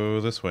 let's go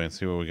this way and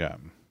see what we got.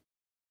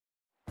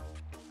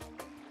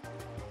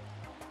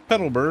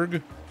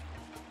 Petalburg.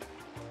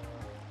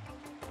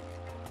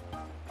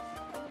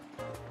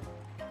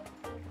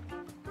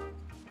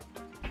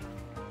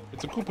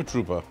 It's a Koopa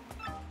Troopa.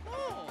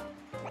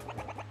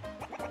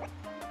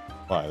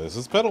 Why, this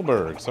is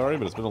Petalburg. Sorry,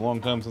 but it's been a long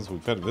time since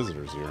we've had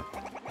visitors here.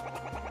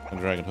 And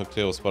Dragon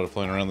Hooktail was spotted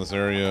flying around this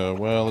area.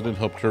 Well, it didn't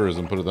help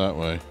tourism, put it that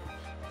way.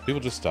 People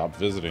just stopped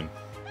visiting.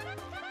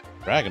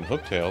 Dragon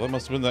Hooktail? That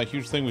must have been that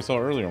huge thing we saw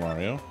earlier,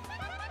 Mario.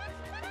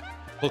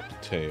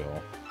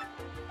 Hooktail.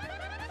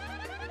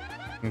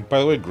 By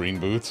the way, green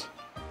boots.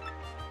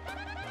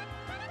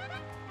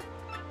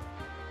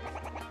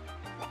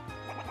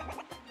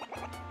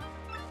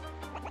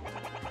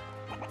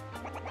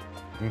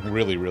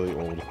 Really, really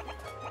old.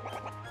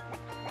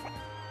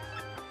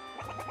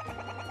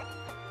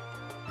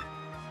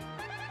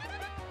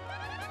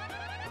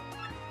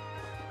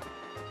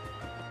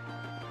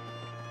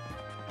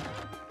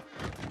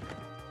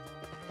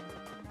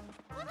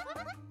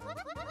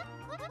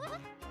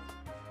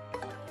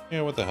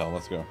 Yeah, what the hell?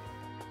 Let's go.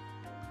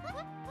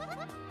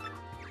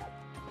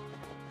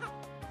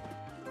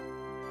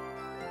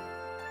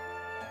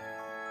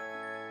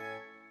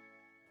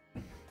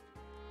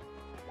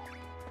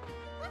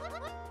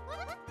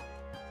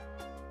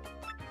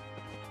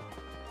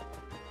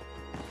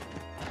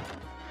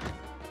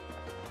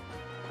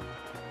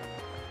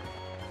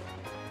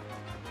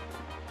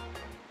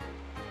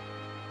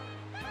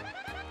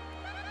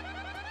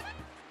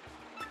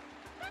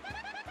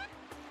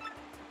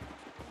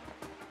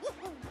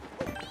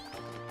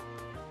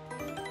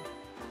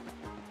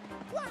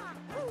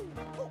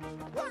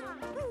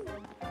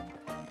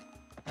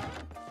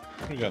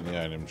 What we got in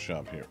the item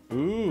shop here?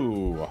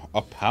 Ooh,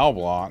 a POW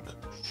block.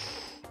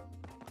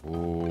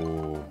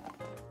 Ooh.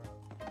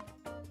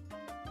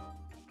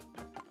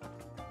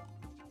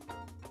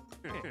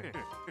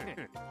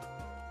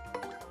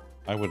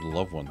 I would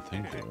love one,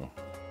 thank you.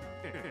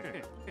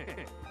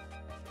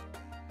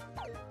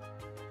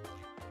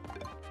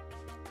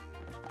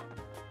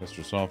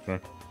 Mr. Softener.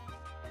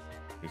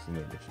 Increasing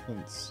their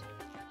defense.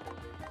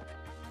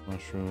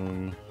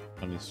 Mushroom,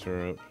 honey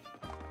syrup.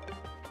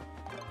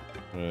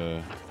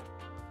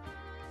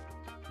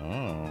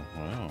 Oh,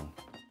 wow.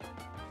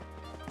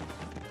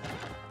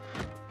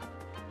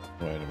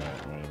 Wait a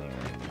minute.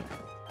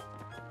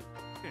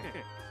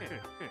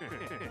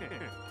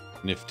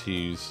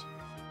 Nifties.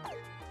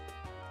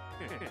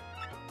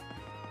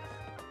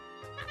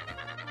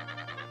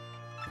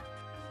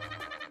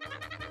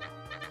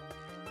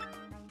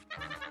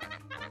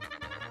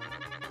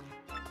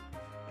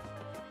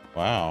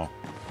 Wow.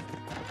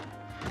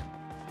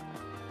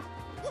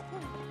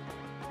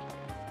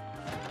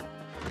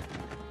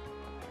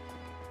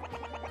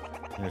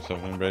 Here's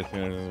something right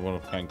here. This is one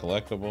of a kind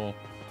collectible.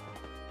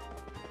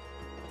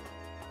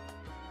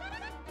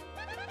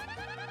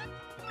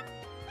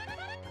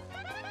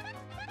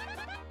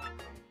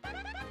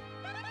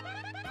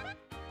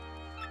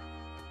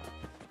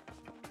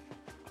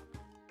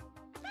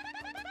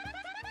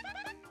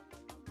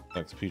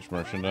 That's Peach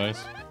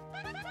merchandise.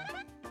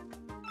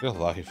 Good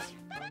life.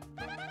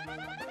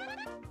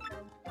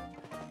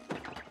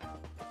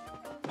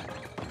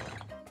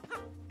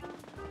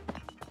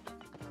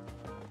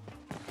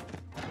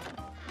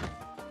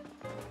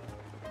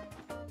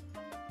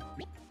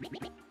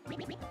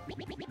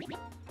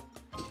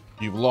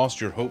 You've lost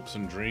your hopes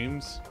and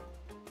dreams?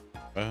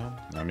 Well,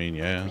 I mean,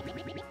 yeah.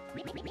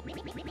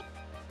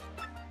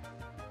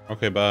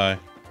 Okay, bye.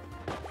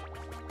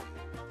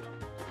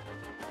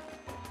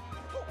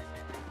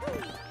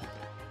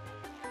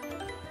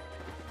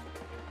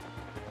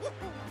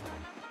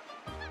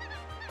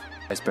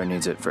 Iceberg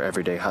needs it for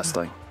everyday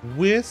hustling.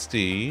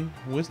 Wisty,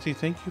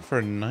 thank you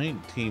for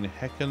 19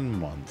 heckin'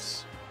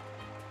 months.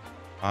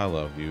 I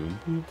love you.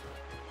 Boop.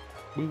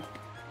 Boop.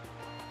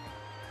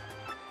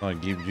 Like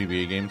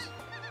GBA games.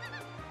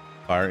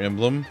 Fire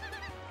Emblem.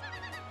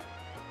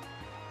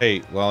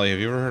 Hey, Lolly, have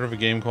you ever heard of a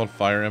game called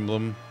Fire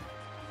Emblem?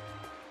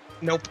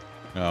 Nope.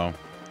 No.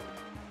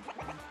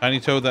 Tiny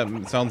Toad,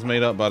 that sounds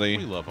made up, buddy.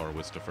 We love our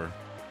Wistifer.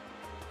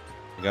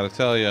 I gotta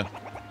tell you,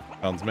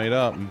 sounds made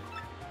up.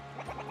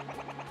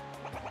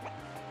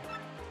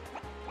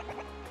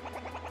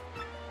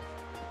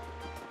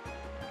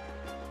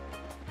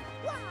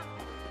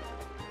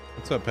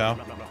 What's up, pal?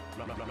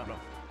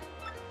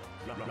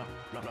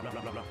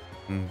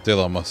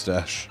 Dilla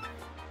mustache.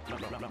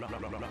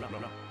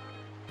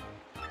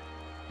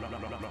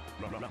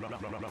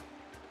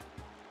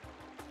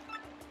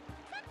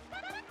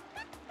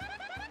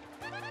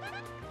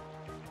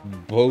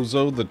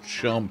 Bozo the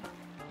Chump.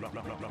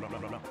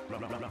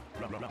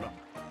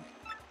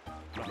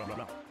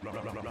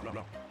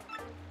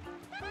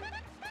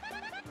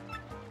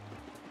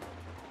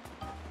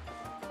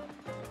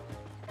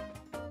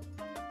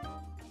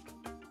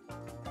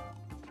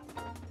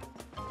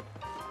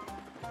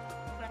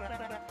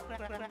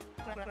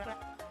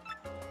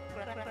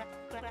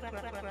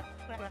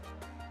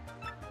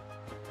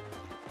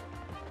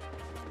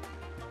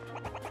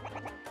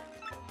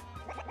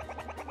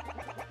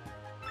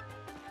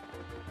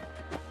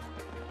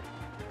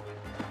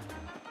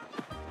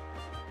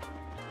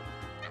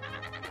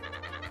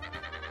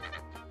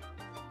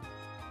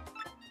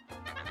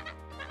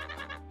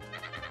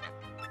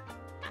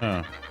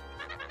 Huh.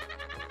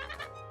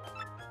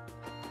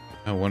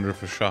 I wonder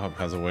if a shop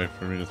has a way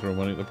for me to throw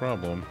money at the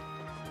problem.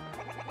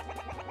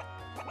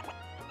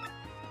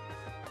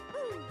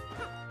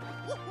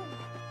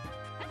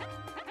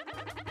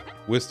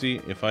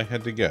 Wisty, if I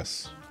had to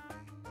guess,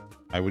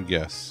 I would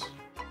guess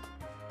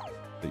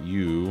that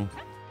you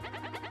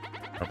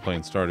are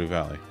playing Stardew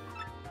Valley.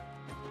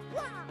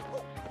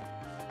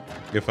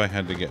 If I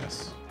had to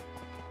guess.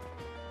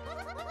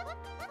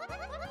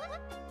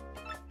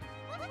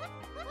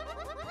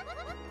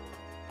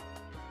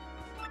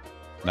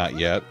 Not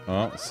yet.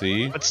 Oh,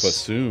 see? But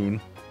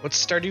soon.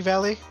 What's Stardew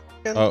Valley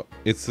again? Oh,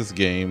 it's this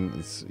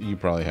game. You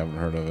probably haven't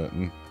heard of it.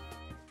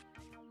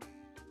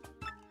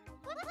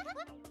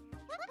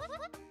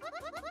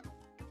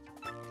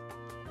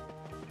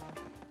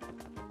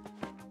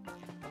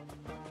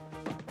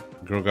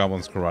 Girl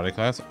Goblin's karate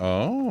class?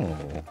 Oh.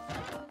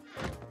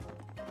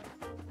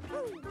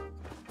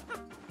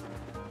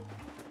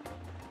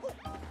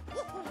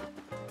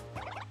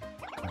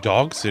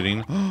 Dog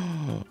sitting?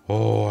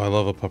 Oh, I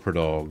love a pupper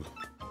dog.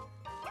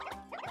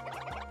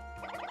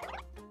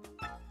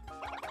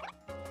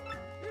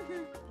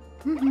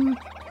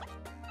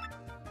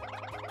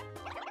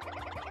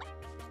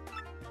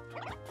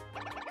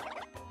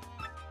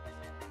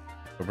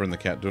 Pupper in the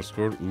cat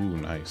Discord? Ooh,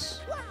 nice.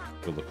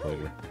 Good look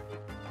later.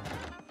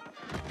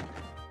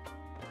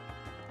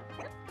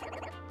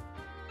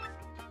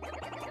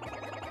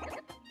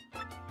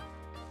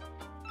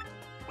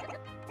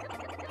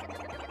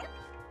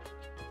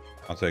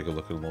 I'll take a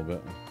look at a little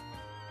bit.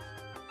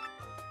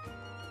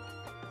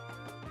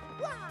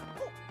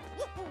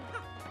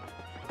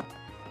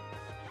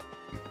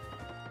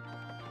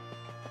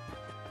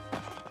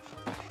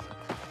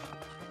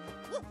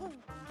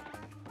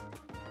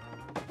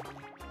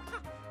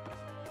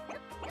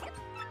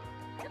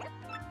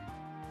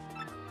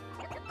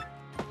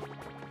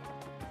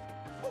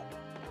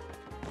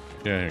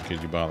 Yeah,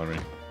 kid, you bother me.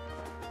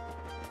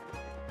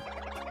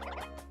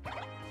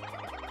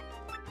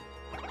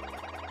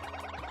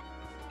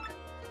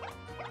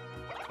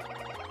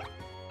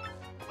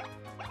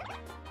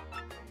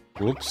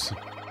 Whoops.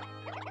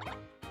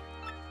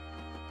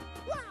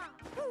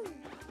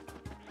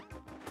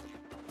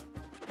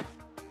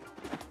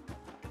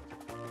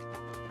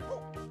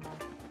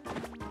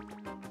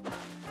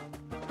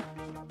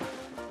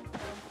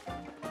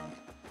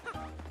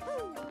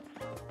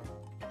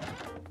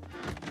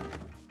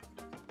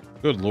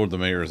 Good lord, the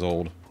mayor is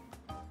old.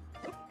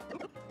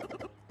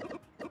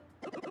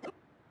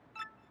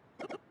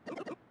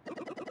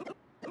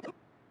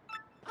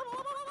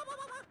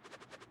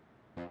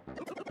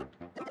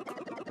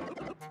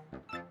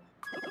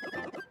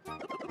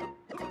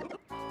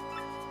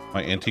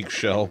 My antique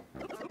shell.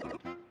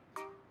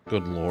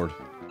 Good lord.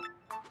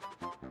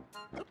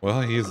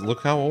 Well,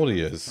 look how old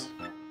he is.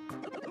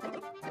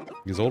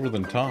 He's older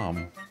than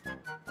Tom.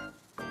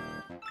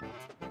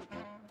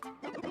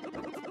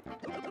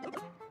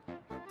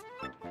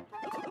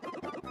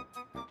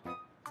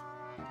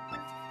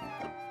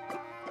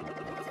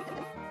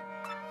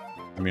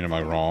 I mean, am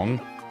I wrong?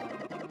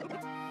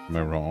 Am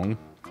I wrong?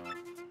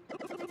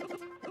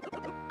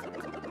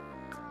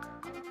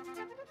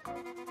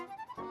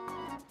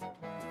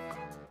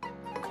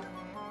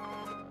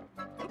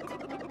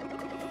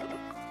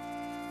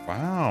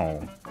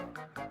 Wow.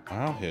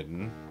 Wow,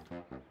 Hidden.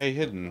 Hey,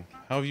 Hidden,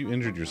 how have you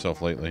injured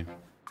yourself lately?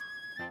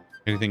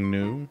 Anything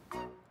new?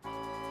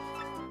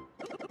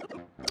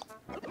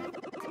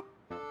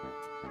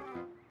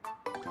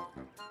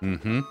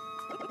 Mm-hmm.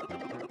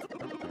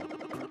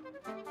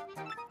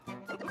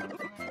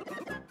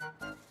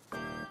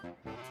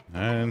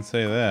 I didn't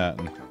say that.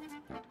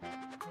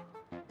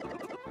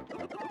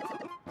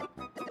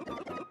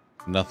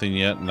 Nothing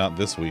yet, not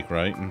this week,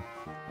 right?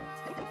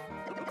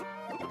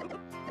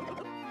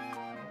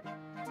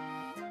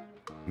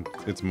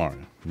 It's Mario.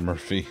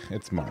 Murphy,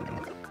 it's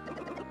Mario.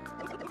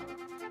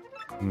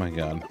 Oh my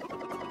god.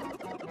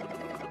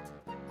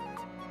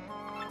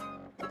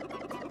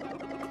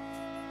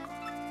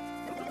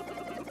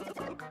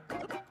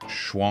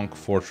 Schwank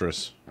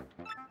Fortress.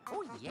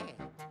 Oh yeah.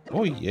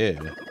 Oh yeah.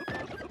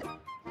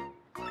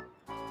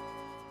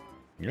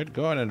 You're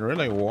going and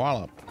really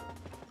wallop.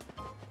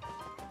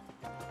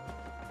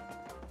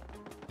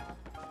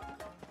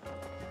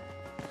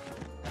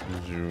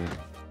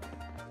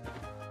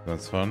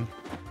 That's fun.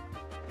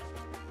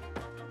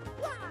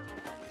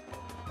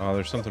 Oh,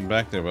 there's something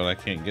back there, but I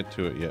can't get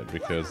to it yet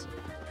because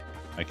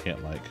I can't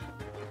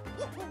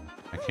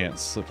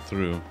slip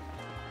through.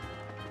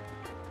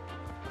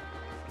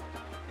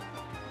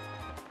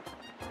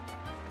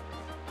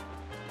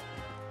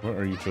 What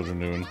are you children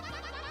doing?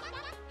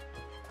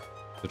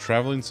 The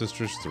Traveling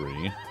Sisters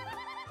 3.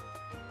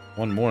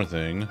 One more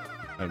thing.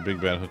 That Big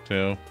Bad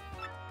Hooktail.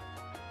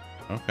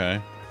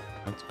 Okay.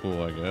 That's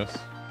cool, I guess.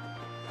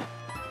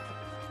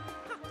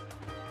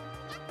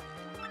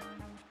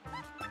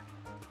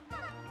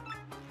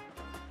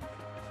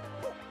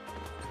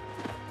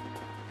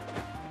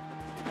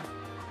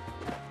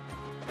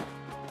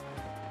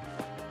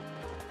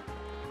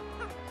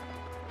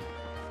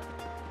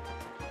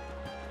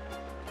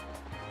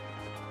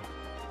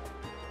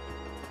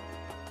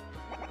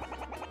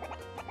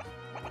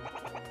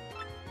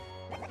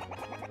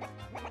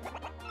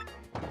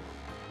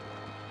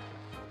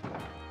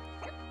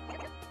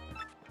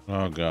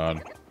 Oh,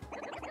 God.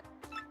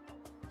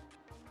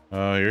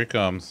 Oh, here he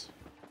comes.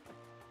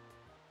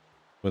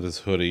 With his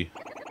hoodie.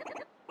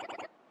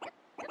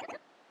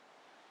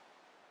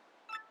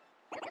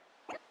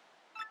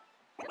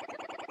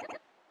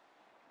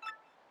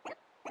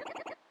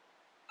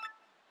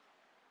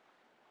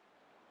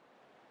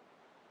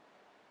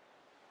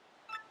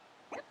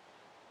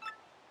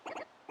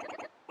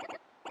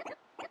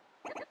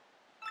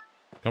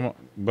 Come on,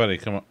 buddy,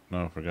 come on.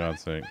 No, for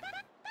God's sake.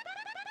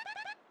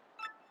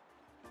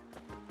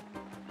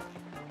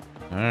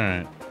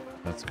 Alright,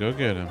 let's go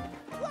get him.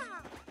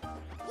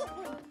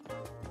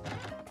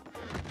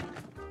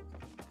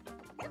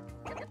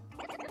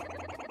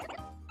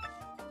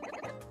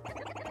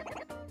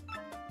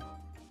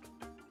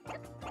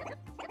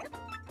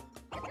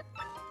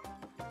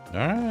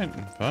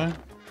 Alright, fine.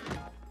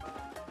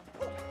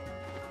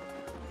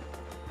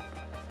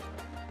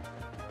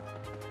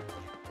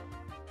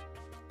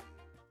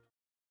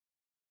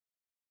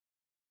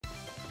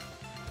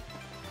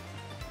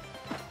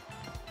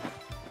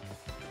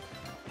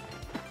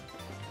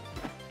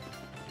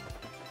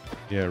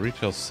 Yeah,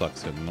 retail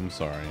sucks hidden, I'm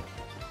sorry.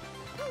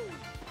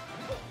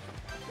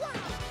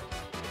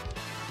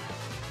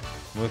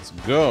 Let's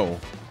go.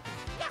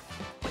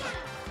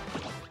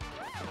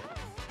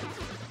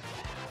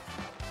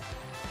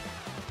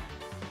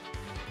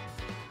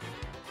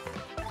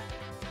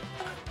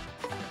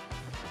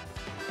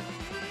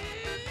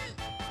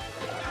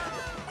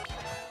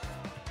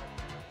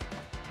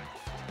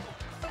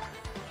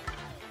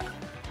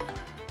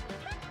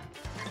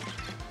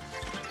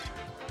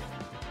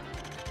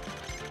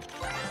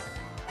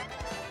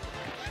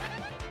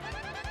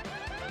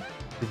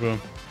 Boom.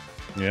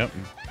 Yep.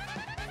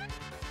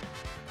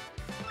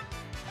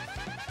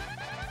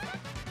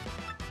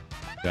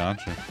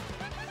 Gotcha.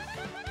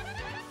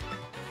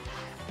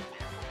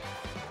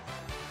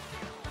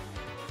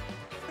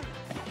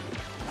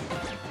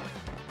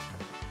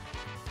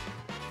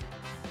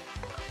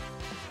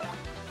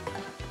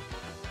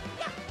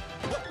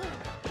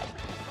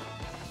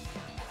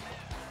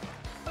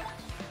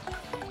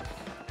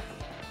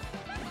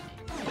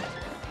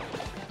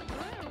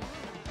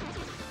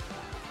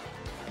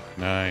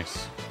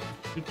 Nice.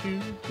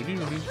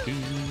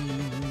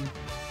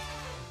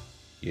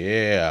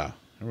 Yeah,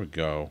 there we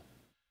go.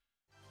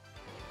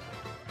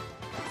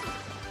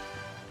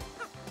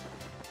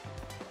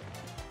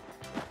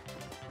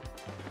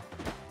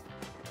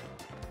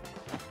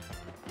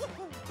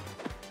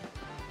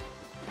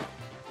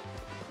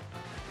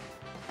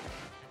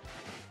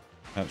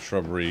 That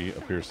shrubbery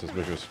appears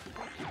suspicious.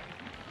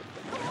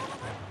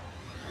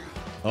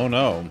 Oh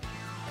no.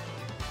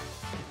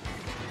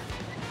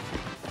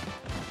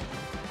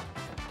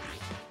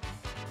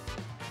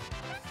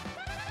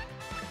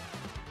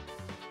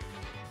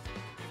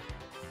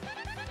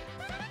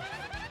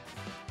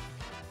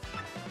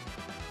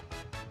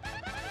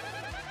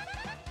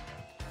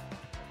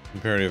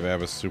 Parody of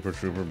Abbas Super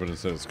Trooper, but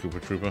instead it's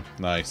Koopa Troopa.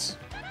 Nice.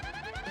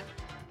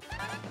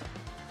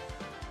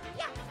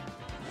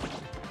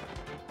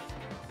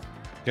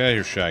 Get out of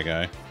here, Shy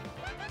Guy.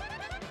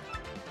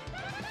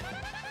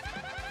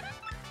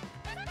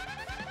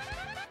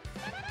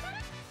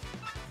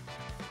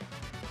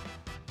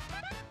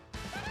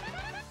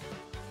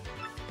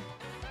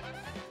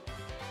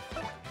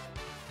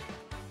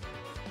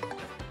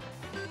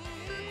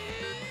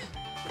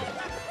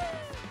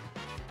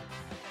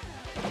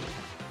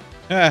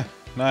 Yeah,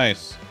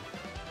 nice.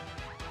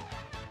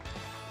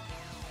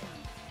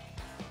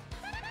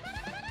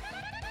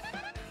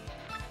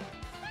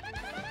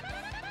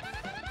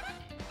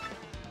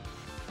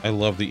 I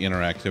love the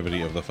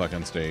interactivity of the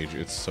fucking stage.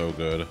 It's so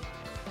good.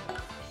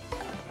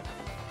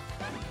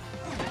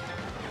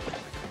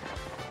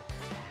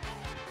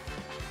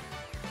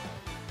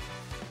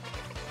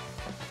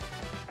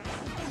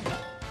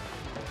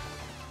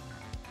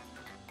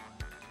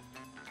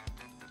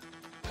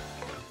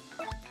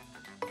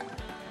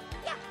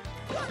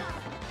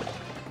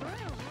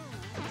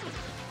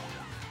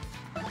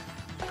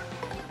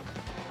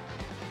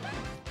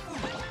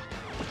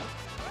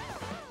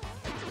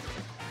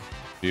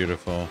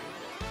 Beautiful.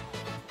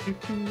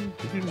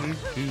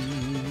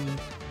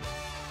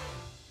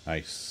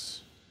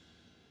 Nice.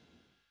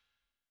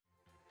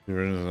 Get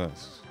rid of that.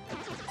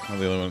 Oh,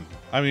 the other one.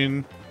 I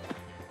mean,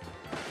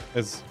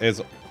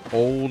 as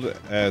old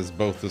as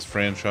both this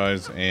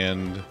franchise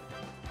and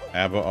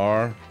ABBA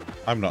are,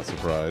 I'm not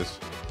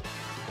surprised.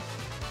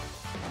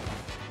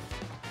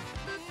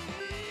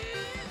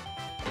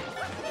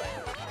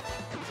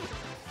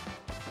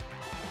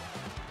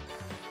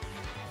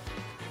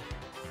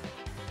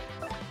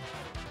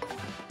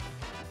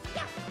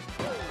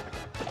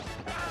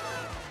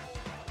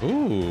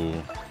 Ooh.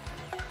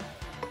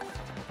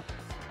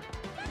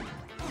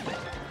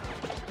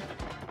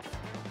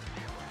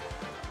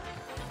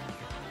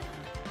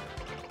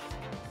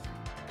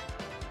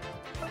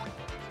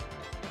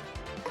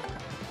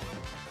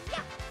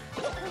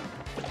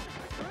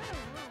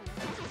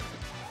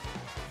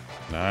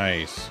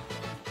 Nice.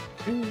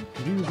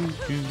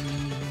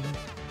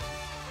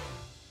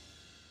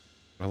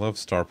 I love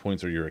star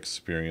points or your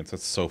experience.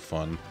 That's so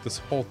fun. This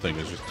whole thing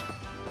is just...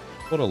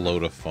 What a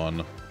load of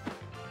fun.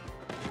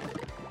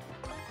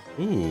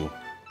 Ooh.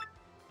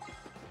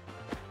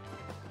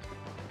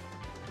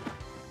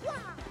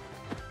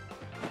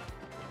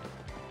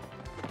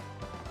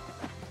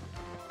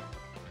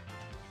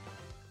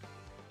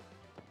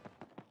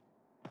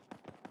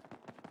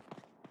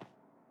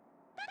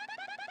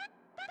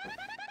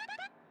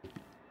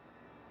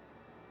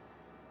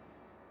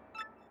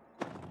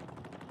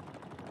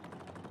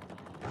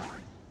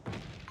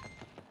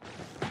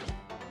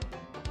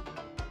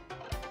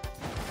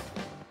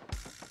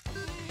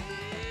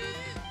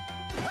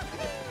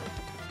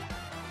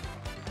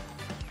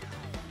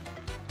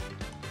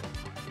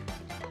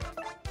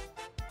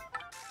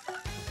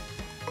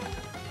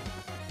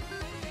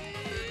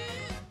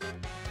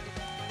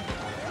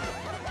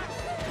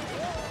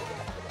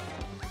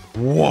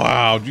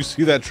 Wow, did you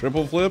see that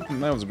triple flip?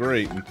 That was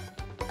great.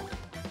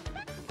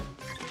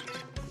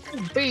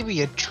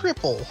 Baby, a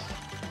triple.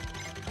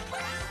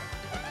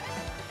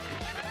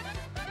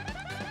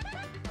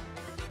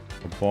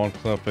 A ball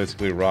club,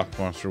 basically a rock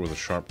monster with a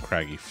sharp,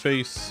 craggy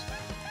face.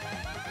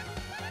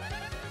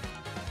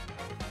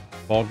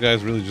 Bald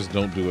guys really just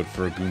don't do it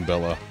for a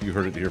Goombella. You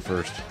heard it here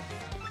first.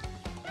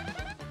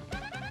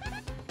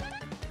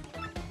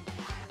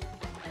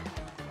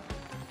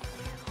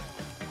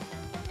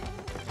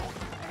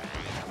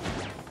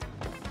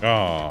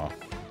 Ah.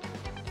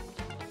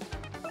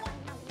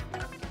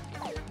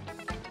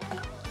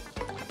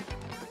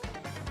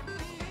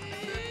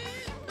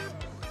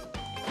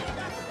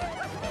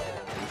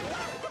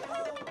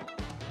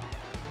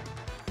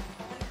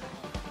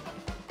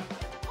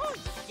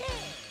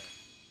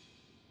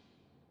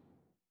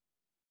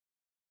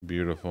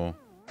 Beautiful.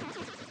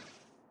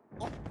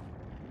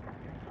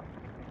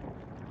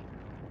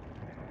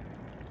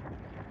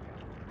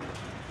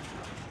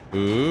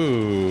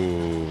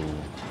 Ooh.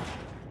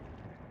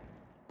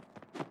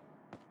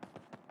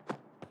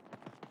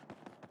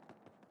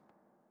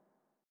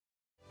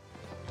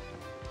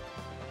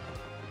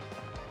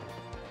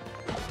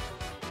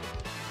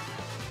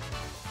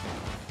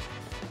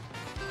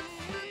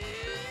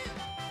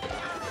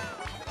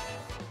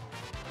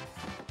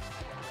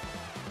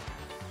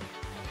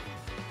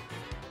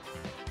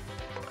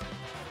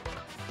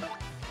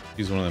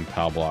 Use one of them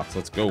POW blocks.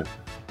 Let's go.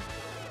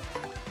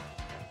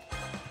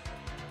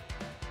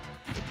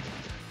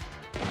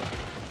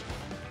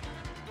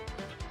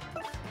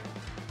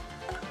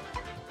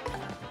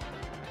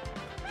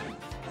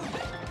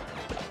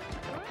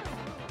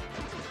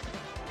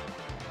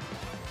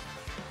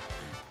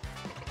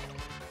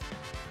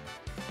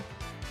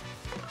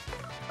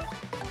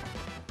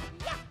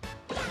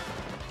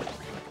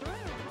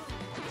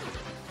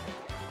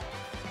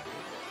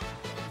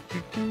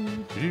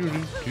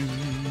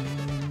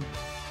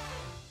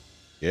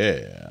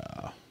 Yeah.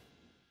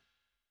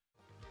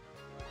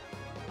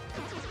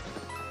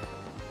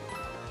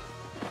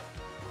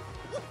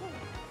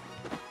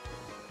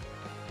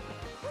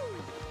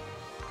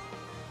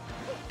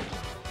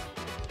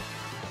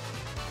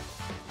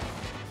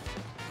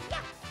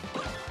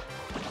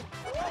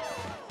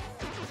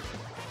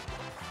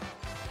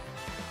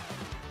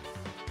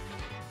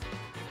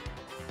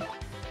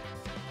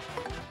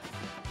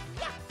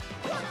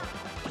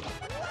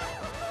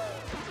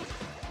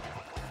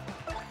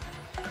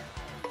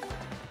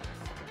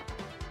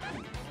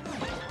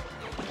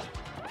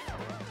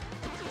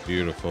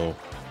 Beautiful.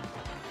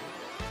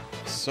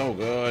 So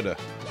good.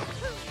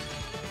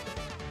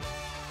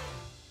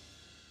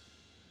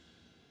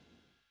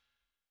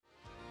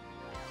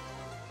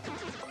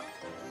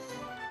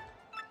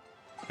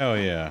 Hell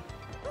yeah.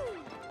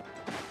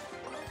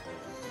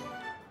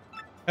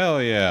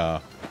 Hell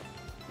yeah.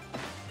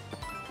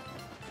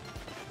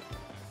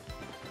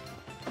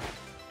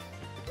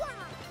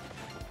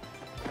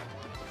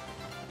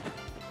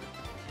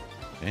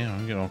 Damn,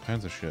 I'm getting all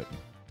kinds of shit.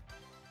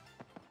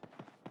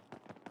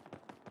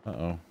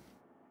 Uh-oh.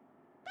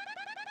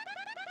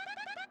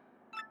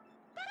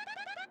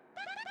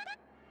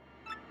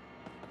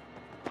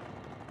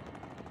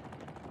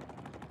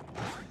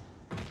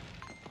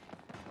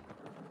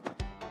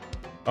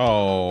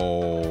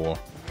 Oh.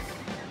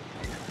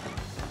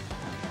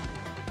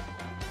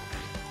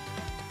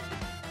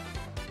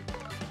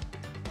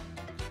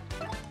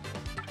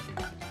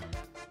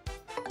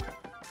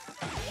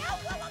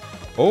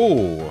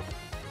 Oh.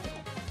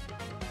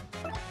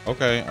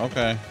 Okay,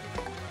 okay.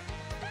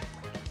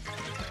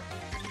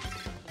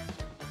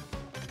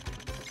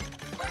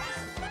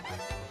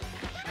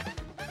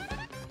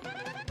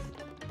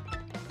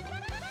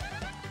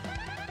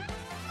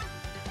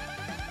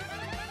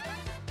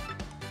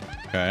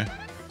 Okay.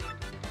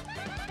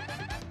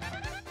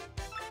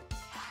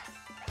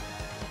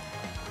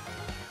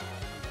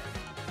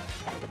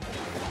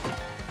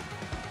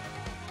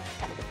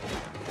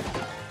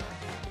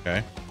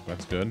 Okay,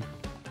 that's good.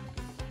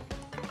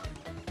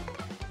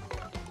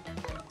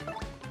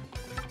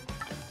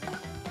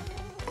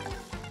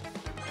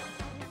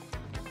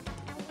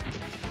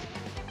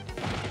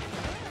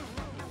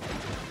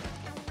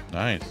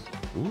 Nice.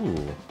 Ooh.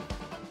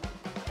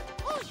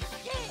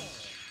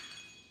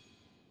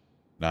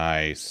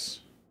 Nice.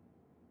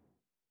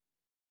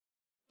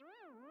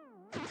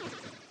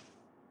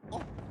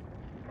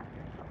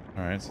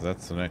 Alright, so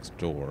that's the next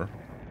door.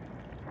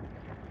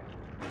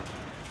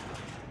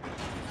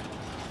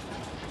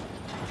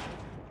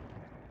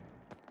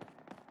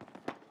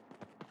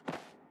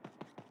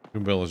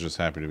 Bill is just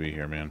happy to be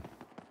here, man.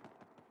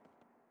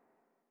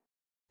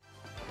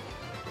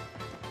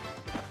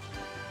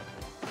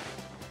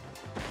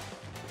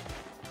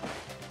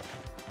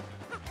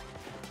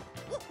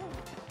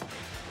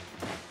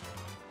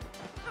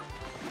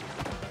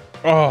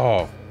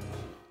 Oh,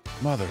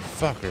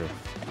 motherfucker.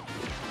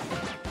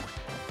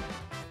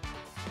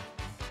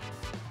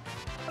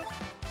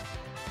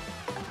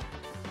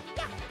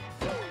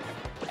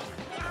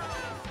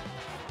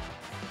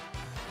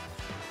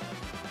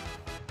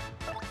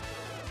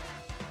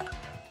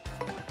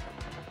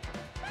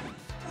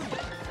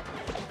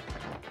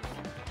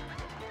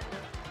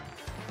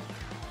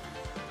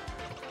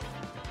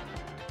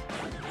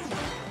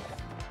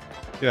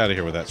 Get out of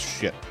here with that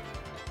shit.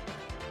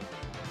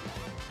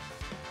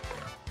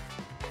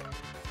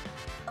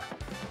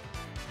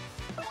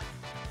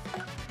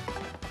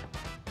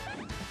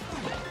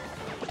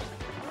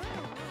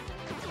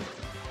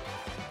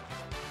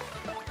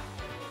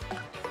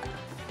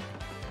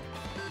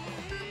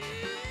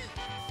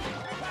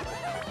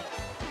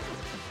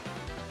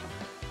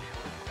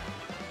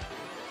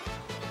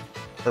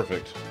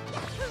 Perfect.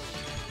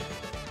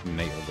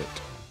 Nailed it.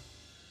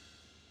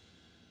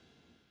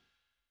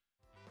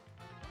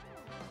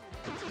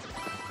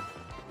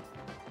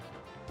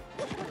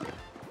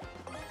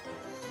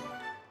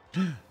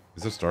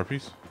 Is this a star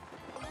piece?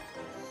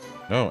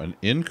 No, an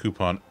in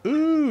coupon.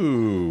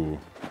 Ooh.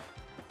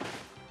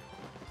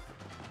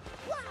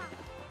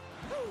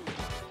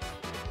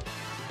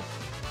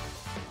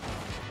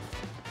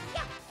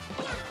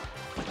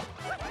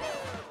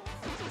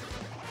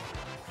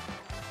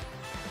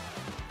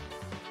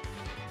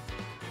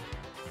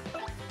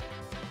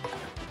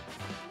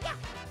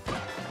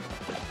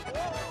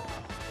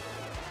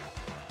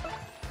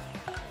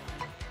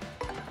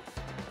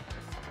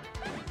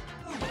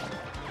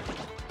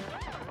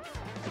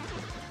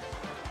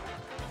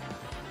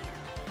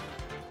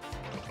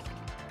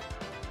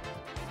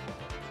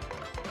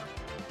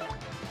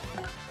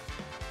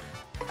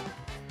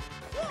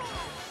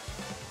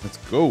 Let's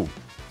go.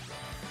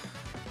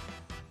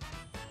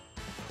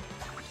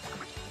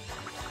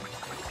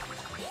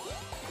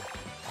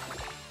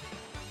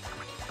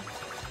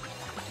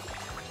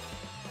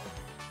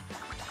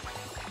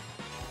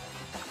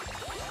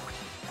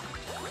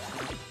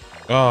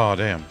 Oh,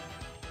 damn.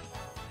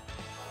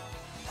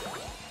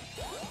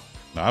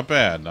 Not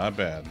bad, not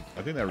bad.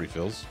 I think that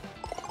refills.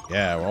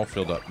 Yeah, we're all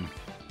filled up.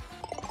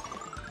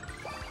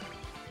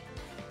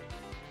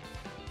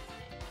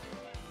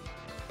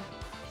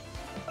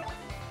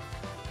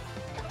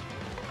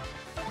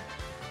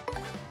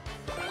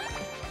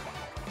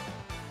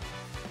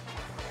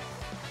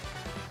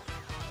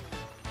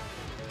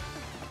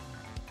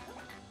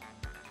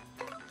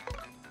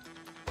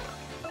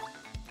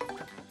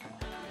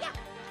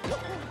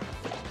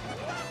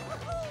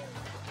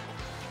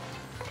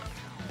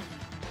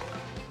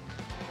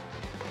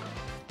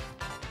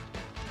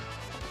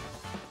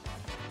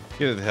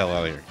 Get the hell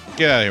out of here.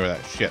 Get out of here with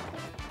that shit.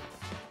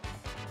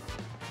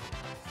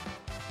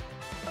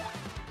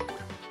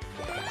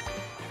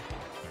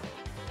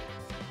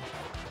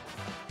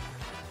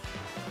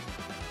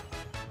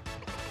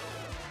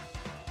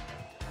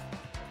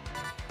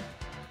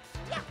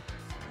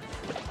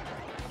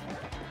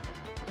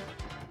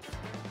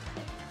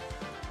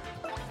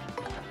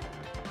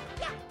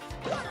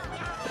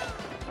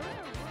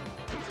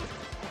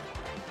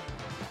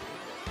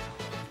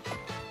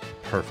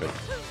 Perfect.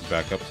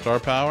 Backup star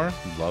power.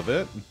 Love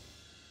it.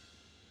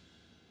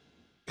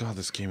 God,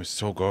 this game is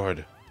so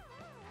good.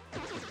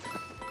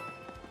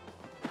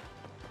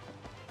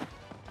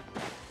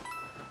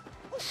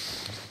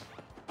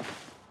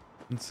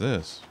 What's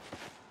this?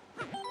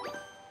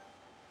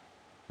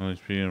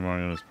 HP and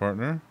Mario and his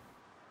partner.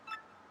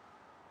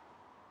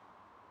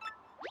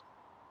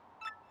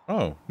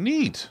 Oh,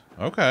 neat.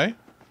 Okay.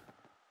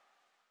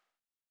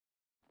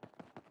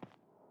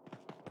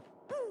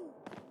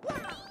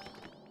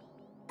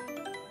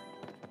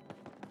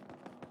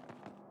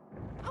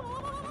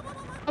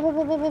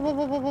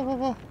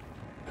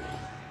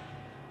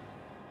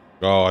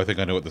 Oh, I think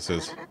I know what this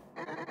is.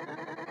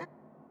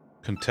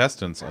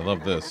 Contestants. I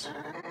love this.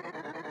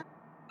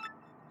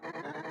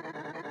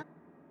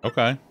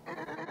 Okay.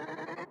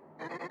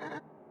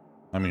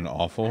 I mean,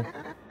 awful.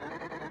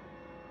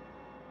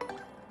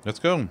 Let's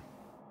go.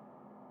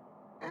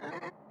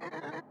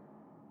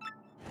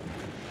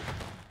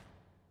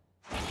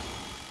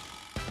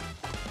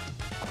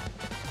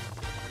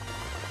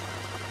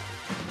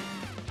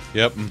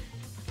 Yep.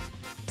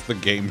 It's the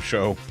game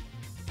show.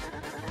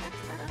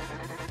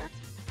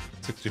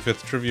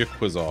 65th Trivia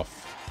Quiz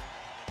Off.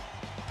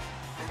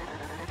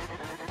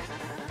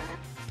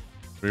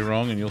 3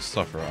 wrong and you'll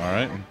suffer,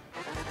 alright?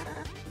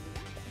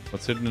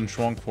 What's hidden in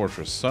Schwong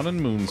Fortress? Sun and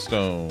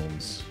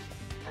Moonstones.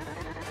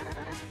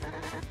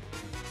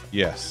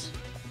 Yes.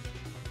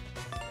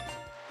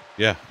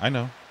 Yeah, I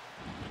know.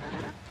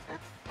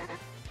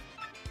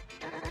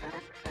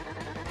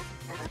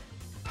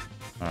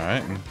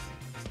 Alright.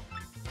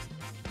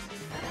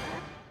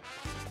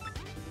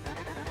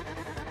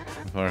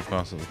 Fire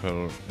cost of the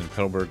pedal in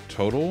Petalburg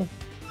total?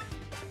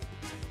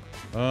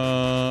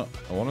 I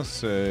want to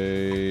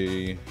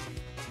say...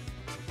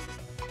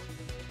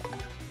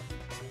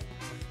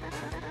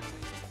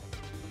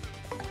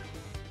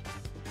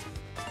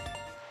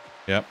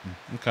 Yep.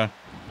 Okay.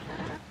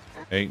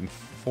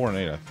 4 and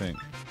 8, I think.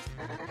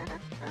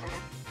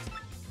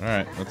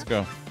 Alright, let's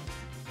go.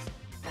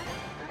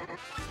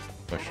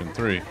 Question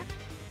 3.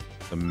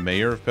 The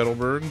mayor of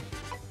Petalburg?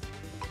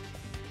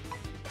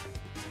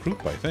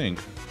 Croup, I think.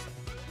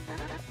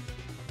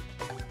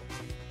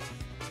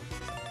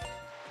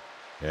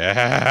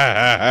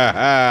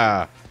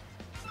 Yeah!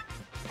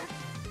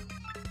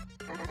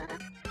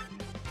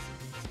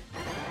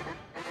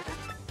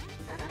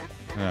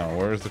 Now,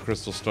 where's the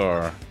crystal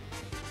star?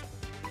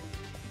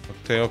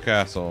 Oaktail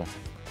Castle.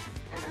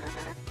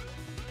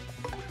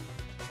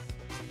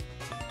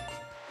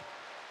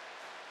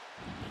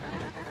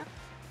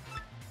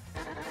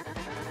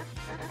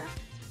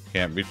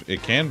 Can't be.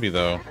 It can be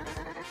though.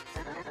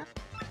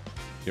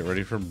 Get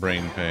ready for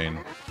brain pain.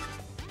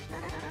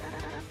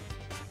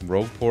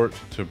 Rogueport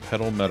to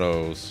Petal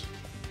Meadows.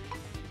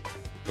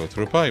 Go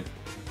through a pipe.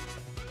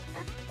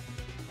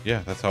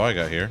 Yeah, that's how I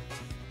got here.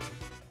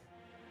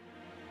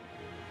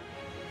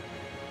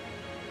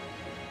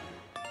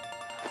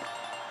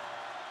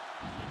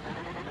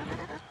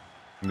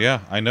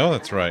 Yeah, I know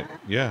that's right.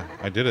 Yeah,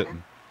 I did it.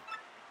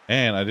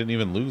 And I didn't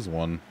even lose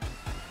one.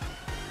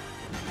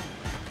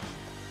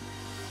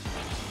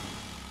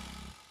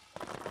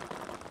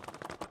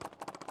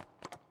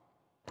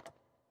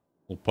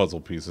 Little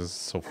puzzle pieces.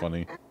 So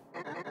funny.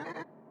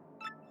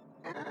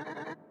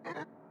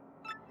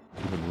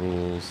 Stupid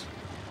rules.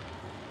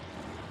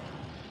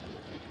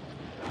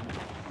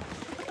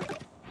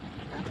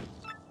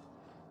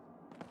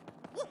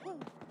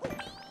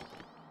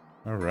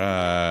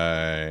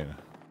 Alright.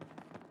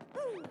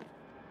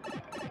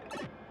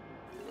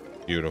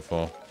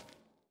 Beautiful.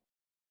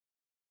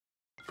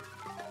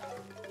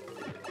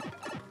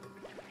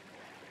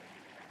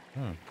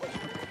 Huh.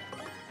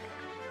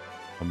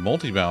 A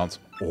multi-bounce.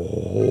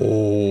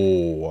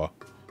 Oh.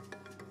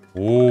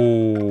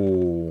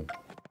 Oh.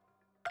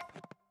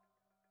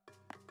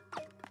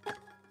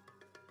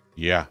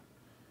 Yeah.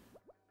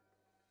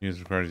 Use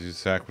required to use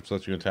sack, which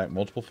lets you attack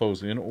multiple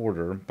foes in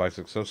order by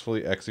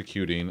successfully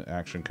executing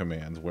action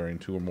commands. Wearing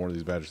 2 or more of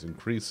these badges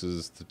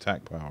increases the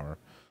attack power,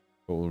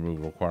 but will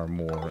require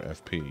more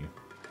FP.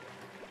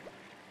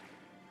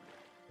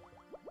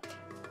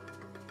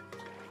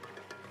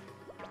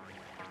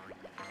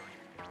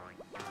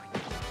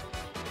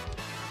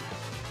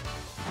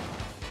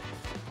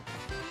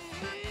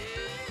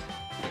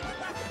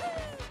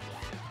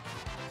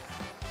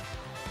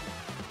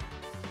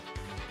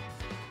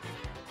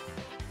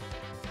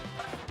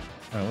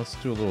 Alright, let's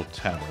do a little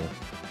tattle.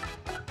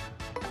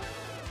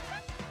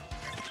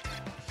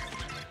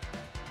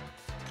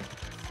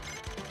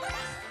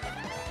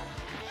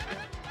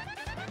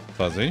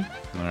 Fuzzy.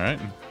 Alright.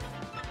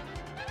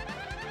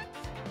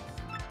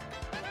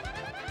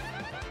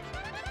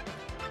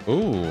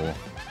 Ooh.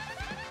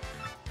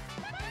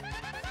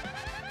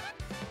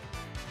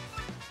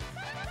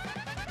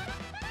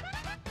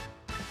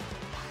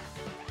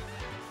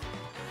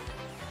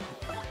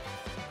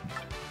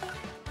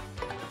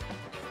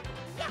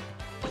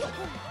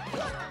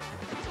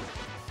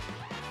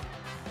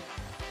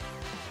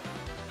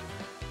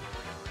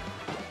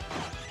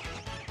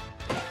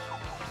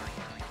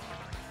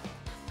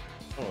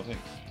 Oh,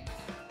 thanks.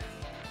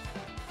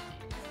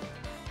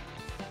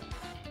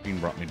 Bean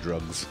brought me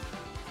drugs.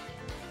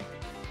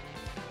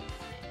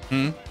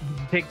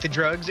 Take the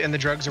drugs and the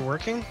drugs are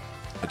working?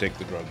 I take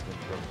the drugs and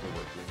the drugs are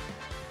working.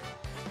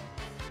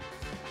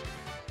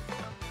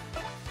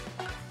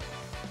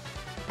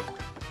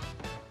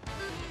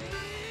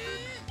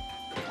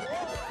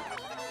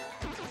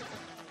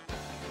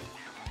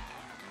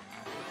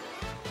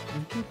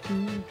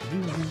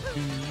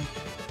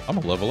 I'm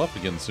gonna level up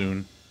again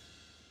soon.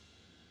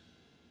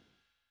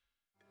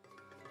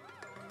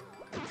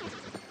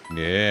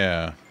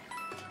 Yeah.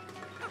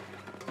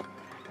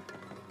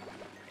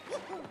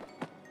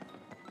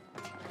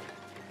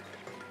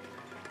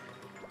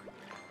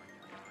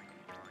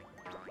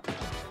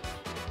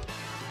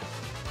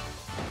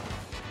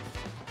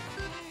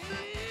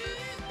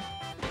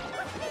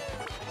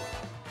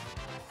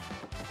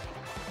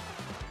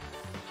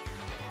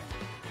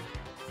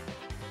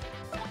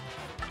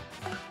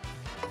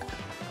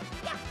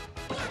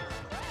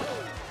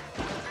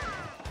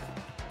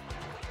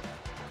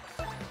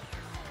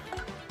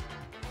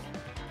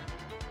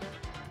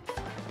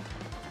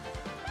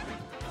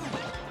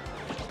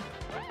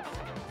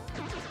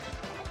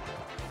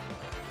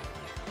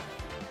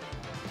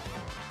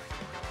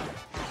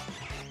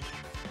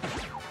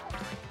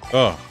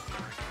 Oh,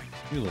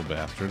 you little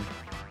bastard.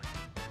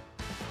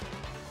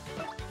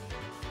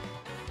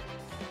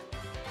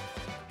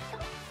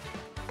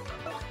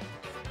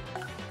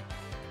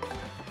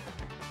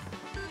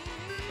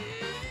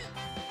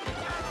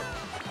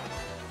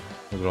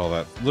 Look at all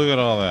that. Look at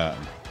all that.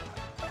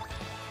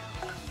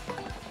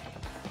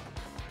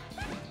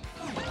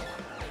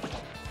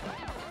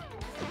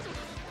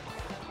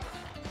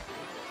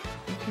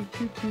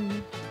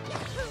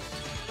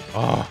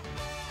 Oh.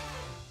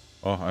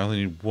 Oh, I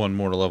only need one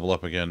more to level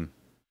up again.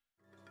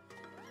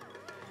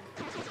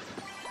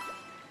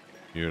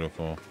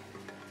 Beautiful.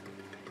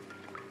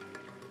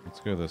 Let's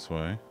go this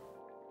way.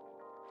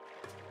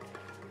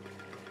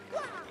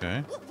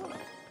 Okay.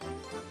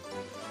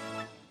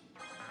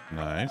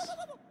 Nice.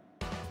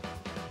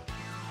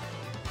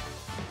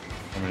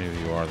 How many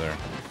of you are there?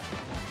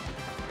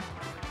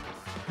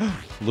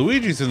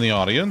 Luigi's in the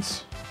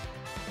audience.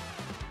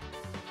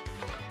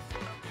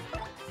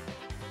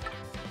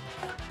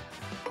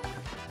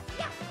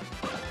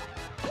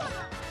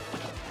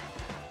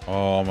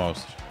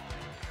 Almost.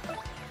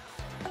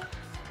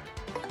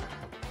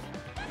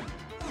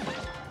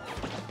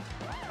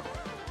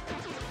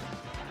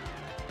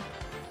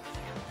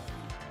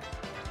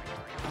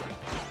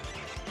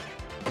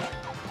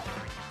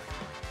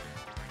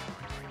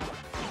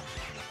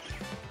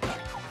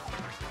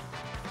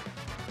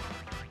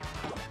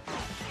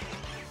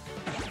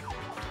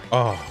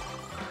 Oh.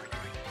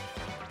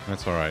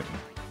 That's alright.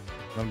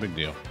 Not a big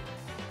deal.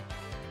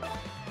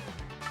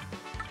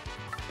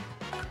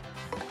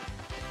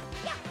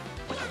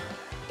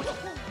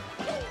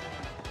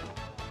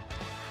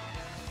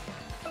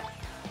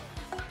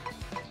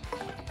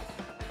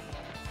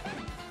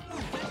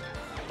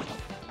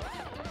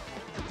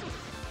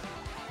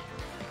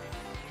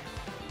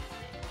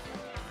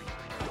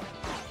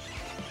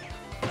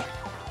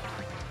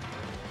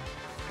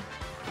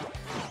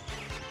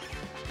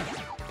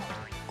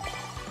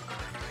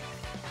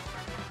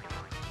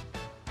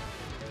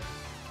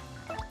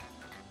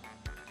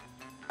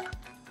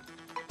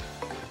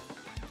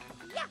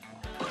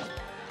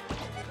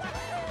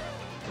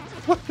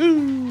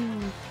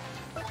 Woohoo!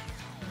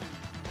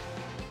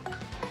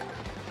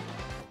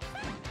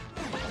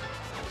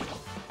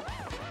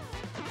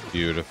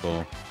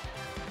 Beautiful.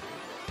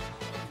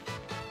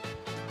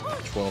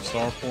 12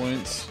 star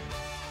points.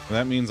 And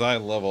that means I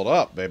leveled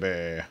up,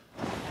 baby.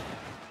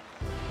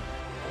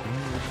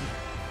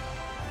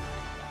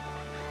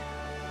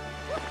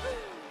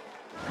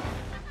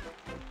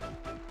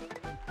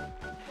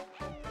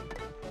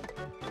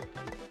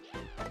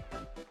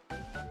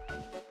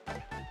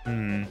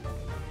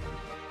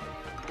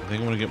 I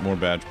think I'm gonna get more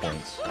badge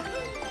points.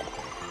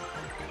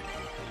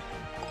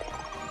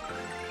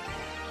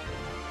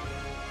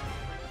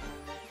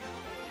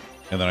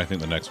 And then I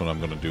think the next one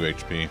I'm gonna do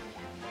HP.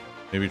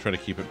 Maybe try to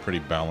keep it pretty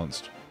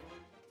balanced.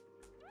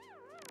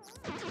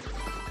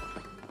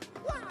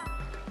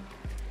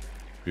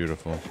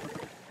 Beautiful.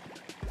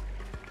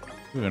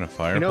 We're gonna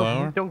fire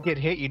flower. If you don't get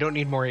hit, you don't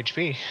need more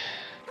HP.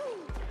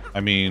 I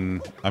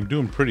mean, I'm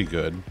doing pretty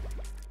good.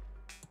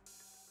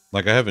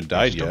 Like, I haven't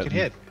died yet. Don't get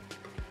hit.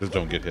 Just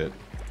don't get hit.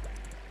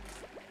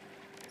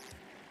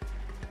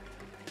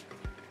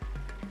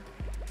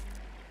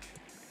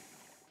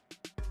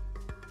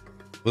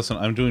 Listen,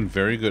 I'm doing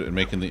very good at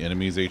making the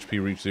enemy's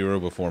HP reach 0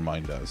 before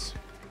mine does.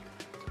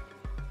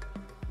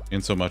 In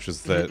so much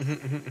as that,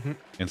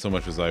 in so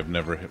much as I've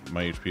never hit,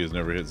 my HP has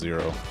never hit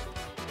 0.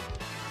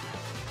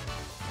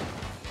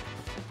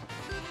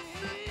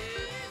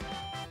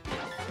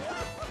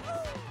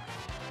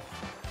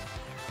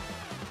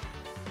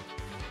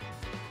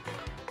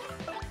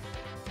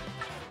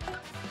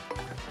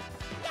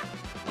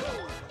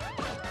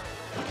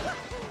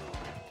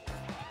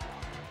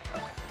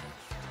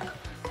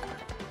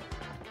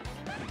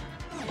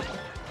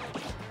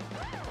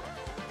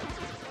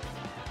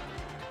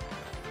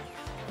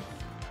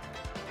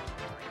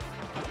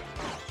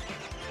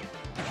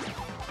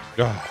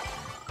 God.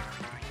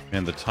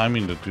 Man, the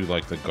timing to do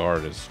like the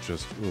guard is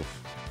just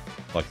oof.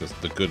 Like this,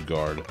 the good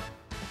guard.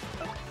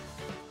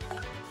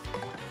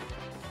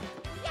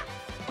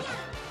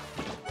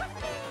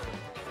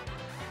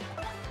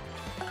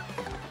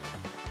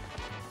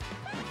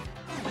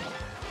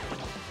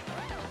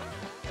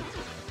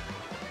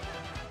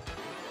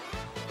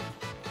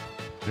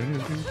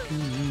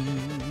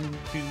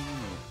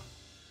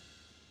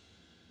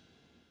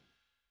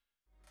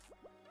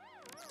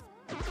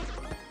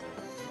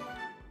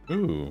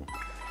 Ooh.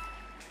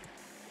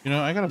 You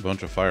know, I got a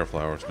bunch of fire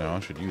flowers now. I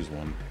should use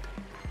one.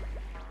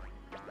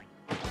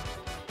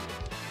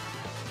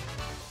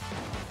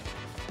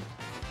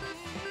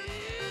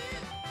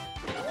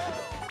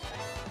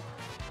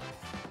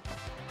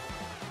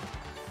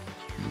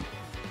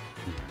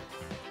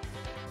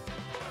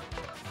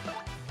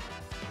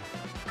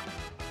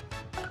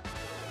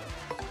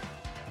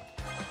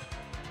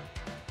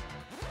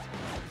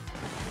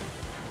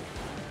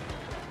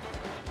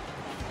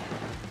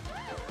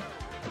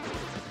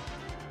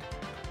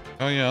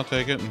 Oh yeah, I'll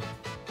take it.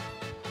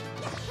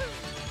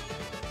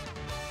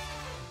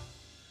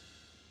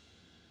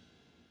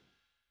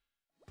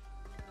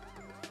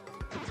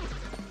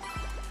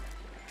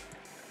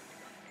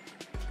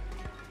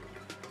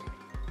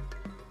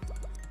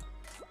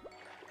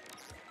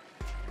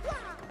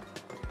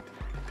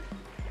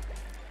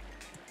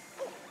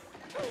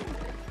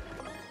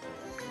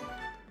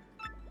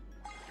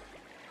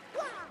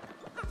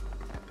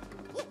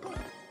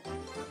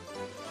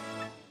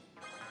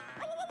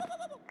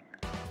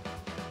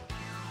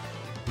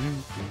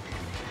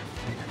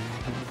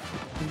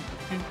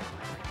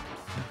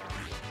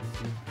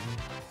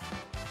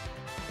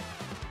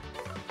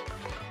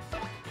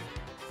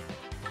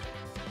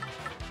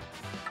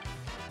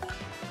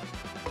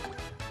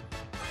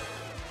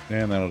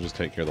 And that'll just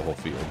take care of the whole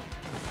field.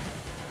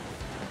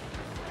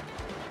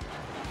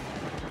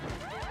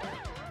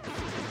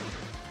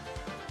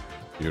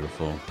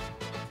 Beautiful.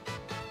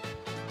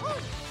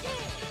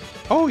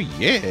 Oh,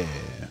 yeah.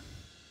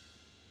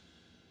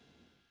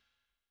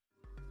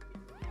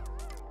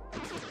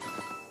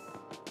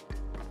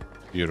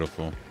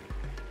 Beautiful.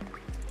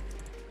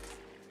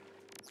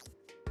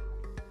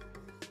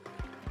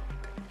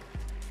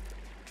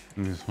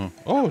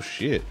 Oh,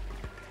 shit.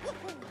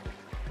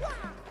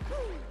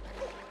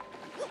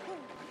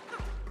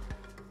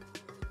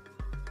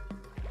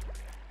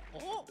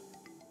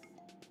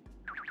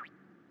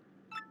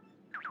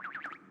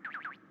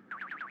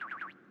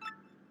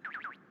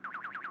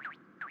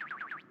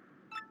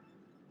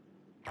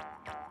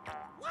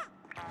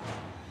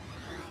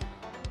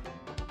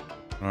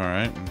 All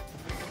right.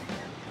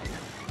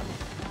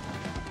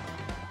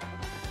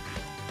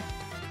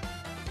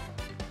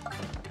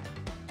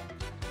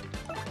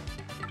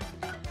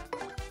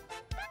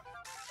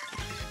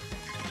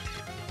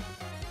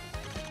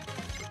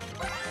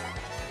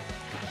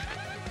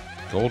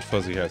 Gold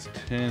Fuzzy has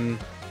 10.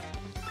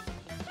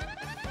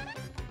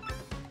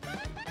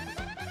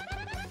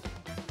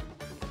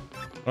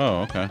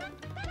 Oh, okay.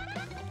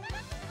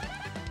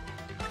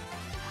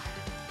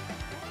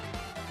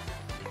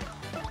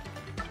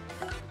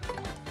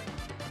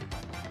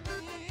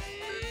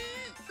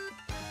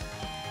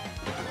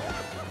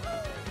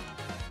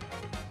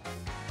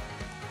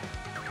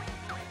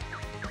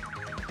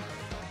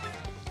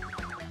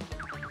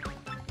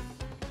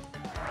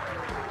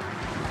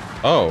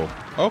 Oh,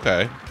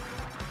 okay.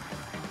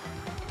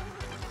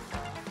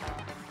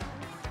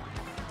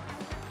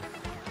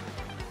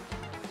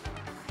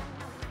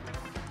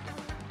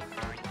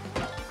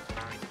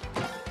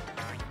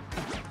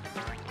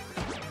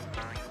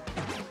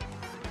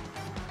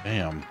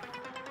 Damn.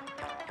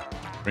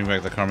 Bring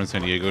back the Carmen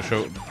Sandiego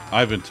show.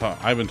 I've been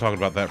talking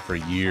about that for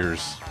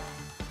years.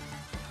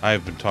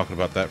 I've been talking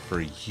about that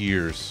for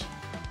years.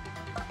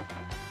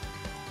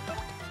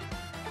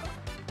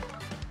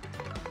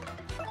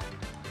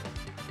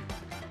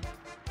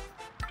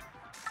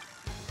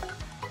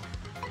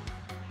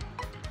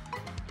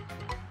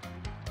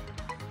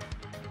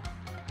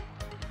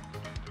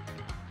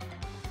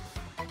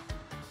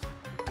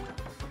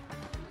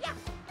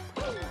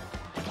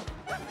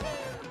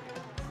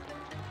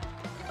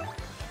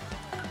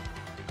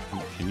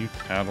 Can you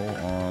tattle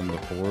on the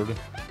board?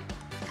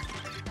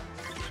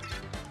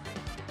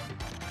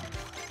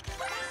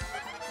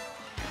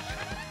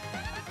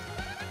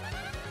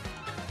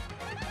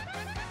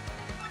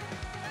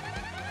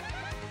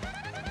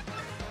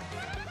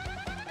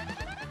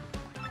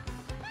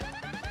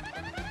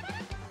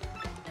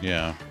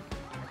 Yeah.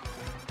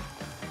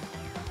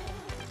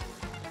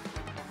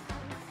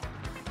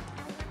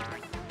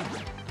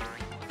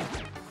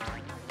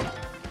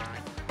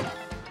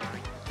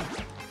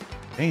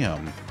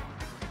 Damn.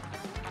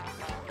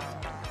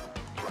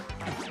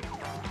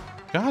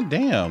 God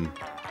damn.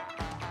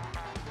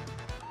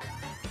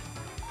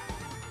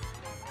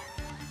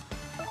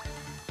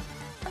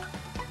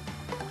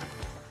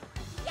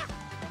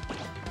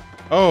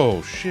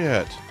 Oh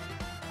shit.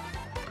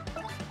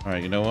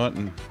 Alright, you know what?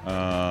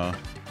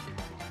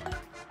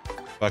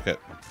 Fuck it.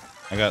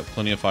 I got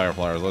plenty of fire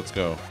flowers. Let's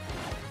go.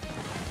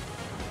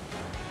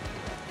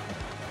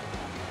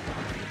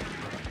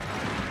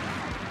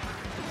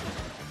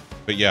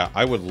 But yeah,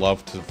 I would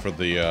love to for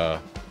the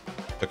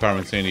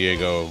Carmen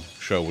Sandiego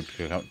show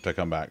to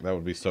come back. That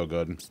would be so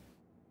good.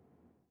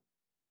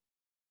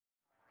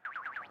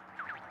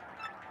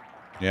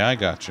 Yeah, I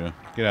got you.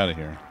 Get out of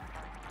here.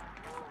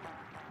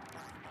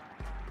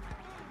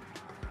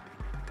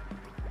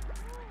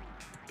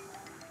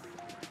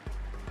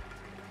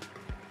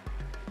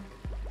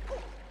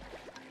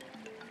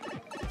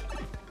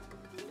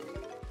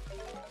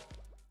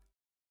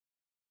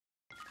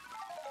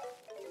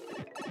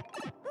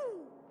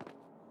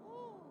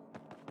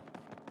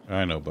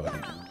 I know, buddy.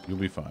 You'll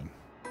be fine.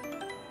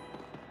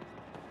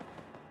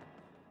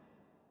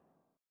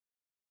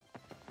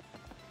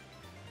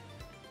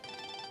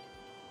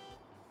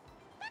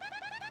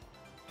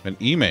 An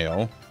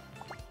email?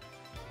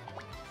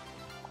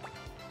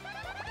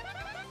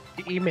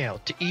 To email.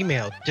 To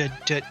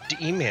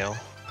email.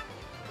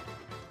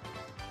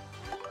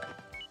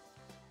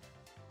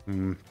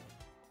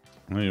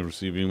 I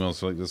receive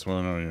emails like this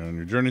one on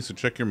your journey, so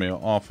check your mail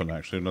often.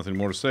 Actually, I have nothing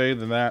more to say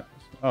than that.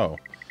 Oh.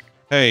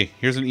 Hey,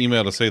 here's an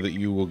email to say that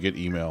you will get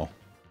email.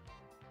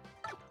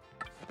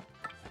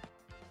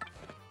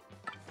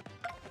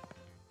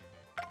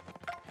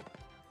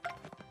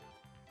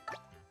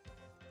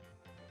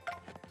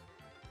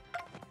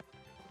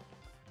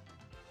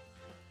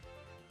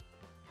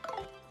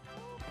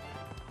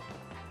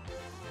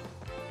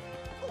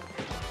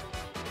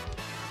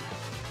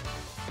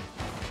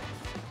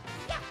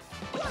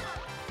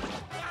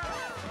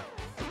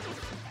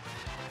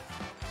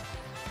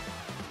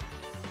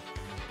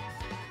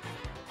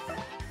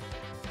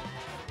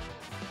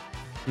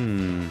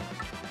 Hmm.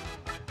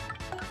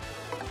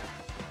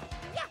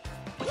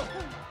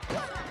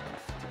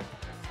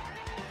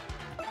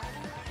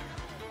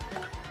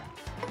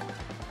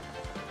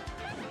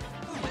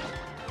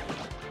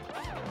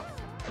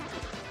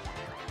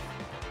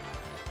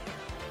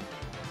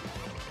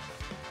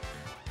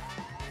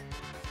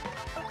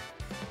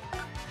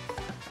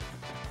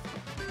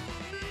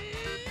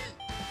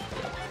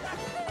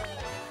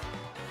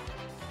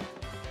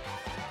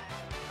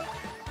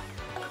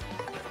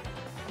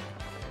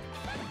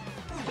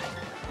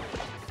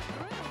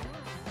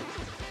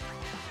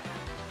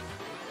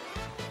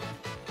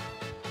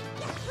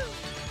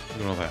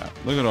 Look at all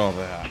that. Look at all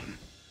that.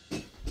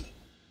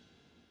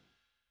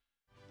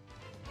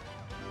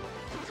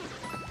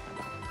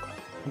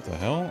 What the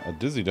hell? A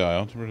dizzy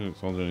dial. He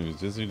was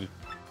dizzy.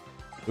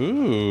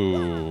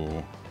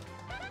 Ooh.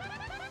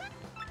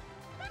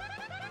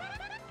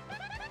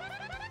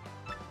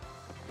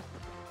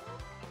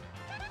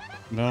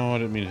 No, I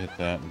didn't mean to hit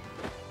that.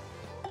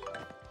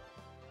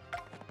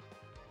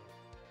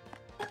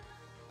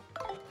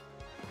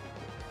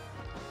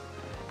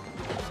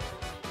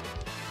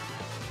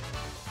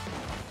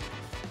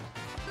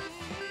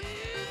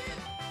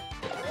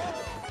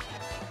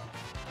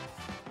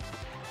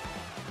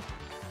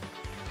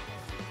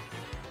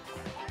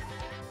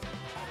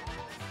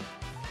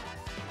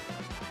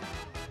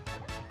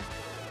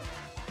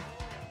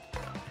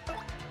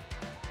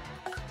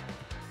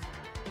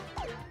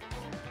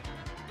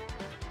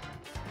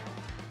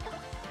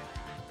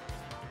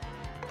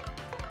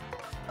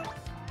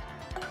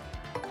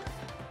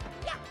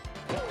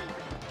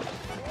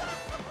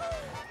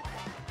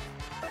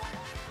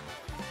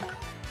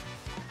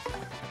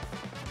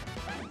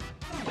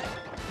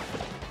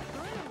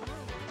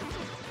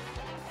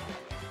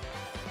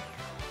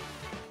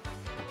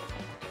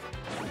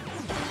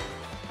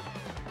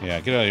 Yeah,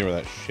 get out of here with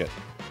that shit.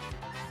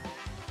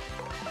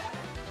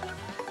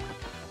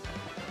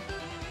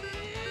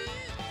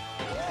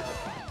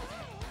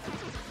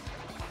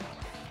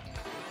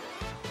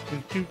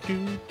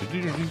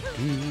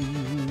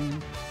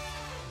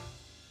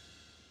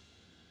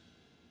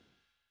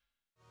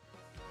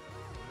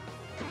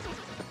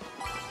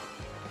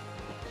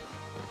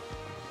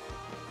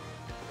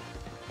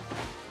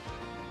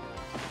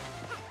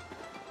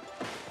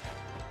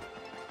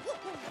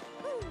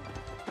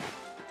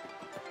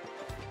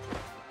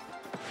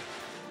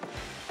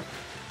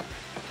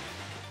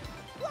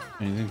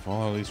 Anything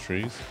fall out of these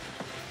trees?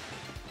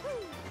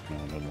 No,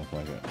 it doesn't look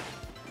like it.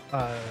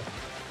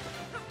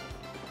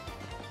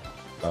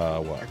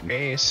 What?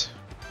 Base.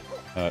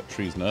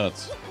 Trees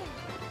nuts.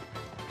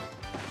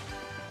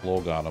 Lol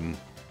got him.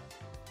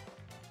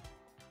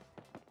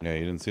 Yeah,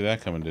 you didn't see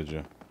that coming, did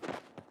you?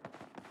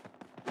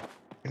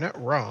 You're not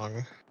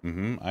wrong.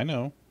 Mm-hmm, I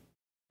know.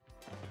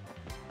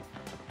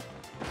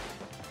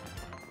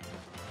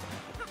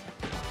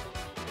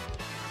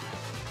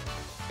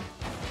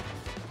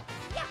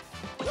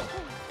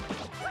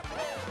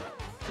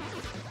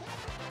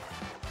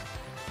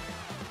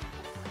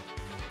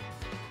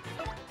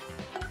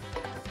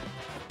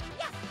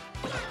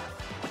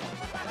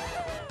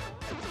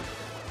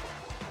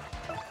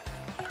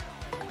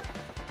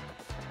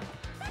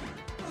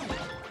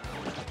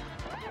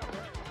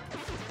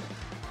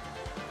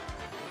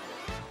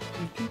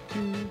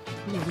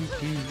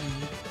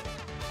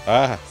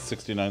 Ah,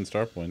 69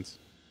 star points.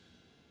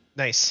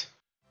 Nice.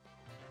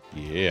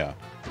 Yeah.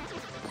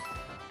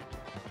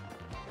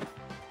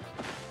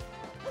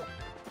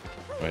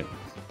 Right.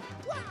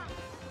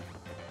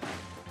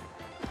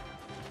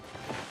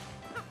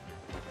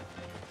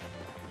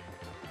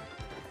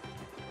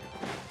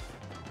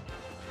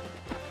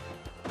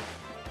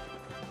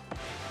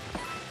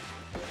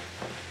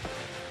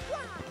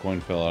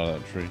 Coin fell out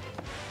of that tree.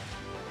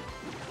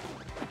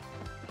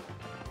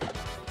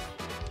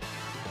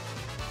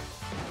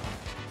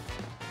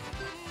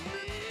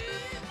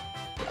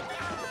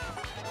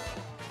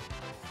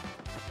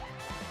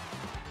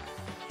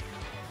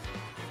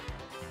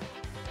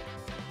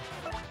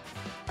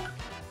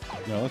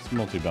 No, let's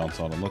multi-bounce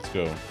on him. Let's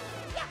go.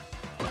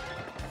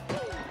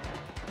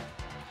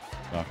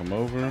 Knock him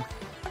over.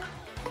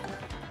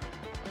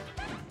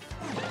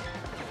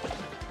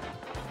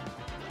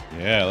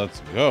 Yeah,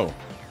 let's go.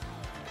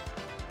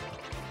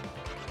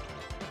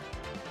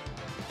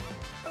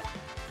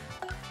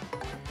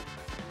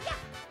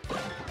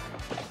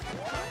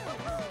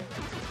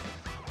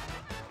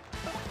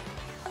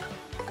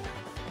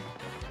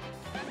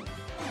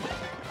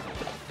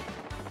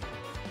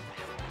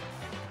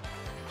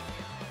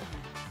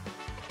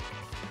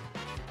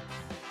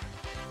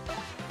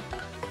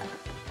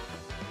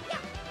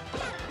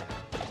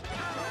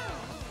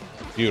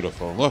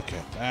 Beautiful. Look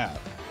at that.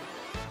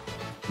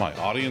 My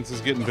audience is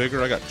getting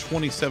bigger. I got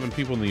 27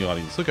 people in the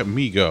audience. Look at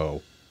me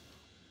go.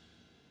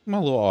 My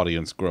little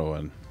audience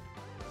growing.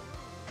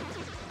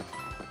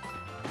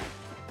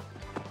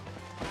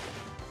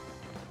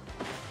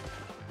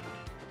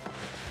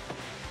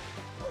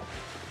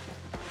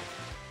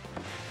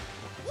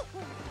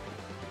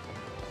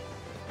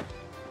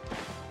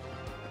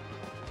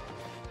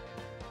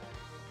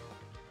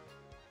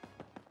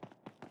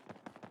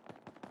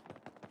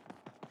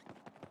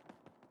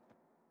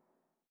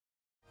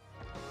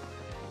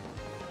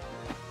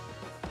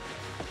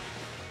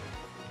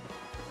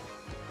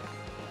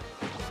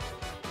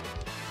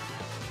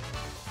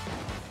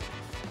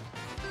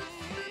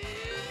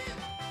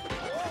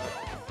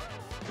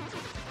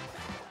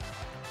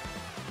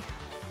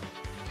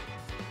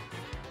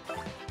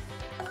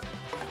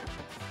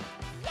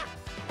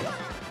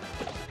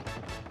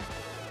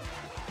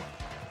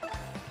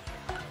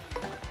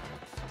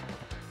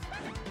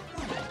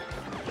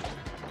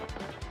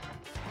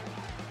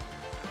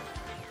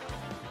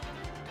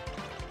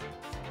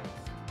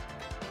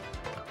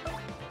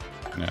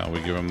 Now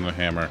we give him the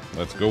hammer.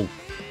 Let's go.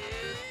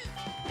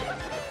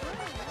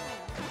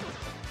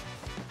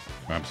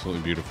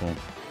 Absolutely beautiful.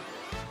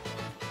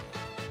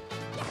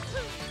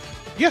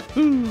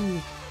 Yahoo!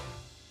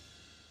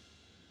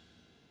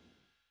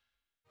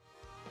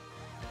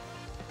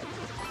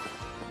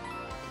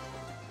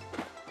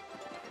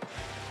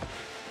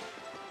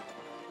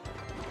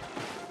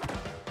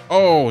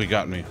 Oh, he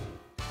got me.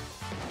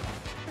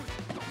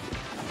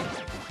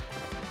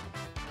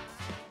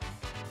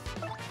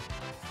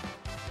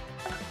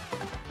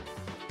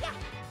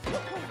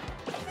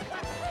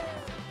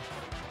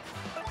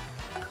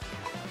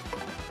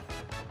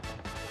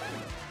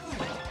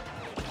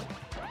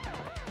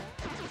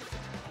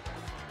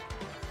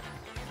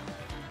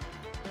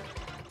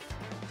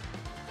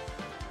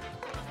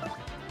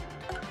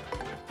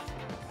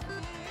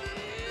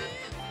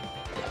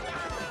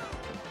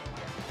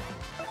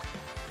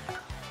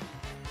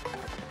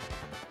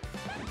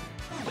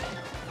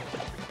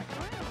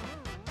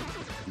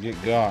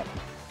 Get got.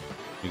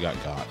 You got.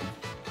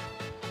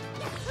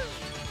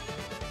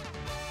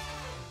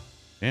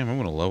 Damn, I'm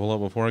gonna level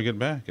up before I get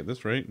back at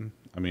this rate.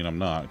 I mean, I'm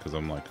not, because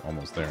I'm like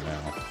almost there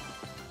now.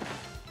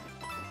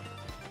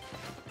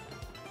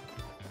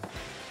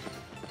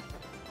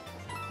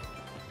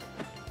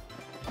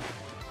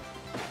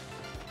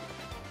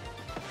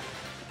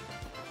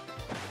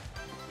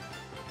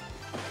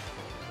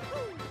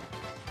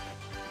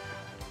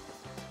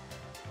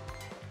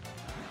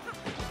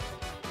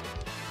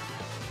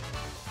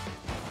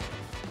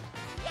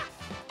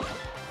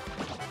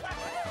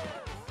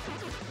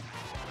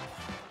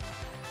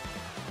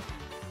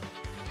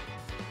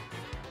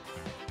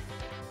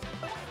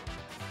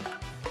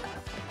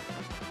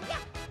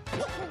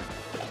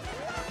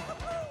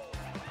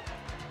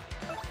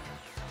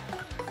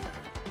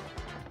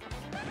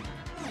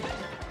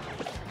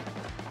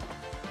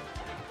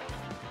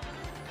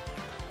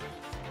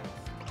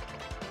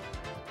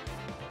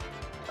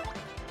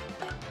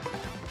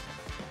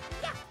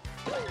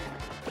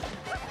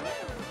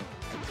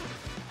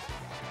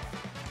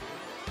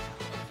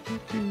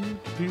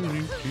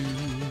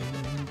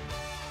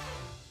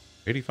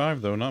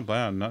 $85 though, not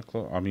bad, not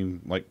close. I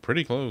mean, like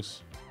pretty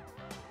close.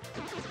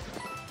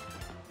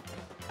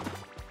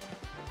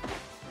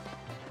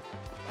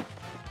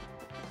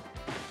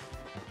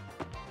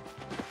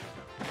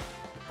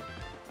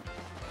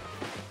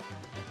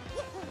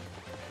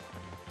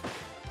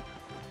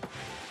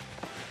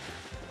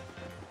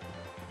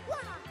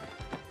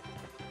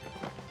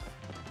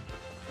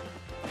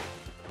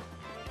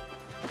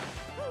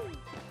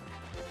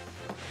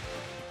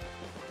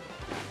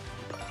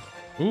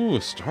 Ooh,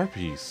 a star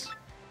piece.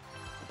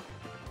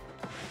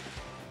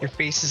 Your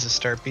face is a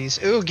star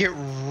piece. Ooh, get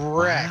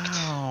wrecked.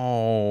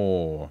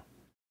 Wow.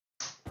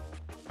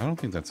 I don't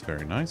think that's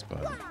very nice,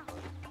 bud.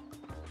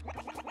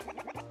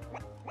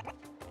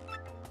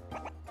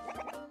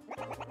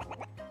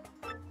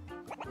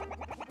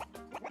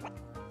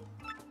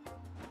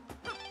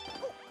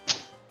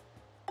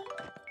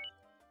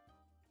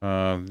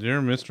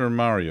 Dear Mr.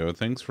 Mario,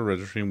 thanks for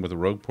registering with the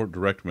Rogueport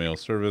Direct Mail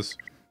Service.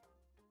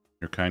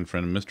 Your kind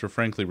friend Mr.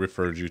 Frankly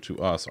referred you to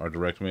us. Our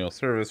direct mail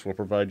service will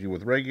provide you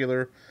with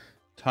regular,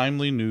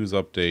 timely news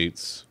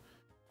updates.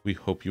 We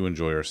hope you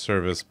enjoy our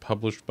service.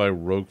 Published by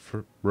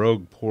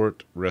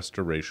Rogueport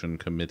Restoration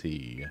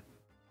Committee.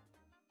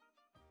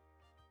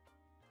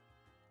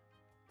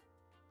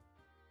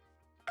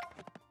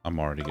 I'm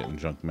already getting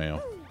junk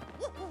mail.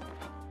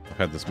 I've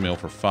had this mail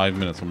for 5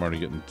 minutes. I'm already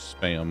getting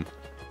spam.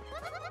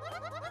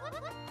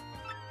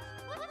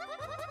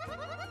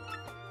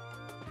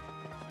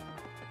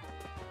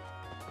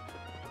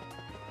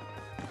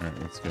 Alright,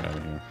 let's get out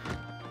of here.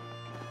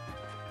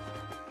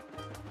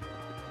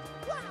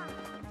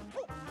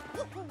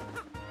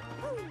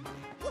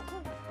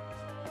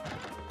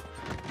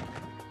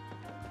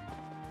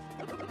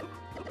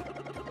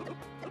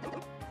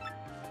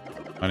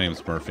 My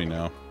name's Murphy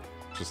now.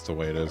 Just the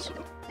way it is.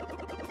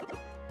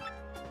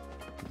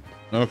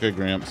 Okay,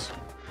 Gramps.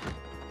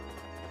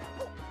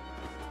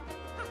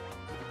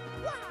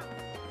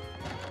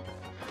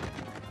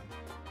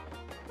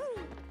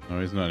 No,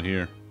 he's not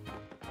here.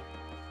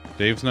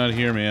 Dave's not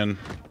here, man.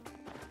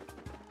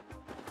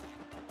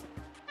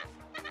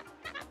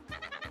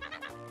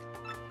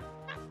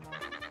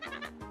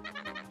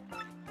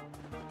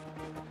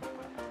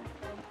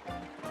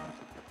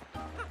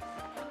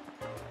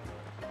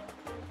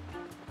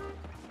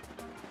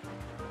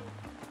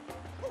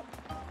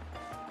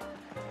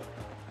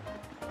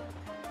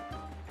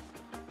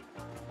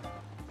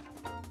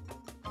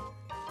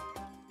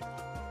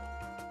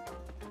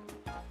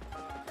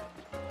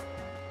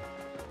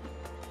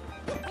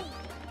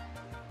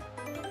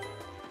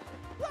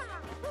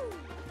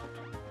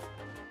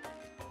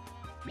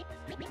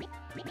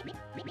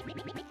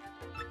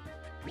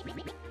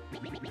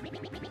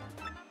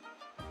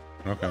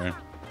 Okay.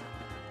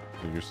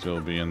 So you're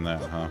still being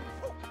that, huh?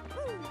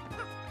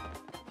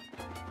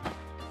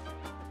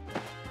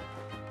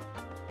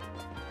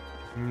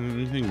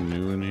 Anything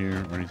new in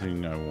here? Or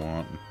anything I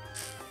want?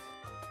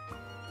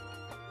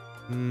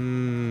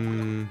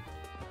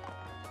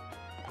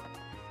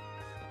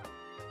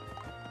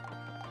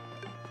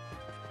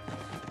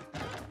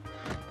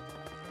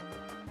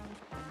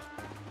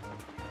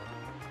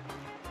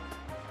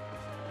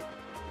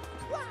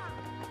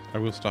 I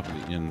will stop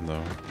at the inn,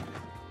 though.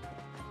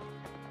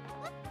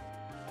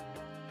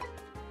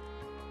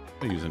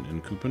 I use an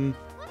inn coupon.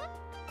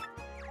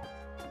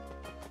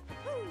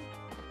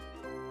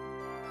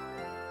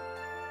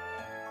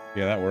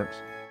 Yeah, that works.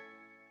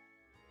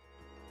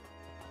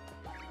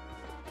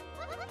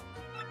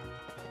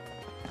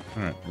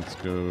 Alright, let's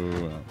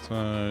go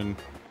outside.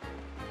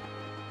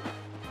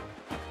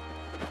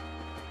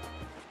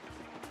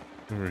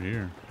 Over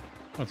here.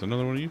 Oh, it's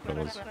another one of you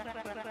fellas.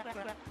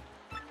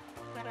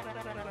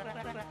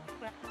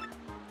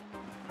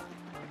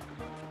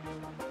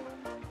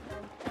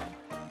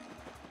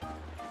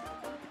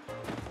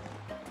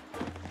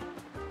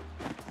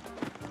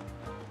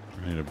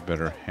 I need a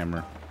better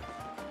hammer.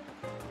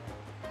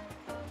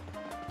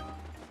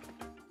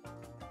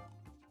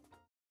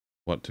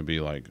 What to be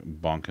like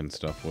bonking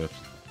stuff with.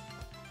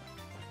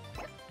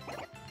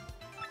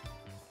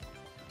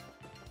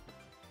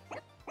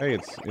 Hey,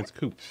 it's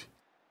Coops.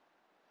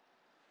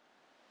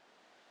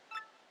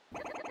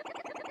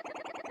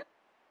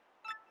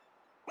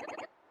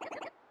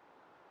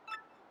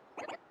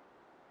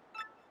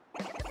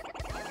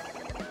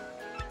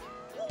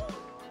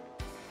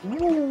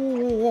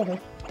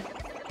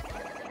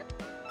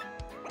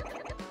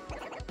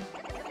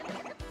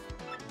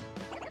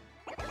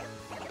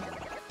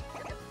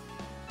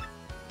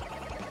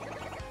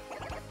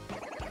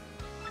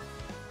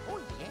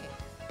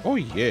 Oh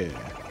yeah.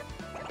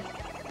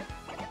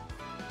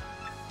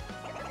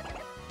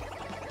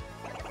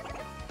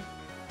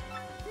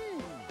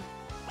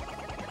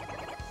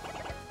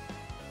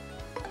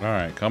 All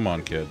right, come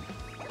on, kid.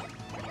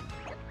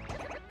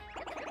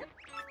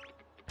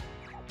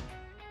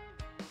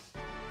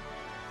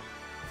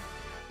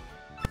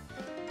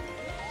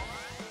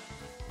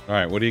 All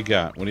right, what do you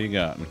got? What do you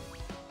got?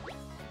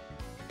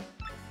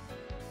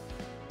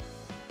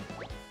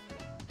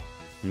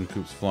 And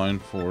Coop's flying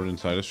forward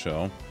inside a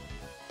shell.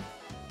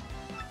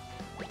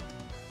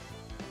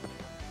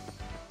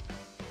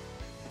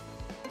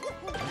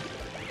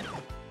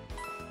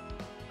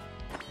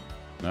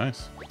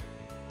 Nice.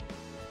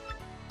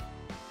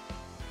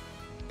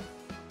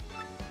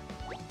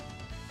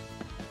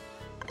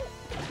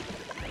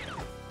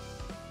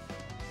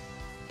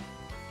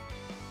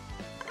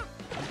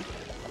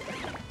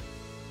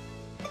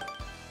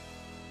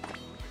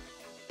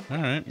 All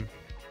right.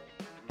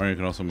 Or you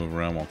can also move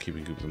around while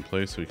keeping Koops in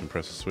place, so you can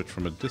press a switch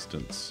from a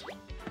distance.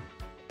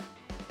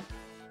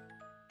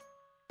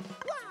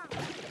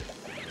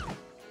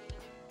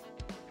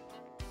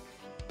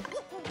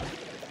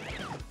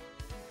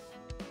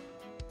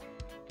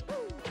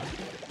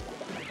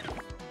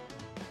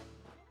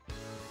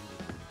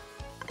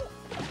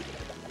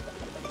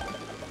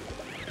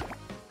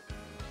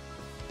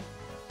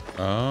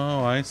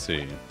 Oh, I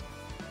see.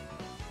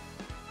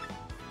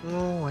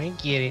 Oh, I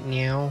get it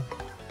now.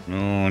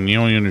 Oh,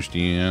 now I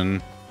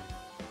understand.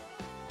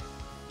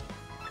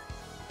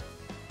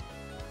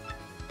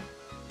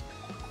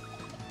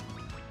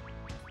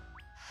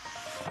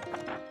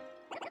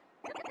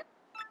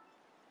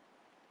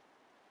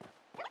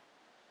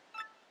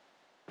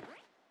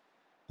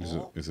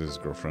 Is this his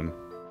girlfriend?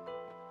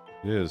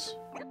 It is.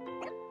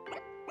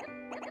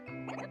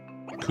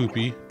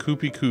 Koopy.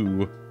 Koopy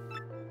Koo.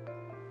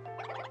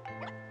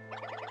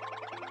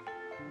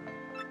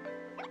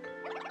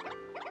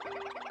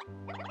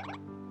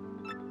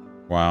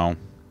 Wow.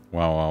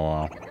 Wow, wow,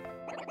 wow.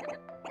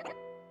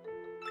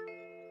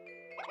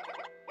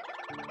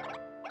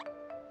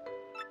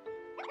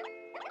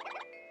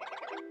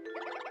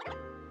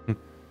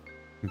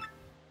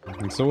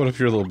 So what if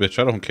you're a little bitch?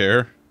 I don't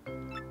care.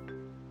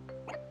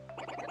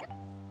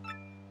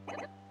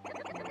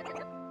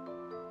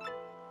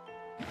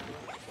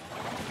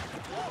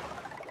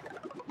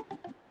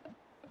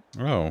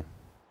 Oh.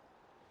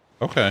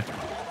 Okay.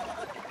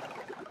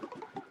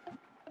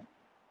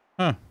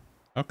 Huh.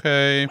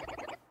 Okay.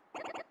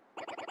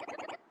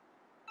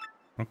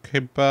 Okay,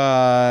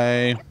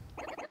 bye.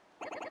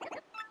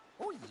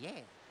 Oh yeah.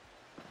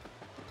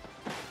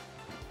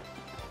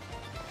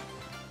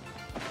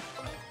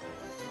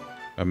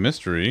 A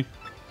mystery?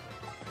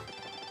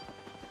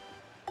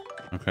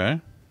 Okay.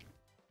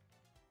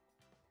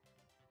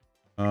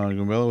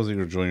 Gumbella was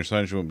eager to join your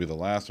side. She won't be the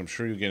last. I'm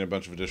sure you'll gain a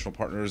bunch of additional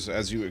partners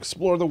as you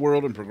explore the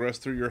world and progress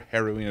through your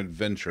harrowing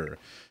adventure.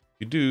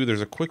 If you do,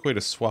 there's a quick way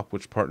to swap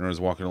which partner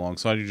is walking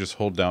alongside you. Just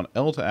hold down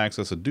L to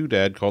access a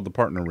doodad called the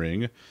partner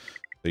ring.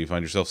 So you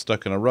find yourself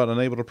stuck in a rut,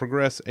 unable to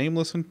progress,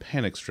 aimless and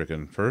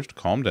panic-stricken. First,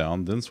 calm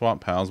down, then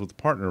swap pals with the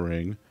partner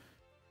ring.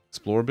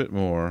 Explore a bit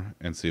more,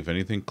 and see if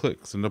anything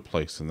clicks into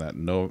place in that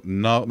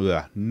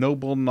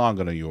noble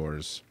noggin of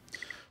yours.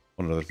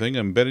 One other thing,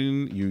 I'm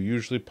betting you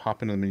usually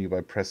pop into the menu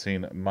by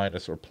pressing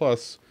minus or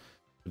plus.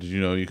 But did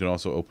you know you can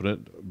also open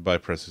it by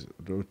pressing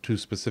two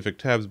specific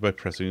tabs by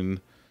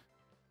pressing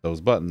those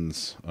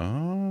buttons?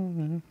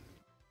 Oh,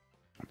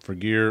 for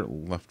gear,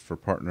 left for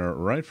partner,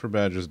 right for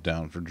badges,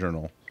 down for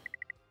journal.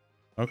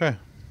 Okay.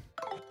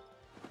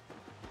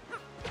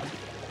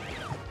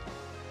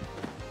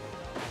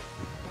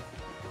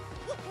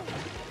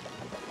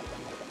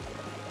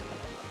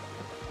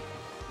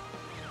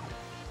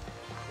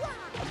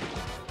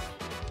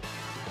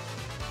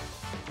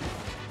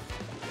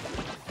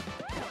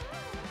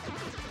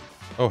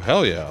 Oh,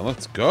 hell yeah.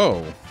 Let's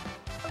go.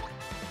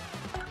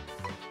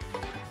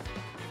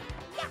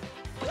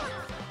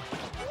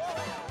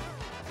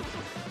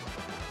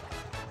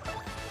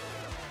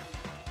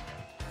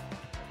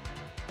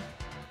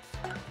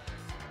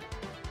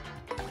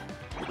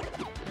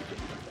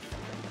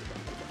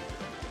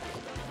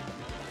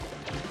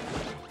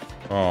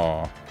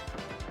 Oh.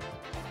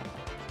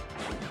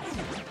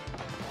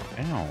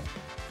 Ow.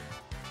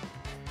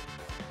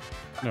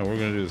 No, we're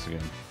gonna do this again.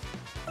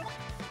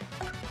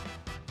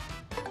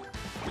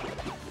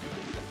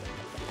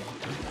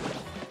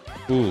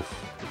 Oof.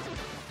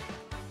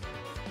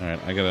 Alright,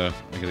 I gotta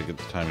get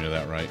the timing of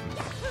that right.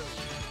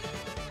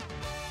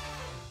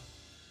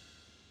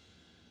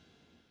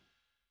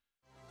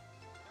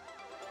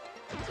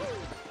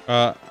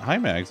 Hi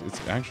Mags, it's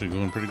actually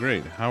going pretty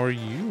great. How are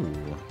you?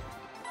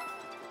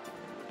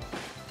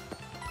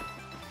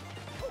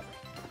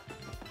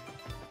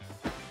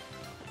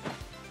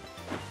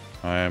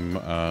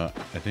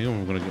 I think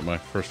I'm gonna get my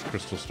first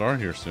crystal star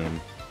here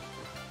soon.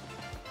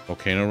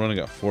 Volcano Run, I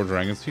got 4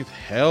 dragon's teeth.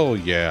 Hell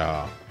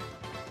yeah!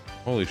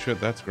 Holy shit,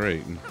 that's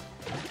great.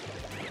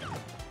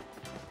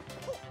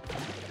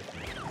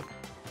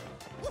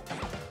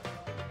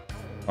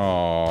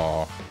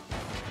 Oh.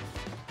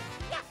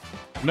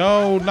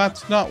 No,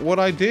 that's not what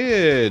I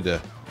did.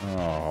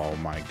 Oh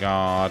my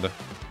god.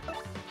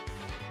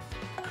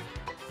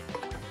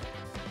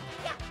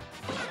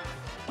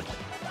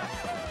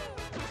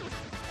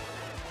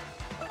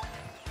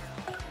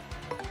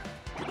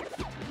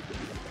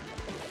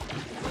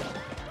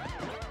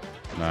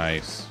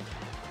 Nice.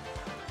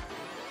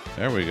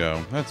 There we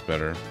go. That's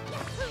better.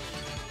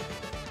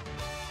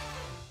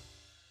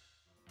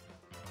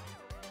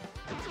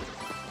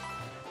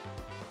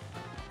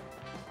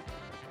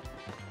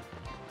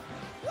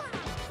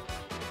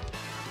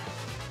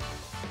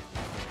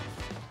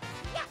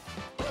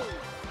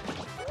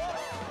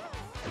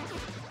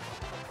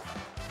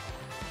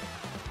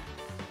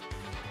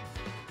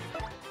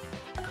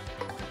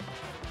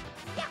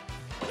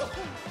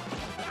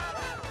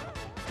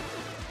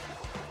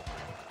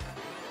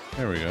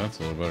 There we go, that's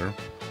a little better.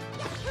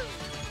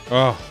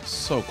 Oh,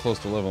 so close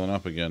to leveling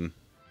up again.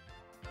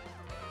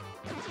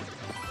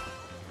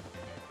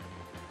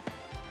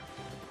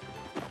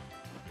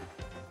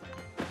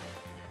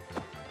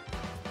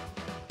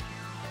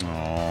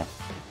 Aww.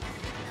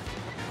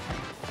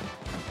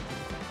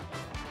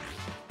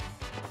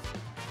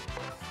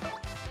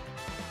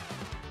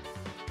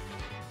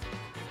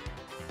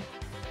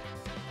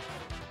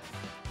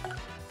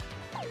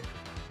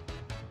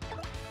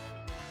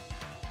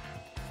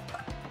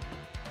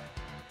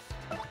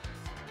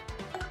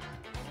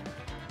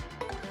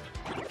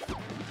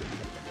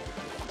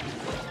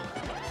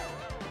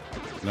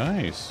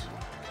 Nice.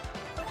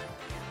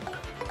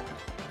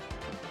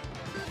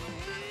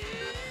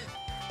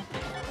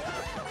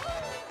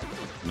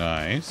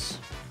 Nice.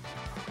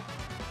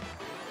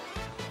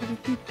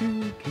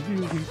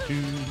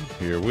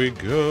 Here we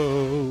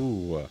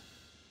go.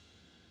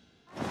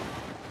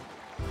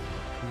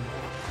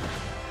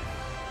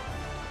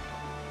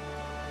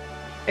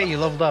 Hey, you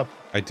leveled up.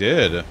 I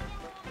did.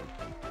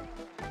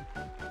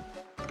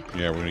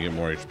 Yeah, we're gonna get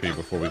more HP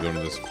before we go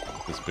into this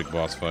big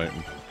boss fight.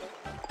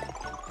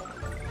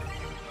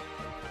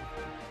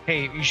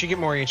 Hey, you should get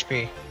more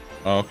HP.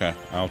 Oh, okay.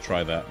 I'll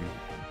try that.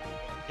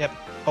 Yep.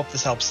 Hope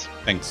this helps.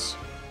 Thanks.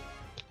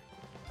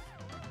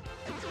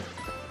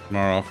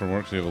 Tomorrow off from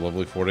work, so you have a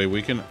lovely 4-day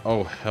weekend.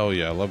 Oh, hell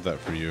yeah. I love that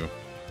for you.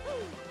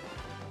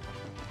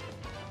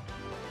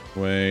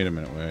 Wait a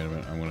minute.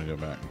 I'm gonna go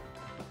back.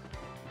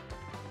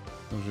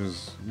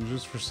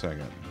 Just for a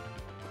second.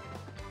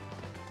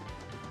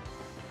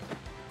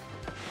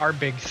 Our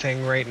big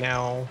thing right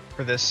now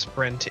for this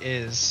sprint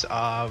is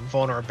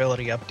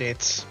vulnerability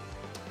updates.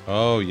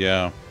 Oh,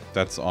 yeah.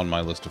 That's on my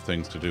list of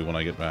things to do when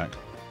I get back.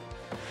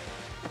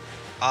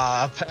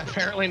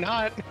 Apparently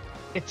not.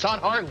 It's on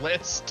our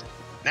list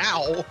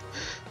now.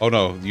 Oh,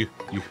 no.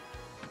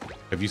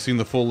 Have you seen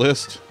the full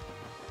list?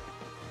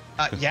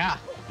 Yeah.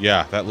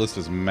 Yeah, that list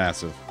is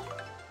massive.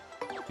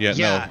 Yeah,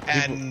 Yeah, no.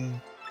 and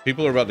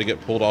People are about to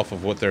get pulled off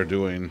of what they're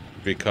doing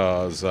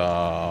because,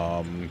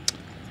 well,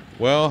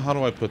 how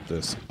do I put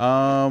this?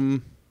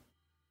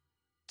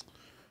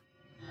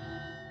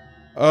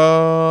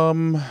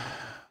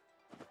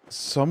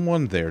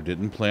 Someone there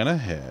didn't plan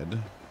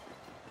ahead,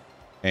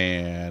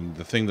 and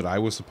the thing that I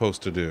was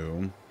supposed to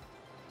do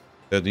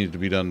that needed to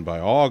be done by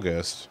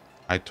August,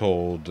 I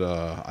told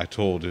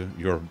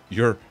your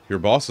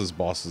boss's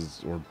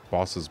boss's or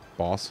boss's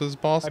boss's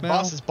boss my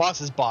now?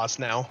 boss's boss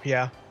now.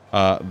 Yeah.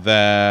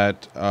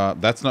 That's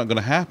not going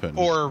to happen.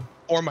 Or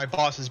my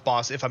boss's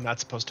boss, if I'm not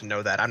supposed to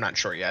know that. I'm not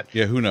sure yet.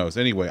 Yeah, who knows?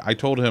 Anyway, I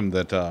told him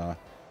that the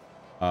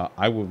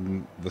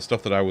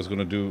stuff that I was going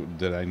to do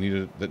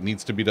that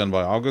needs to be done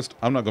by August,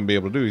 I'm not going to be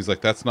able to do. He's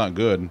like, that's not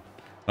good. And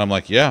I'm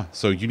like, yeah,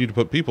 so you need to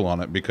put people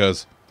on it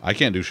because I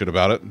can't do shit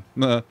about it.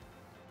 Nah.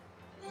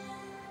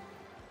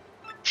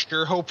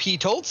 Sure hope he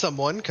told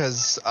someone,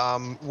 because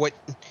what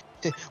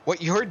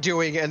you're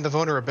doing and the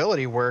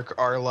vulnerability work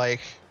are like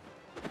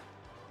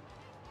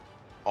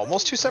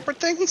almost two separate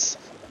things.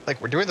 Like,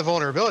 we're doing the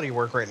vulnerability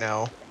work right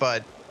now,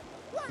 but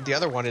the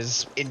other one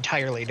is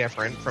entirely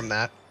different from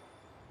that.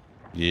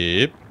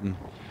 Yep.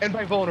 And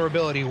by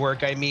vulnerability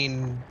work, I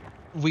mean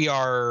we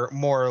are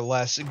more or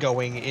less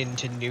going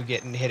into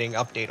NuGet and hitting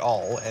update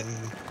all and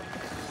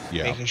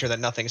making sure that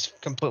nothing's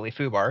completely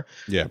foobar.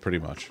 Yeah, pretty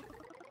much.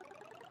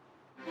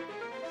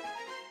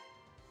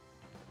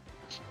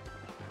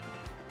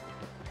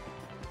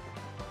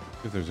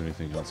 See if there's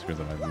anything else here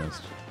that I've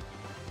missed.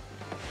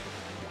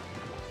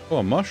 Oh,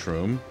 a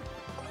mushroom.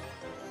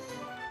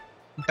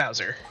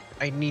 Bowser,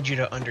 I need you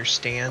to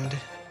understand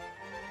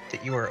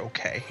that you are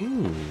okay.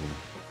 Ooh.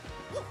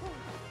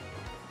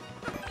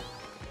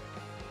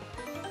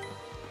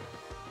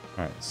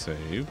 Alright,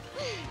 save.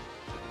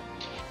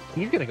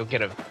 He's gonna go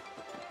get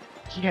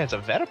he has a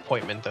vet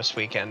appointment this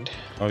weekend.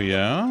 Oh,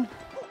 yeah?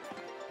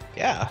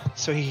 Yeah,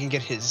 so he can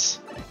get his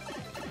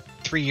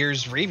 3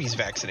 years rabies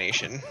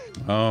vaccination.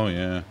 Oh,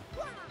 yeah.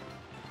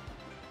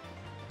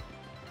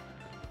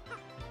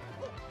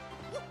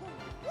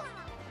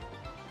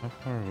 How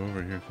far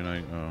over here can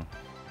I... Oh.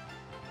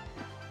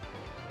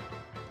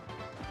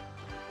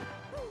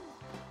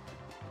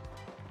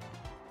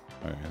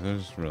 Okay,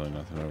 there's really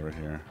nothing over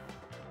here.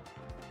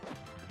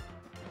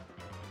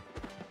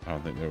 I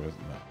don't think there was...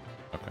 No.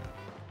 Okay.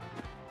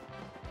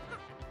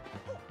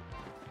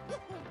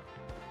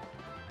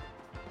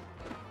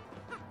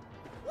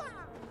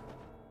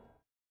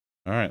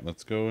 Alright,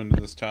 let's go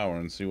into this tower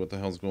and see what the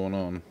hell's going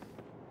on.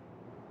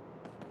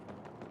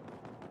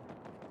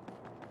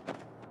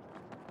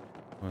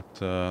 But,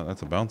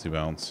 that's a bouncy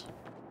bounce.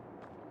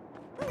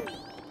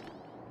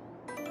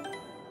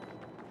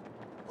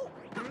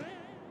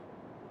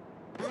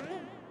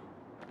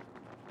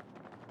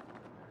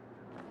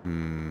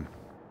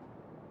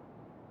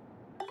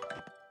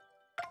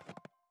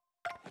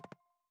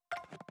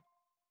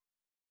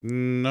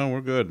 No,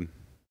 we're good.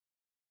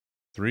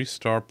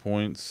 3-star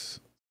points,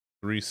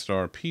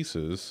 3-star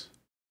pieces,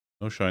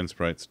 no shine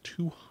sprites,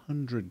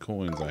 200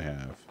 coins I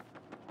have.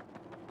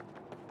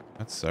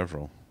 That's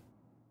several.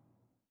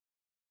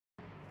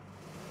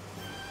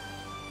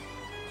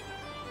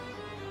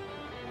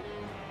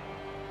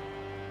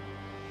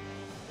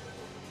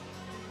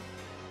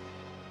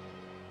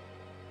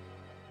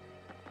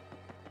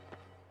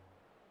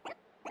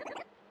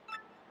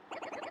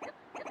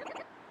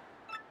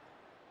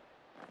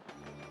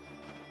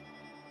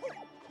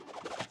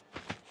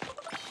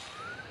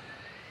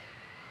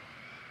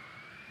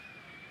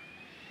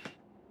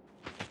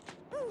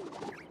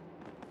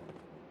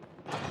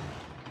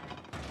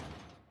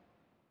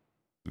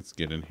 Let's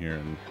get in here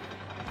and...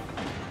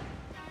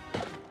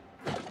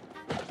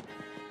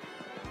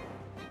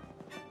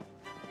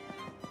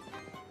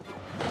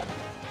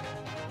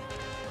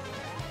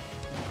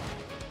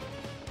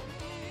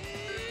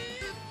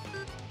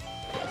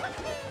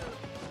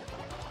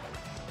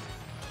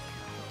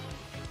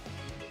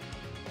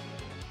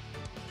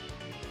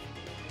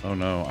 Oh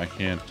no, I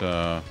can't,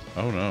 oh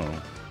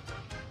no.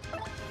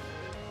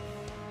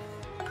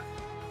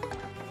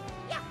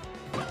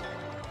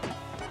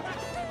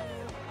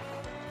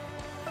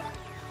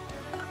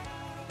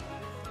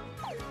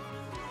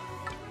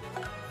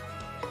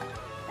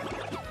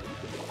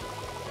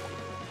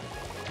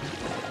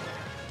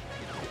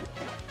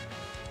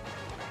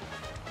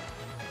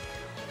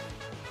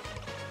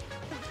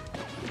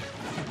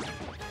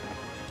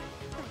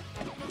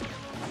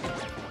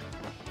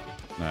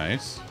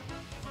 Nice.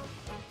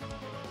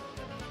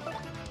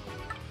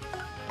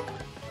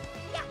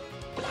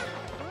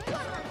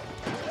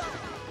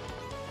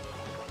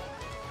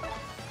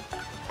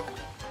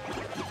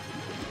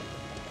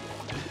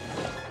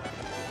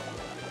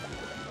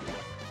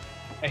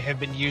 I have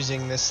been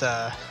using this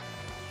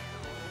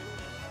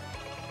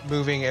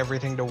moving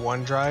everything to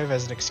OneDrive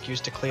as an excuse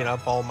to clean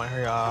up all my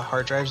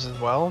hard drives as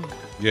well.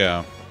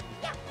 Yeah.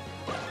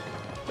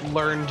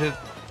 Learned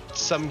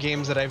some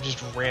games that I've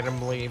just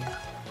randomly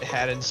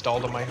had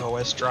installed on my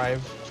OS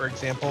drive, for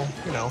example,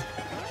 you know.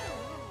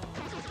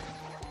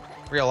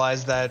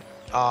 Realized that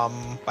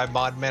my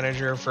mod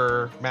manager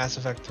for Mass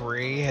Effect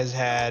 3 has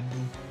had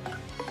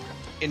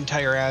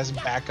entire ass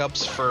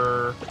backups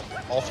for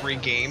all 3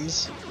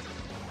 games.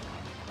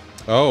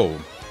 Oh,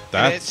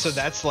 that's... So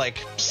that's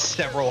like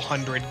several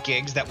hundred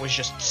gigs that was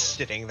just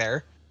sitting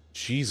there.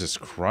 Jesus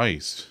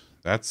Christ.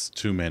 That's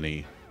too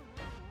many.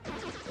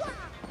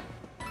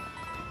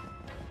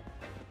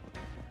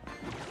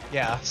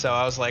 Yeah, so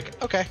I was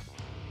like, okay.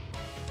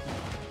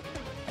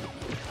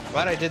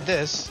 Glad I did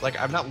this. Like,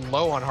 I'm not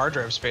low on hard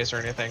drive space or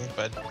anything,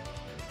 but...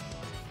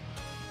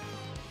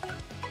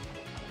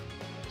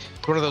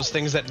 It's one of those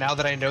things that now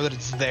that I know that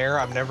it's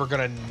there, I'm never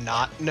gonna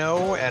not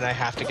know, and I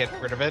have to get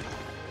rid of it.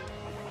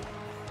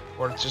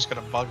 Or it's just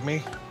gonna bug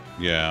me.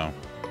 Yeah.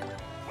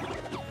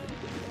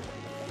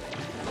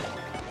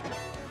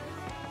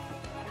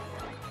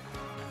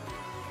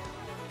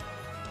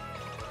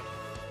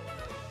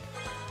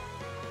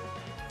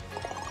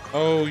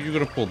 Oh, you're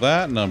gonna pull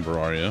that number,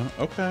 are you?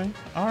 Okay,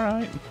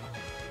 alright.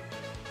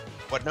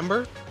 What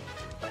number?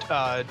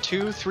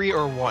 2, 3,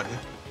 or 1?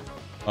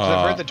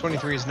 I've read that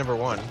 23 is number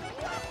 1.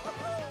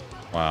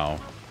 Wow.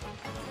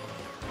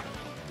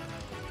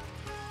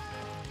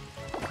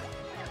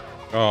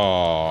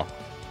 Oh.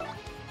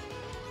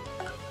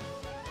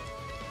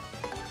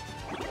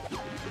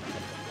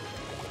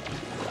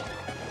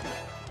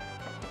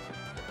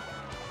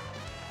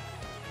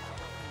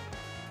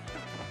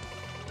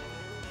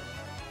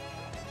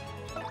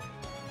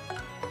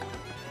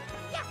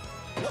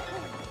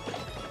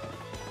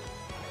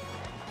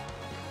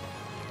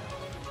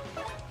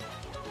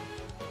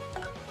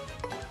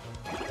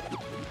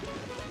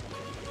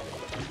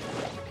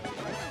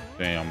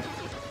 Damn.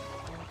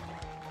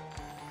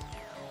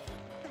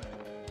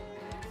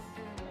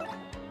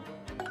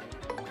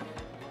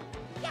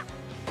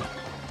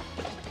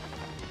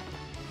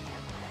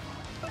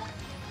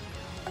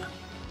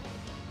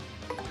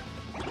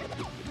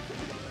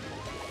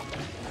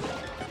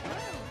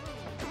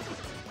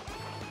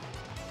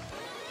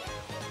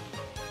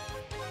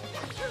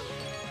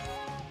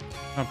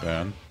 Not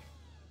bad.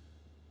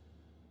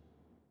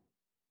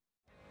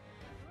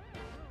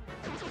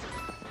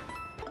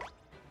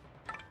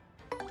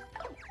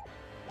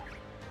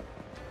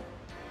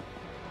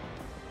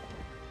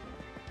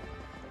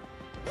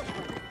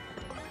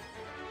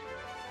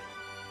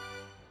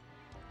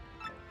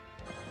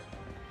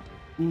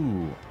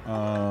 Ooh,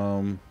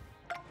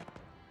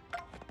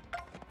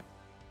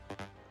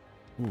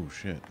 ooh,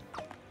 shit.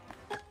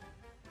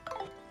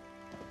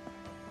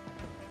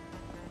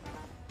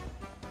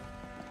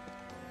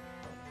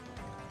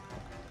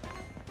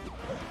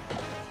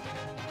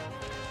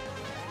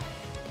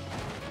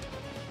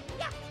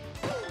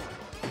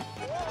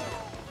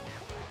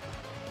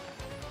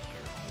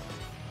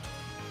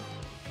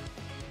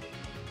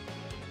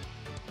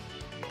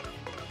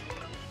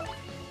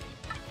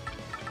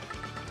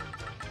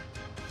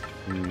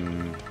 I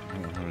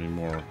don't have any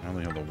more. I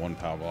only have the 1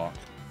 power block.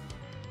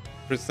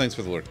 Chris, thanks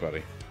for the lurk,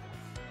 buddy.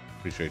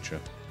 Appreciate you.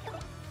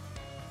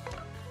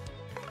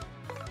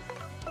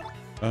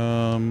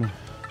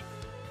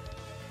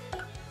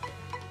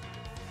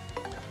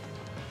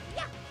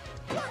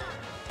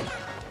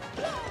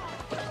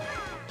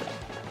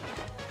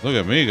 Look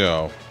at me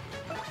go.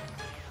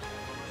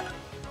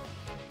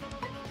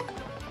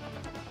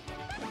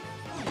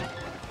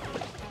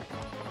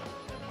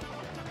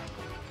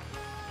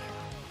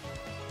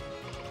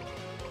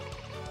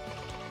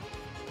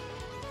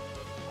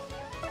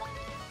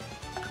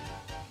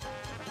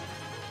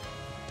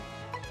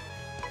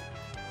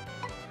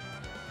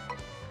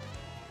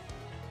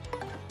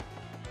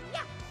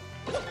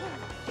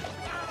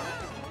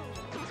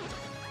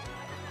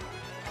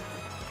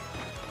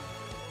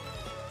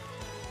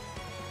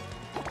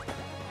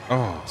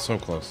 Oh, so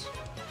close.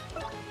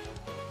 I'm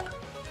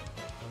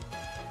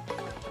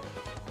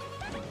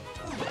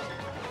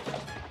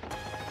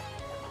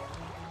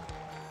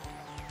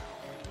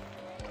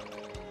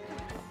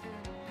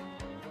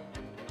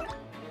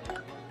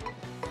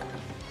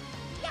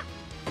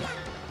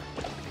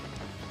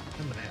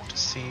gonna have to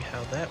see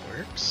how that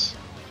works.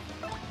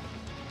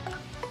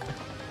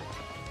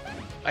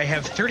 I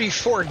have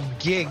 34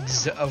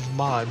 gigs of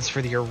mods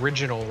for the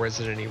original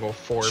Resident Evil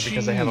 4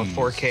 because I have a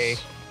 4K.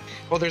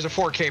 Well, there's a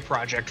 4K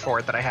project for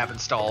it that I have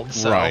installed.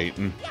 So. Right.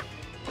 And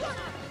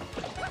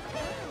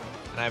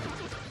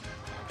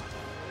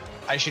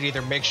I should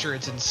either make sure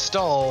it's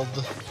installed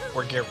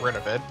or get rid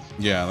of it.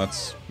 Yeah,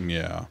 that's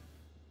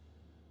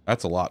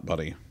a lot,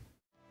 buddy.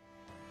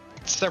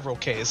 Several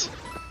Ks.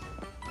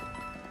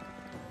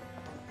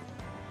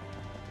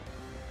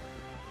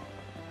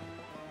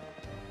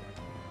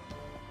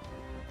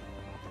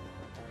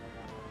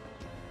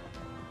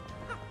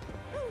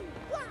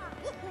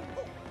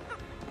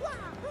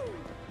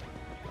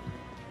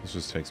 This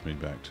just takes me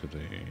back to the...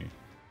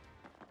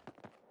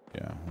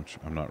 Yeah, which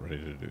I'm not ready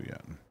to do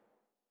yet.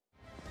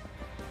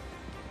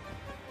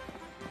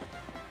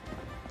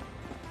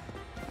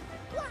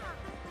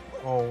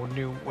 Oh,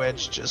 new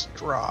wedge just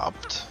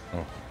dropped.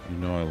 Oh, you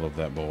know I love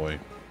that boy.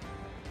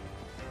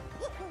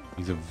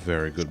 He's a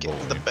very good boy.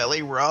 The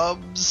belly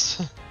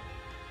rubs.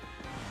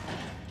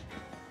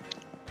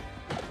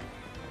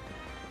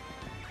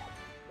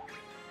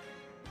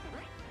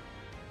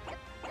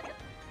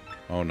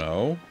 Oh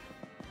no.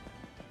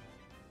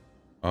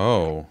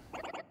 Oh.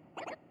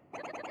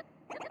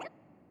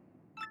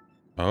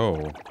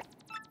 Oh.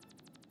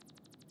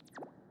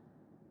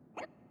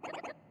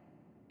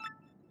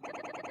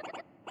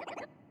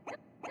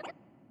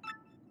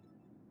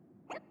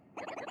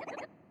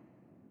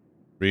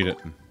 Read it.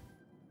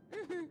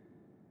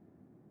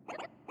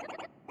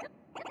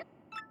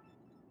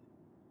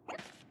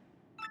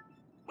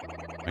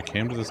 I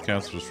came to this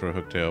castle just for a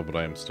hooktail, but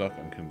I am stuck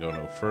and can go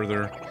no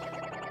further.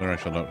 Then I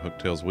shall note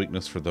Hooktail's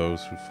weakness for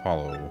those who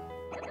follow.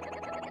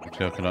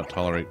 Hooktail cannot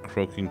tolerate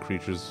croaking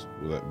creatures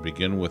that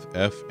begin with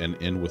F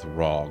and end with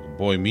Rog.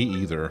 Boy, me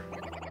either.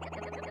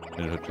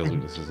 And Hooktail's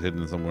weakness is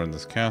hidden somewhere in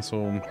this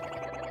castle.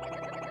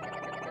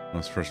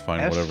 Let's first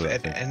find whatever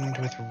that thing. End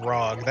with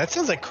Rog. That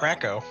sounds like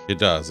Krakow. It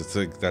does. It's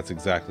like, that's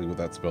exactly what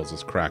that spells,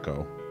 is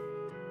Krakow.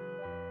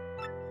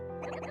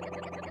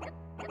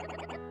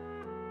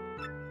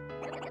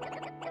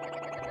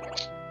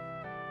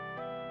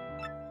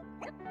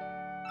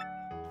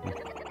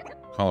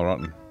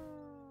 Colorado.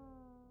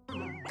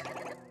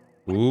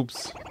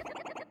 Oops.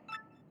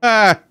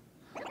 Ah!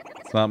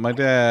 It's not my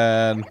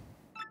dad.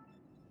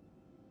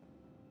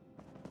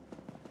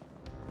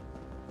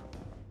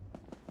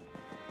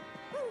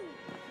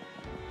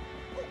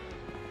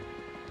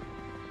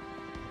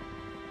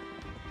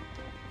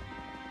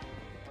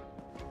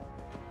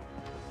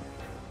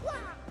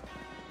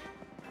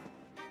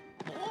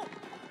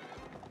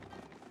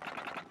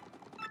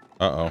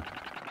 Uh-oh.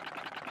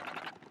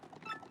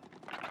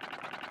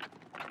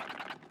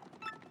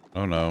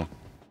 Oh no.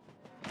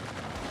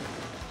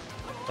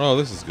 Oh,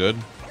 this is good.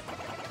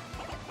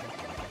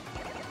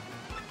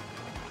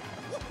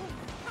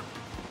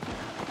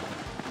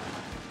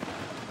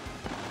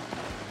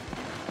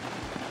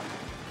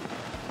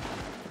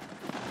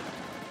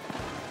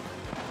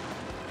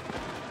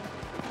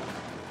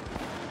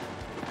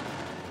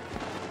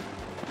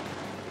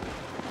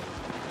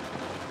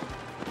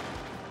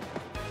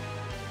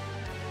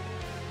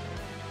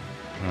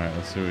 Alright,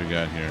 let's see what we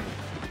got here.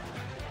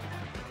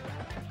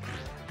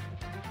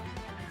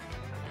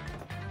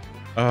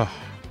 Oh,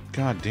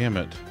 god damn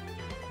it.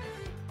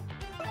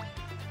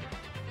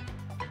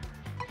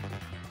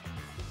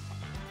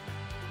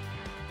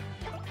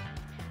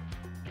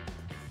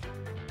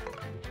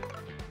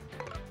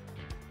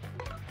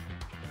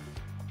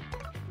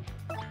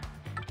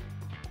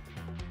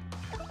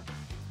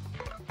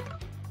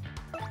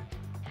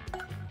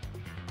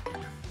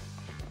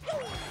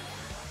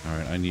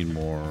 Alright, I need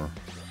more.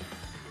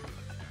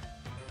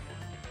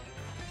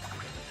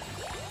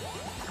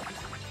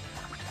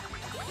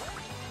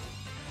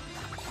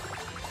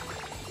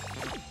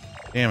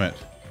 Damn it.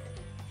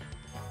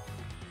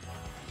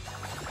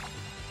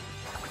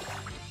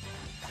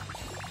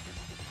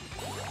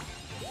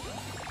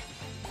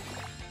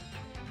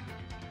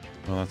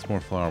 Well, that's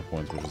more flower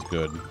points, which is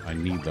good. I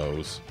need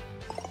those.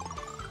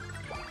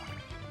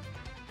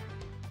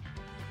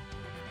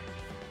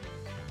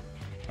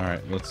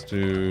 Alright, let's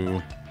do...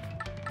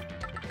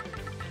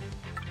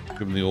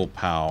 Give him the old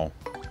pow.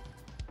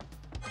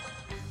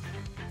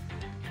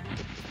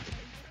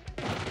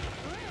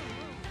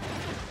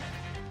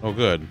 Oh,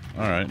 good.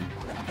 Alright.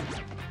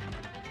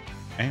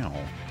 Ow.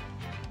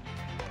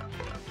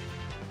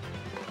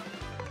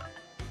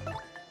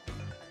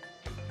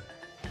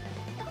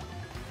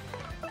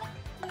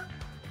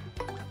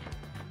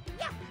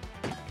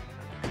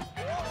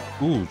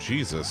 Ooh,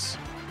 Jesus.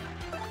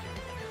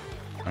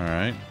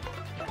 Alright.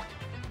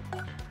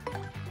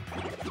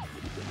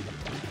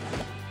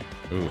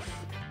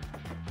 Oof.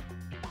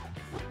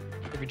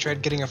 Have you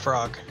tried getting a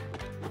frog?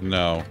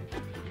 No.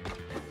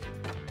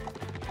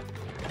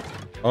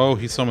 Oh,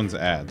 he summons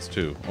ads,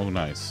 too. Oh,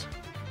 nice.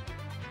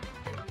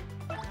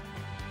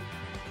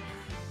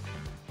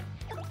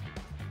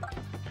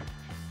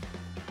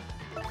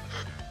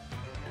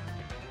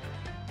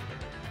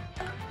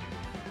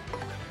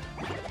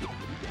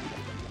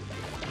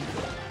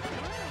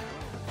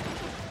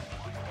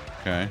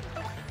 Okay.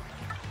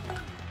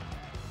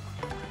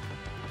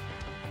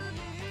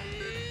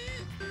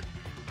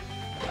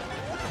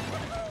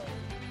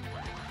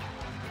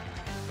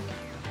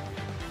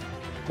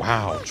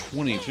 Wow,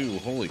 22.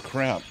 Holy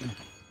crap.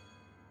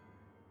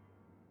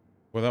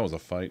 Well, that was a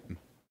fight.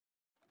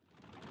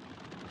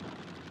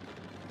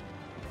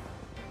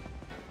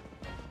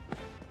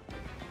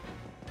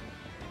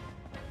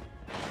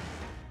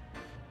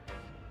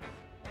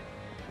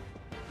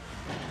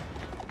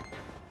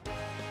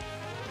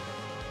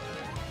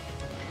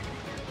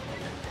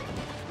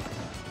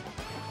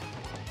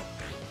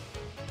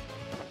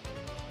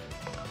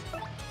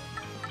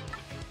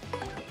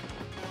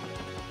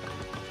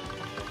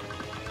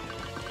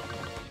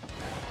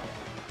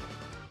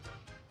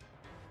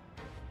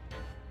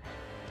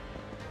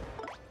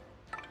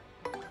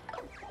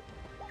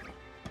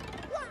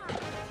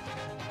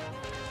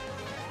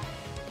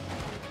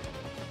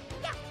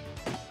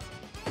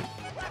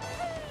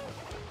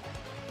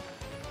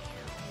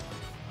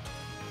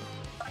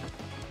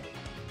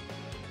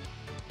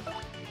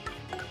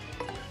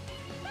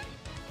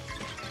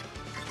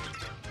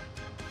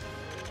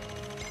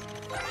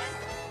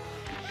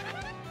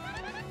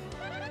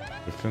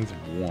 Defense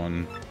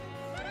 1.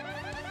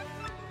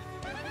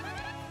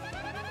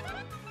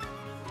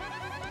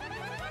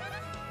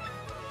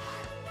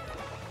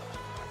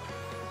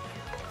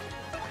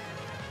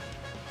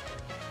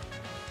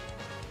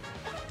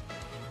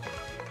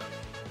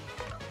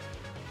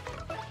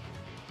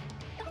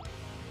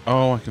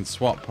 Oh, I can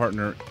swap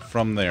partner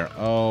from there.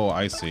 Oh,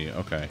 I see.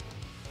 Okay.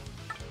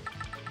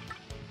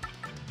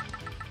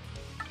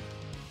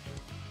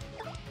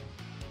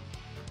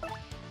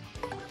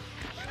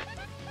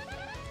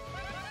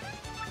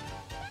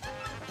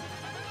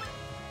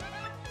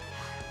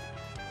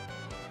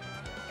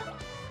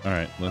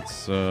 Alright,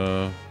 let's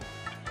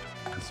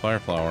fire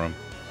flower him.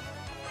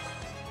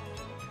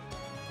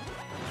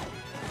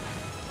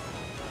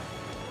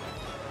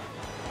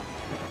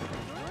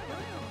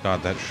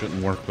 God, that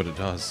shouldn't work, but it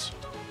does.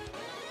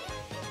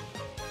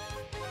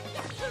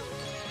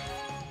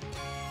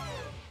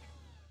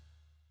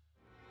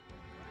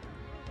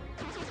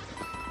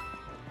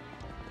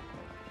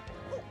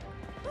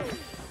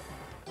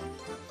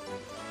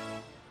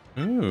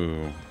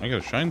 Ooh, I got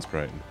a shine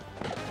sprite.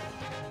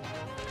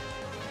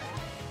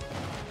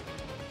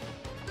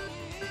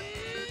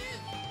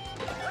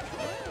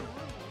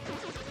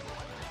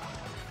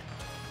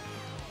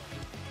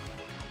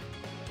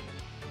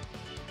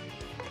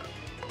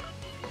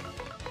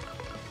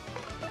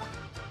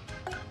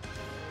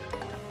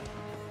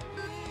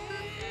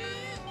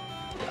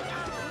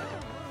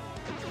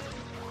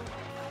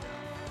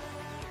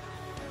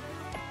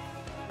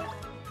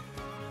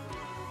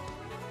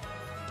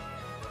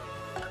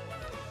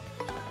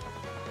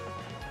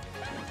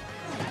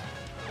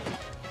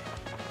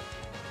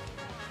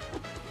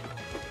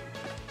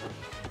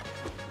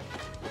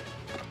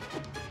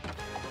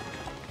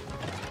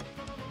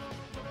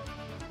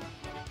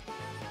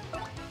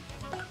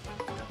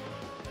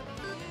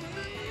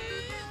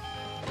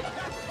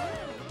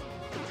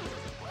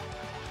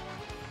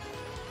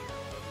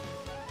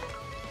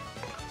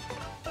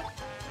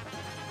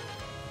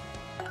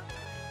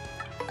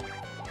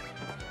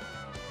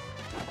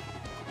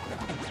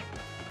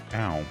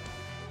 Ow.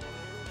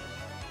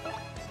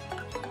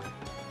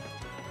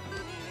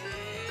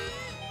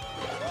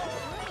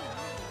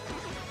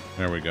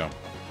 There we go.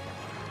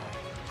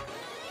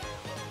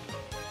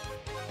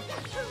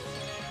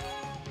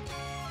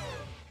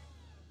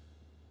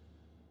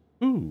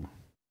 Ooh.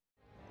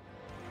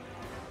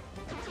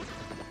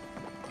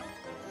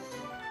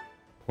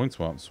 Point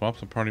swap. Swaps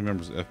the party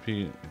members'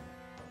 FP.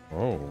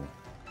 Oh.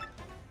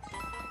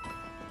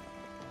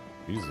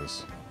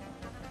 Jesus.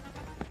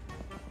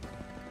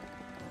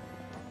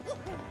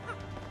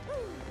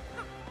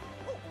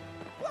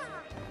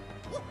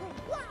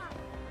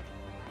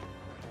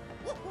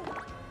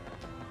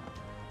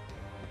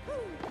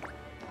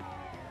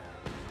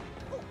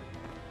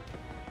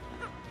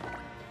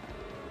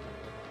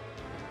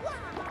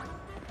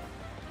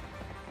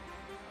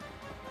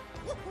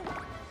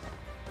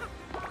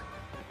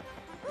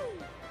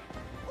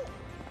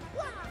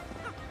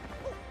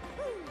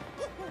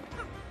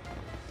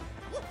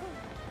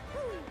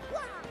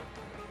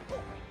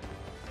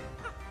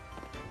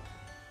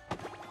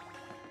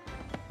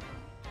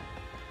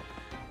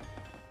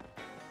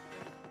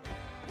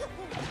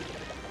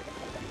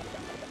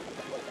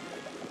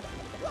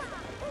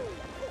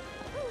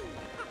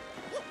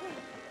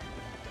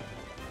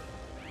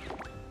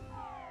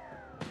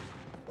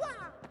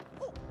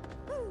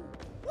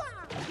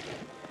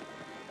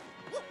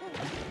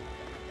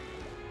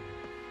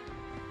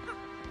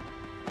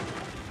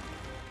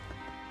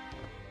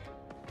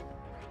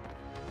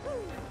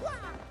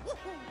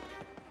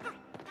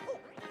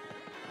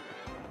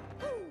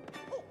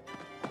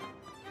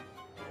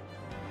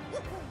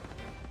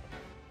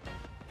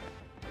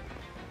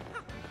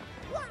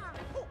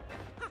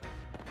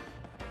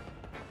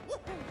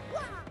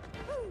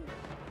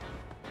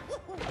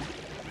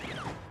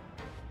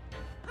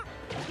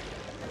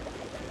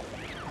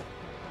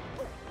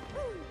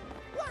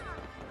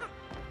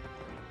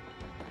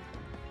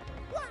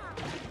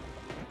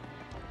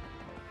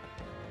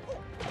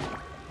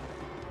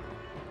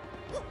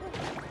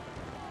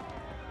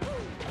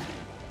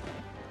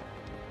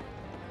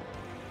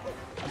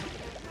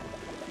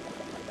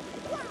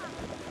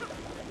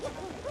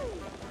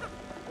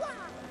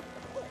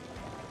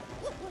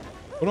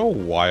 What a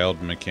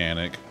wild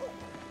mechanic.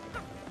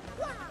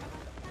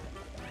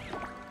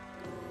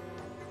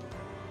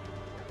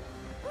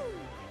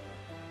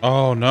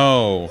 Oh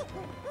no.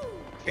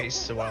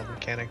 Face the wild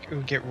mechanic.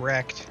 Ooh, get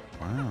wrecked.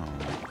 Wow.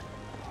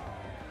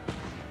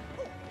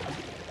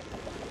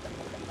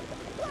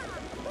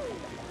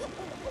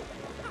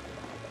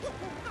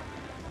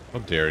 How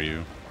dare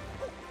you?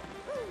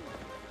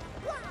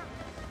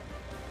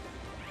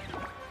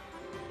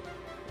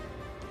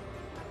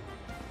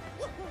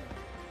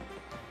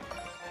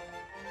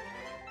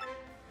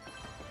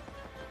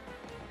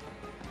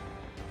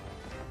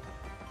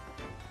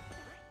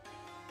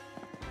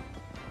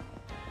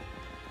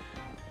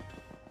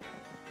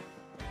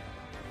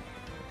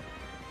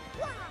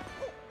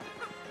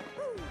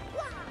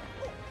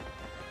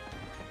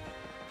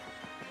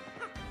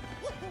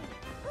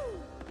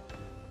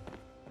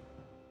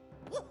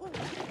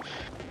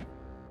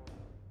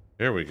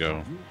 There we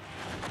go.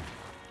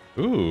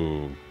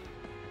 Ooh.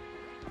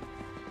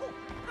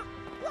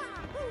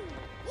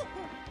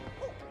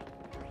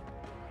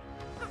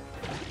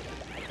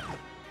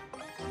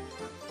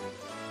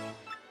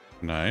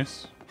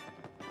 Nice.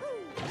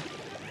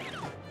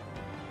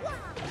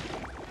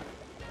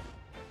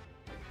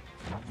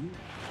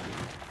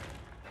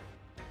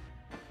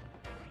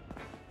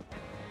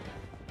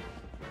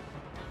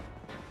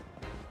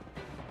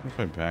 What if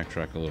I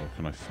backtrack a little?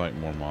 Can I fight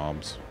more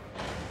mobs?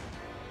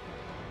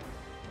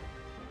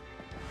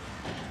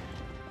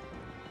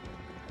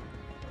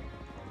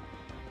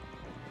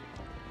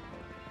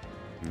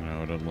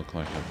 No, it doesn't look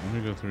like it. Let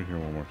me go through here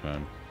one more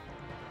time.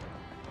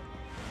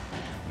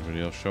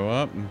 Anybody else show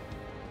up?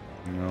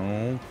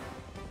 No.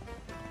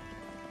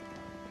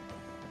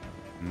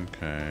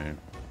 Okay.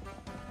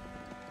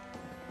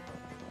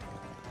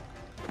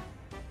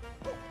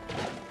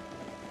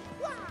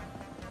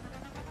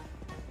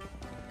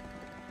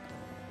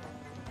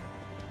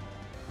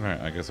 Alright,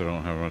 I guess I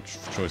don't have much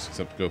choice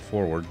except to go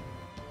forward.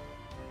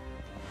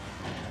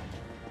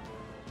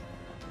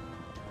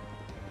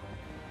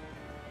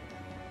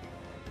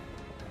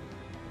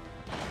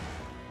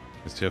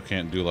 This tail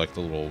can't do like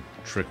the little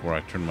trick where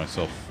I turn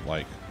myself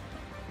like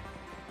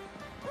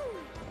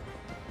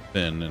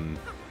thin and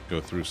go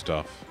through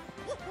stuff.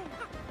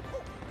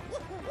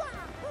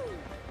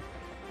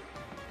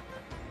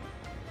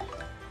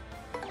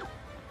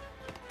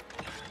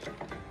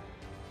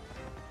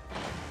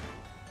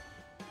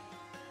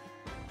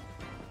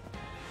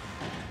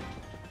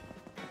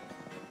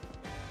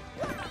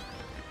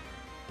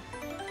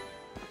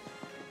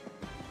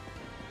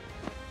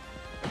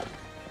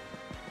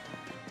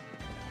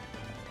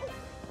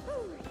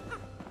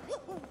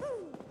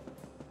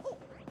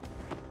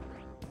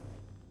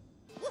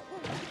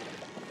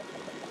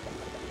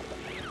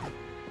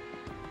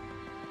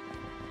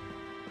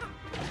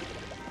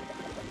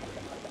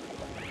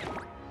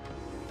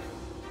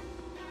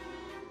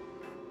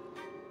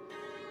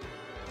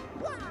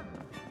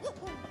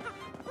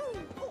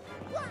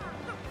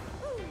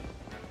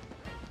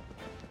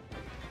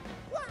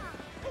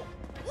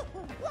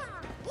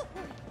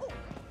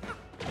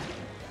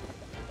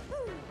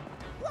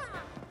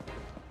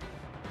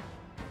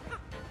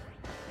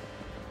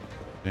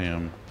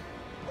 Damn.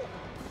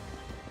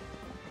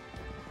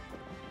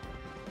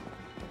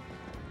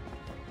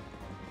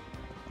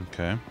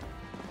 Okay.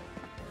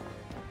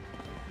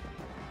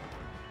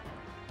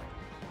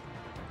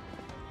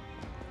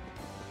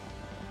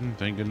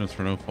 Thank goodness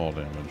for no fall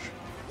damage.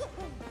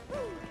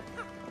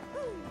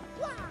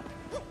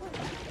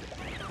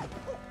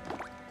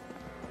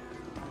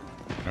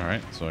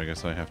 Alright, so I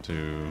guess I have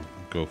to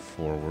go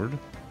forward.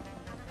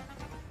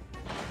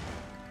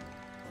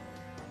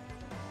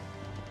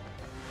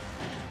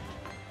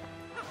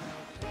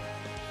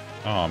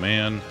 Aw,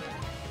 man.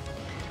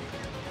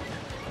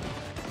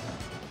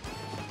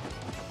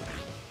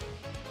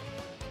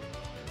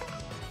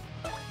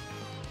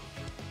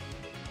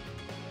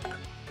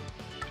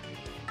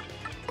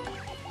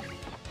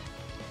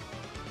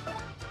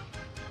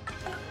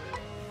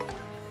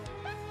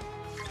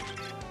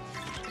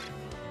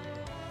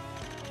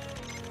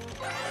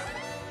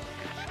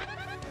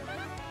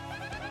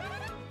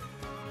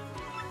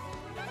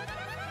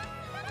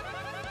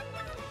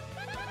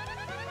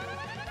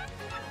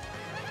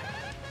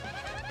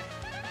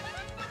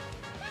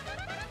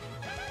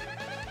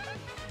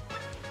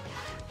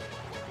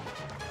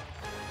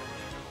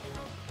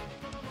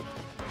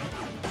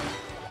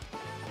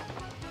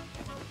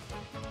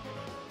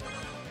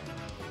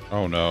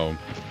 Oh no.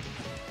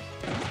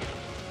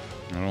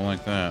 I don't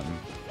like that.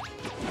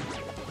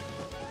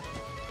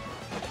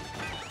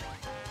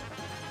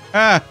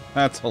 Ah!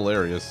 That's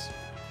hilarious.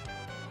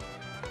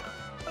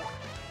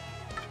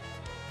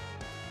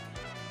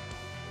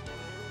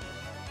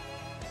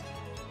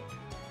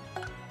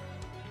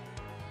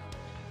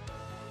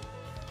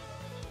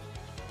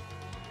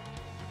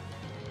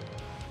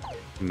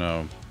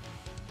 No.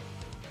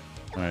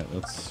 Alright,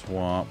 let's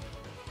swap.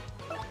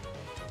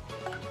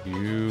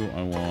 You,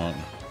 I want.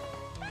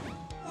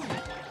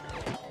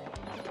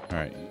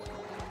 Alright.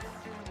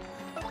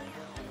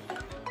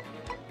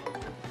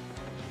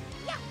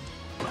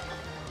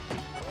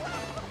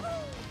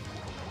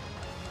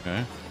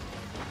 Okay.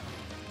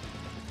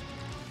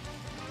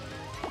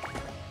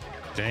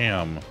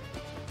 Damn.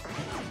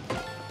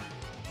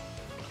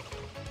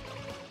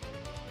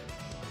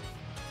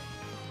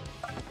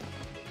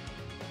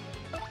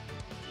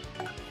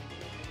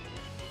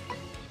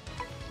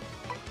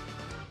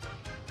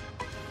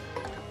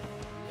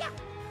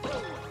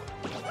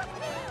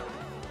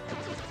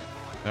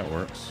 That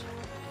works.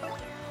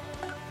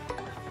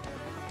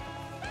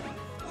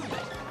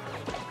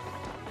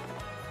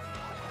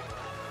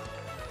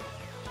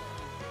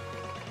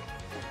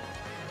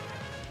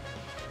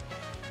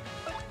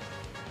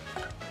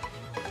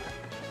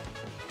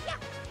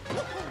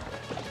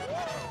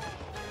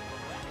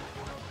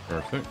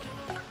 Perfect.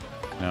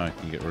 Now I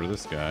can get rid of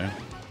this guy.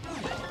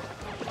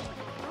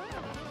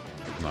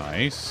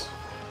 Nice.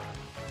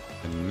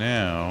 And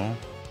now...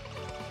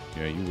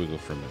 Yeah, you wiggle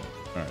for a minute.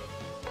 Alright.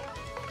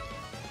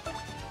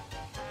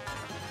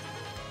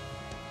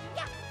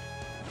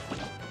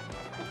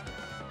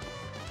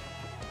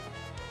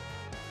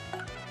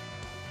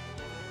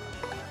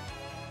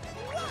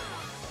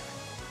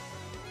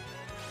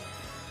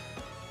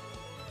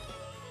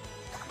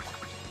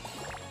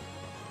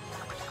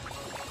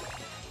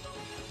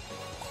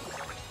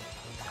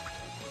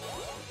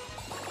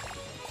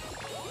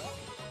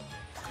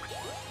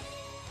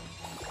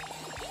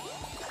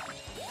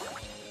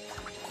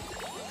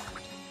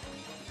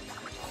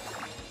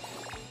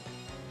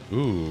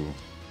 Ooh,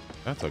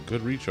 that's a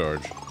good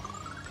recharge.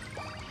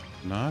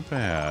 Not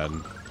bad.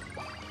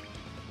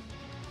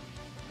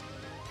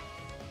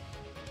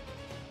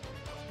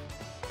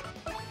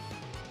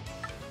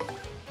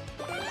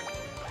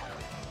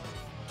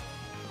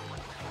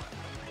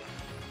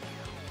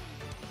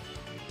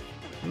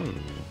 Ooh.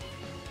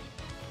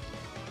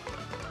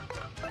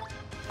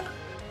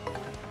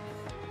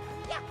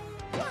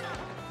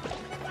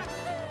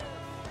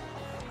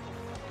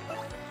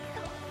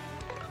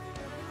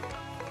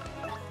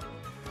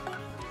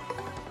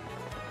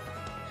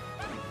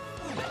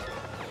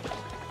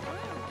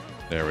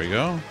 There we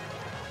go.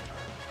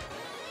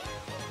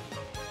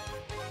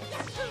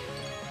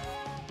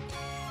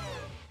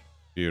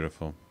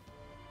 Beautiful.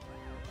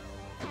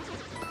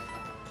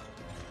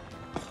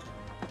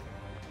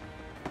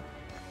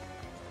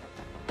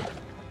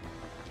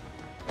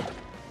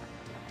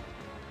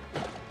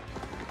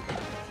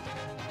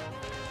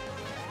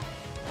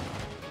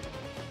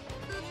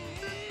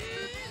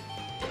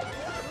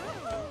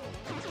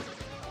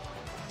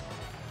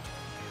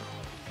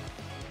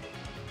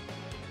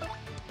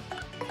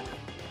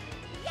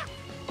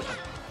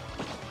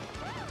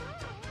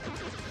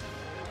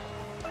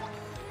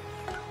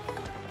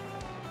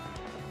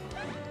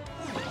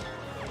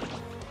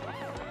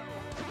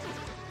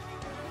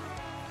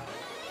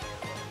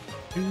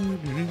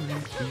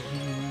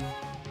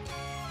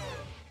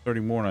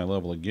 More and I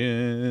level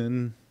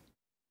again.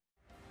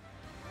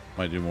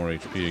 Might do more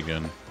HP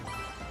again.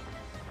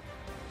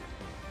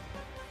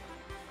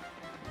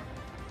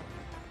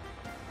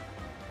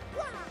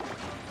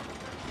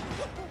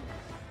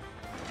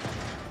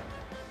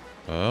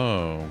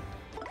 Oh.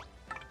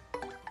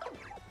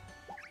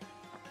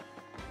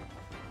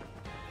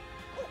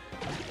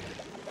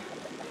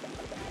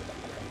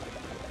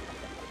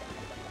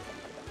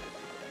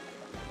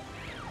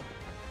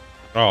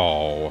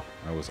 Oh,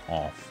 I was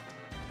off.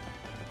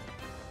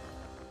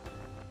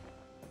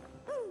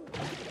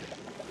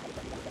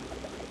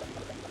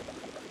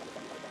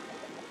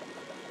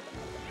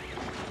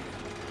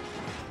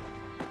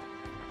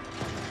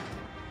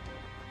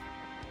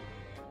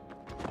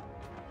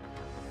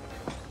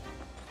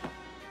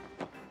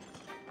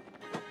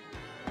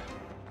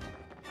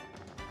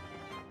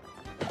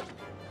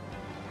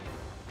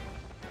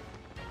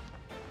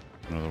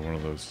 Another one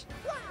of those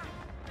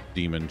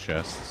demon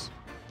chests.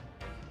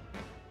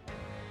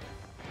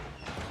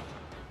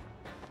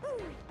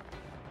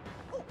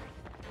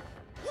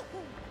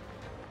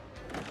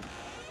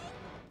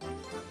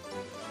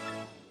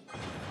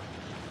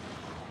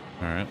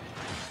 All right.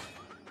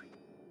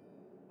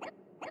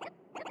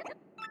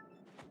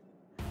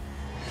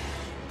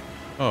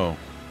 Oh,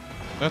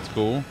 that's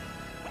cool.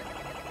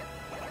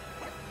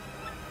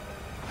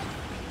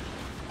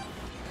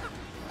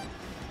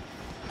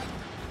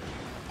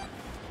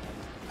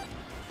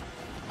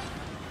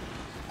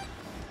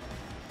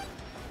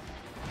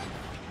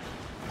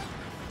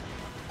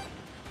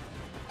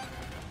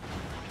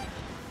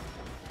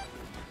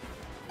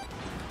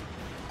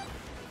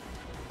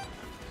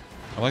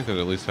 I like that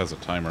it at least has a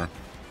timer.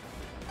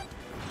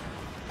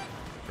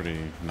 Pretty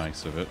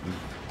nice of it.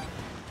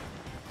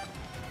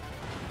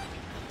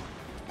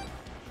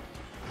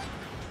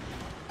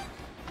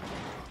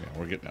 Yeah,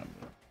 we're getting down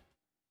to it.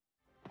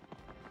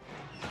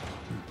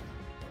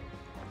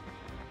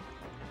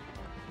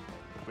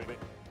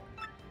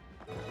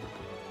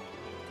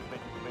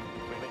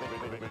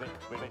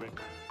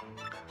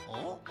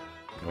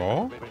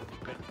 Oh?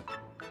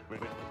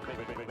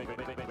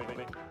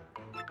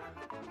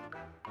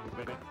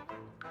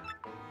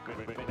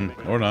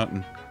 Or not.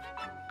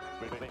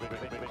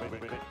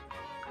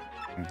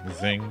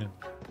 Zing.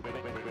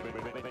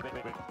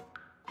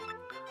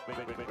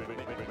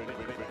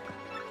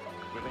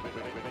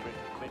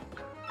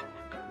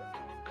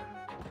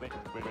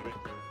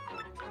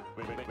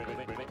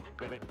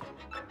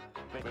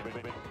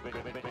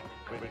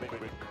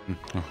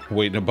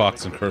 Wait in a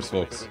box and curse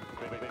folks.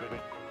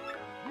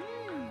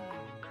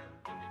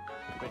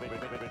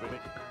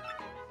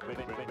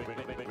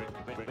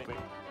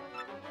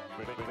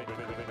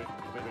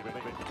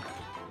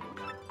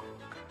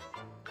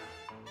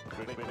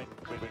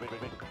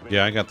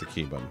 Yeah, I got the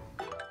key button.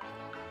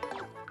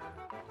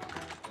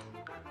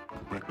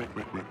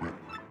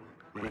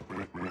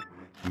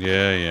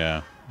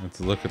 Yeah. Let's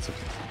look at some.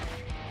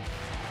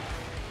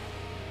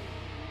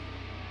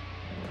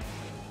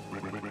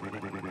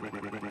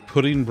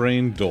 Pudding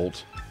brain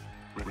dolt.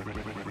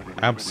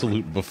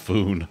 Absolute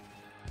buffoon.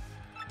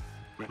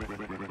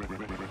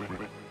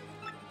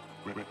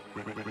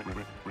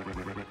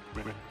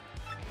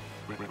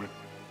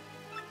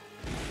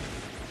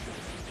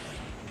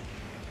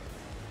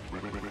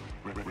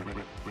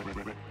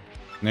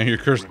 Now you're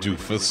cursed,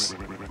 doofus.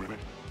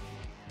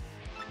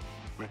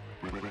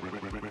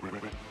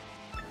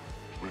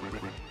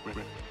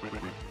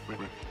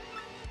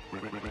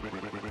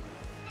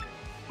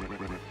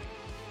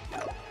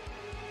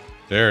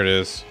 There it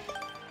is.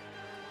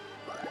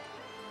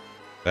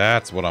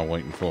 That's what I'm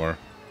waiting for.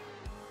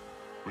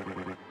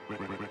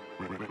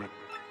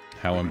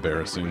 How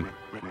embarrassing.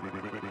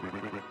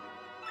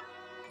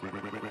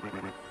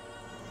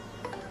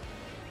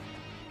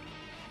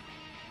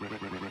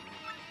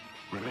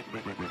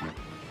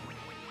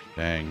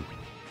 Dang.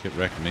 Kid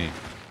wrecked me.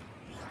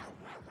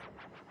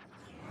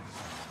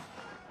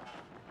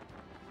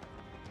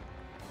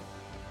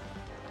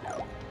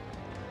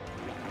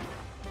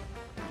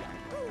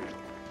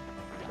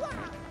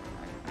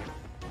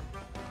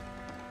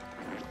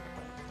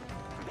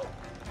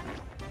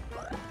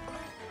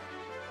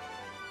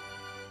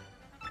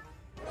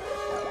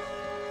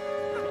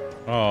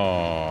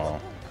 Oh.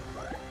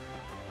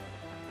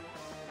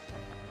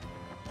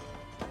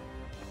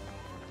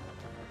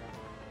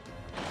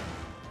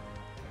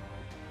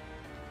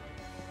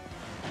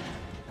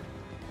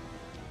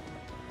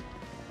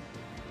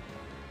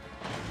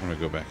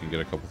 back and get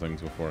a couple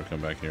things before I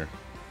come back here.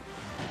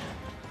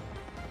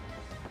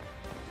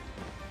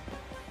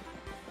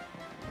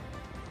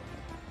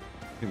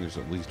 I think there's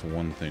at least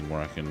one thing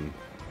where I can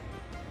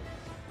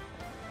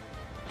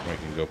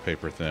go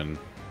paper thin.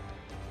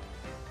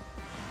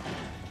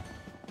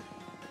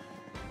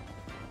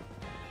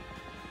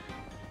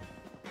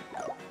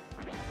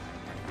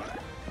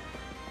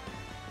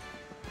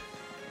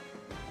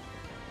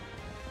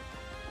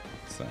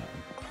 What's that?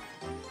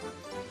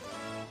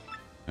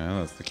 Yeah,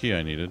 that's the key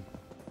I needed.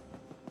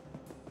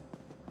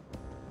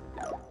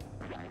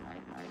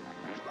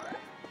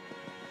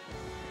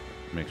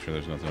 Make sure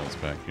there's nothing else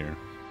back here.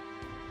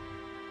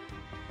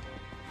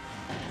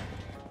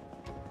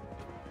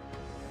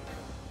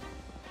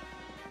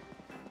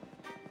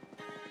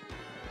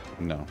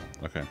 No.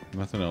 Okay.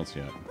 Nothing else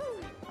yet.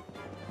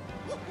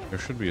 There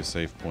should be a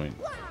save point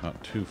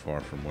not too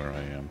far from where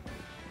I am.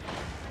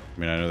 I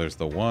mean, I know there's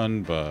the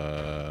one,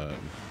 but...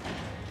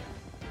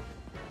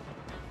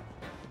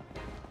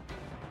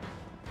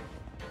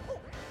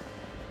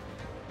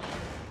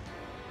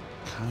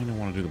 I kinda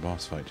want to do the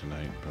boss fight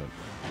tonight, but...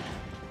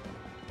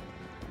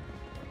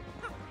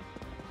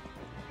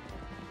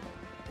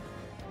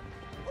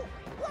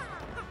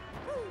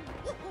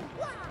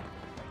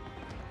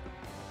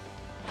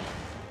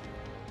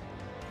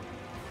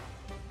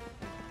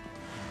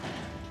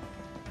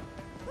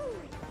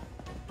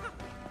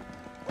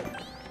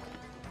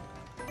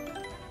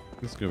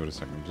 Let's give it a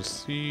second.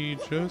 Just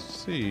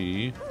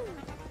see.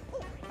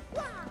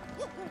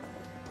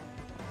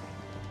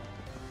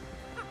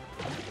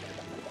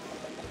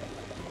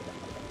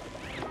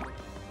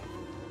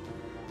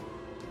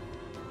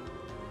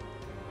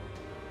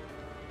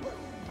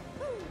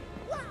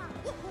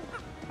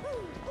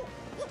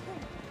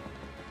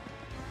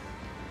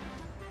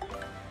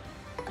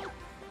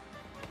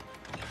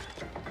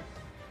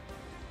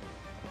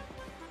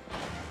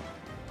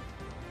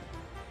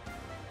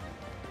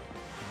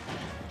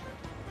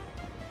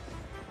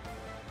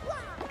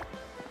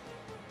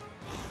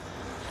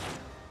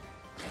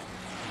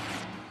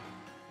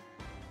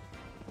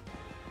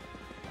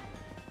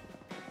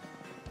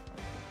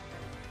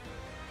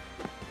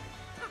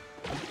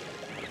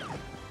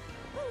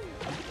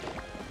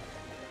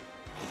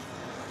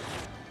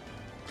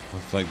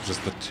 With like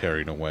just the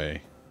tearing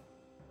away.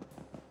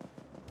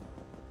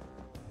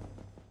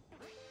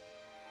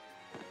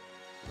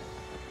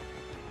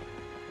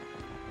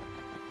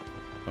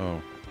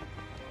 Oh.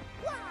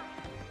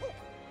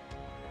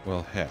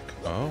 Well, heck.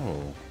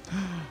 Oh.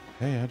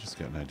 Hey, I just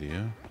got an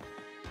idea.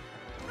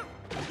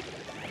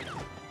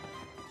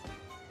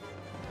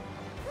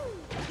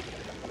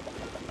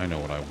 I know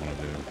what I want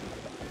to do.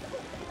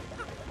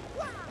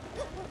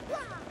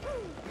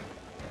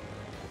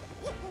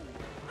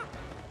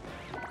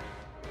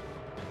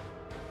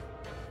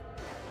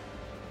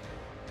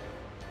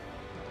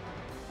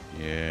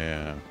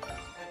 Yeah.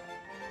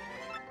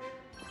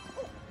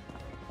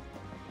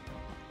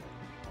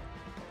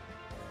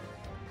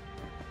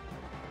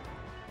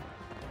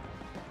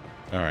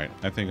 Alright,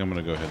 I think I'm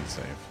gonna go ahead and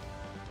save.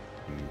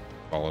 And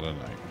call it a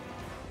night.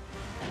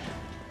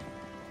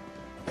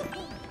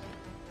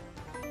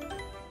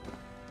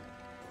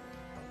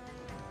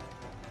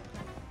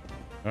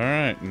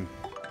 Alright.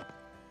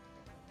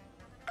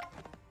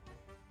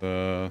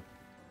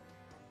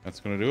 That's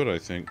gonna do it, I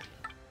think.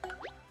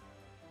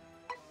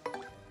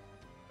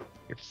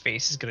 Your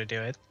face is gonna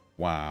do it.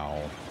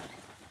 Wow.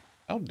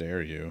 How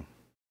dare you?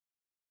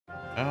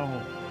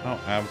 How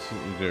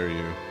absolutely dare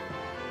you?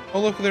 Oh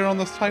look, they're on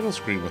this title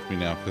screen with me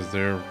now, because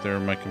they're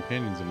my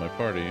companions in my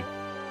party.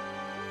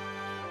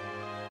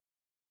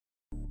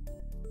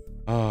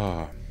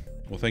 Ah,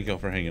 well thank y'all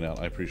for hanging out.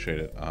 I appreciate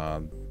it.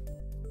 I'm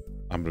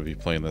gonna be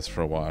playing this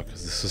for a while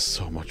because this is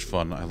so much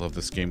fun. I love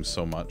this game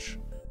so much.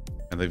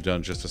 And they've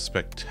done just a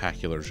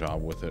spectacular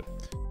job with it.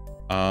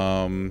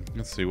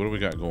 Let's see, what do we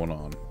got going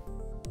on?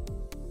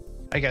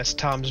 I guess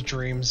Tom's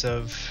dreams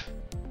of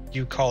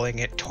you calling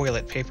it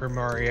Toilet Paper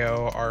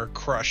Mario are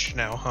crushed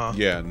now, huh?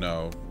 Yeah,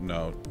 no.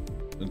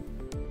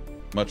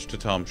 Much to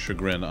Tom's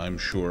chagrin, I'm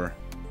sure.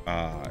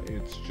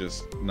 It's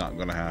just not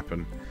gonna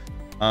happen.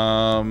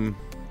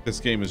 This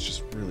game is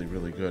just really,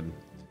 really good.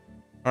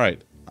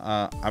 Alright,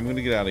 I'm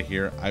gonna get out of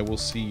here. I will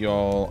see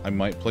y'all. I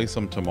might play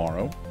some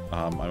tomorrow.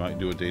 I might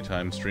do a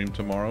daytime stream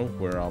tomorrow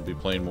where I'll be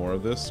playing more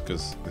of this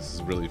because this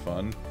is really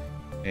fun.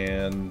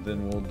 And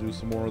then we'll do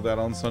some more of that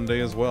on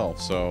Sunday as well.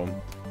 So,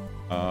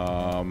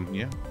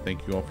 yeah,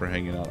 thank you all for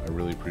hanging out. I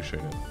really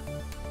appreciate it.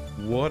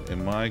 What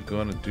am I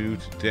gonna do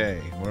today?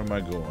 Where am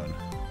I going?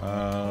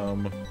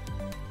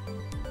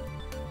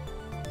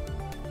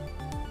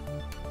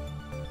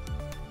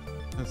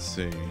 Let's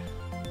see.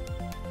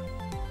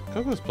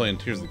 Coco's playing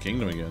Tears of the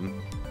Kingdom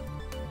again.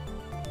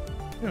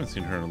 I haven't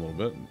seen her in a little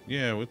bit.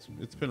 Yeah,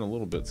 it's been a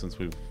little bit since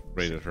we've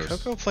rated her.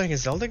 Coco playing a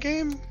Zelda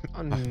game?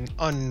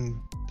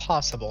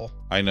 Impossible.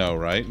 I know,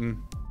 right?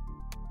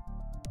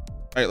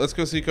 Alright, let's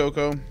go see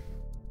Coco.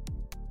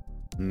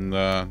 And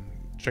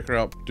check her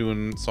out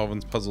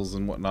solving puzzles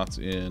and whatnots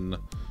in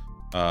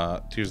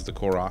Tears of the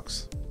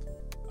Koroks.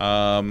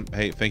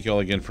 Hey, thank you all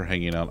again for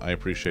hanging out. I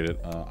appreciate it.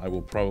 I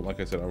will probably, like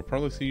I said, I will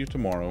probably see you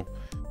tomorrow.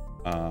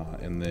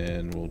 And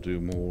then we'll do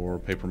more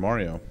Paper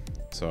Mario.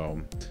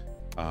 So,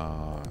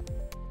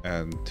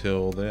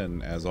 until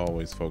then, as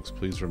always, folks,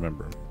 please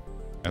remember,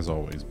 as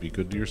always, be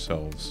good to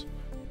yourselves,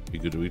 be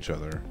good to each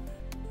other,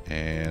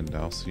 and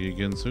I'll see you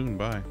again soon.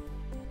 Bye.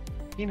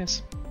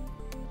 Penis.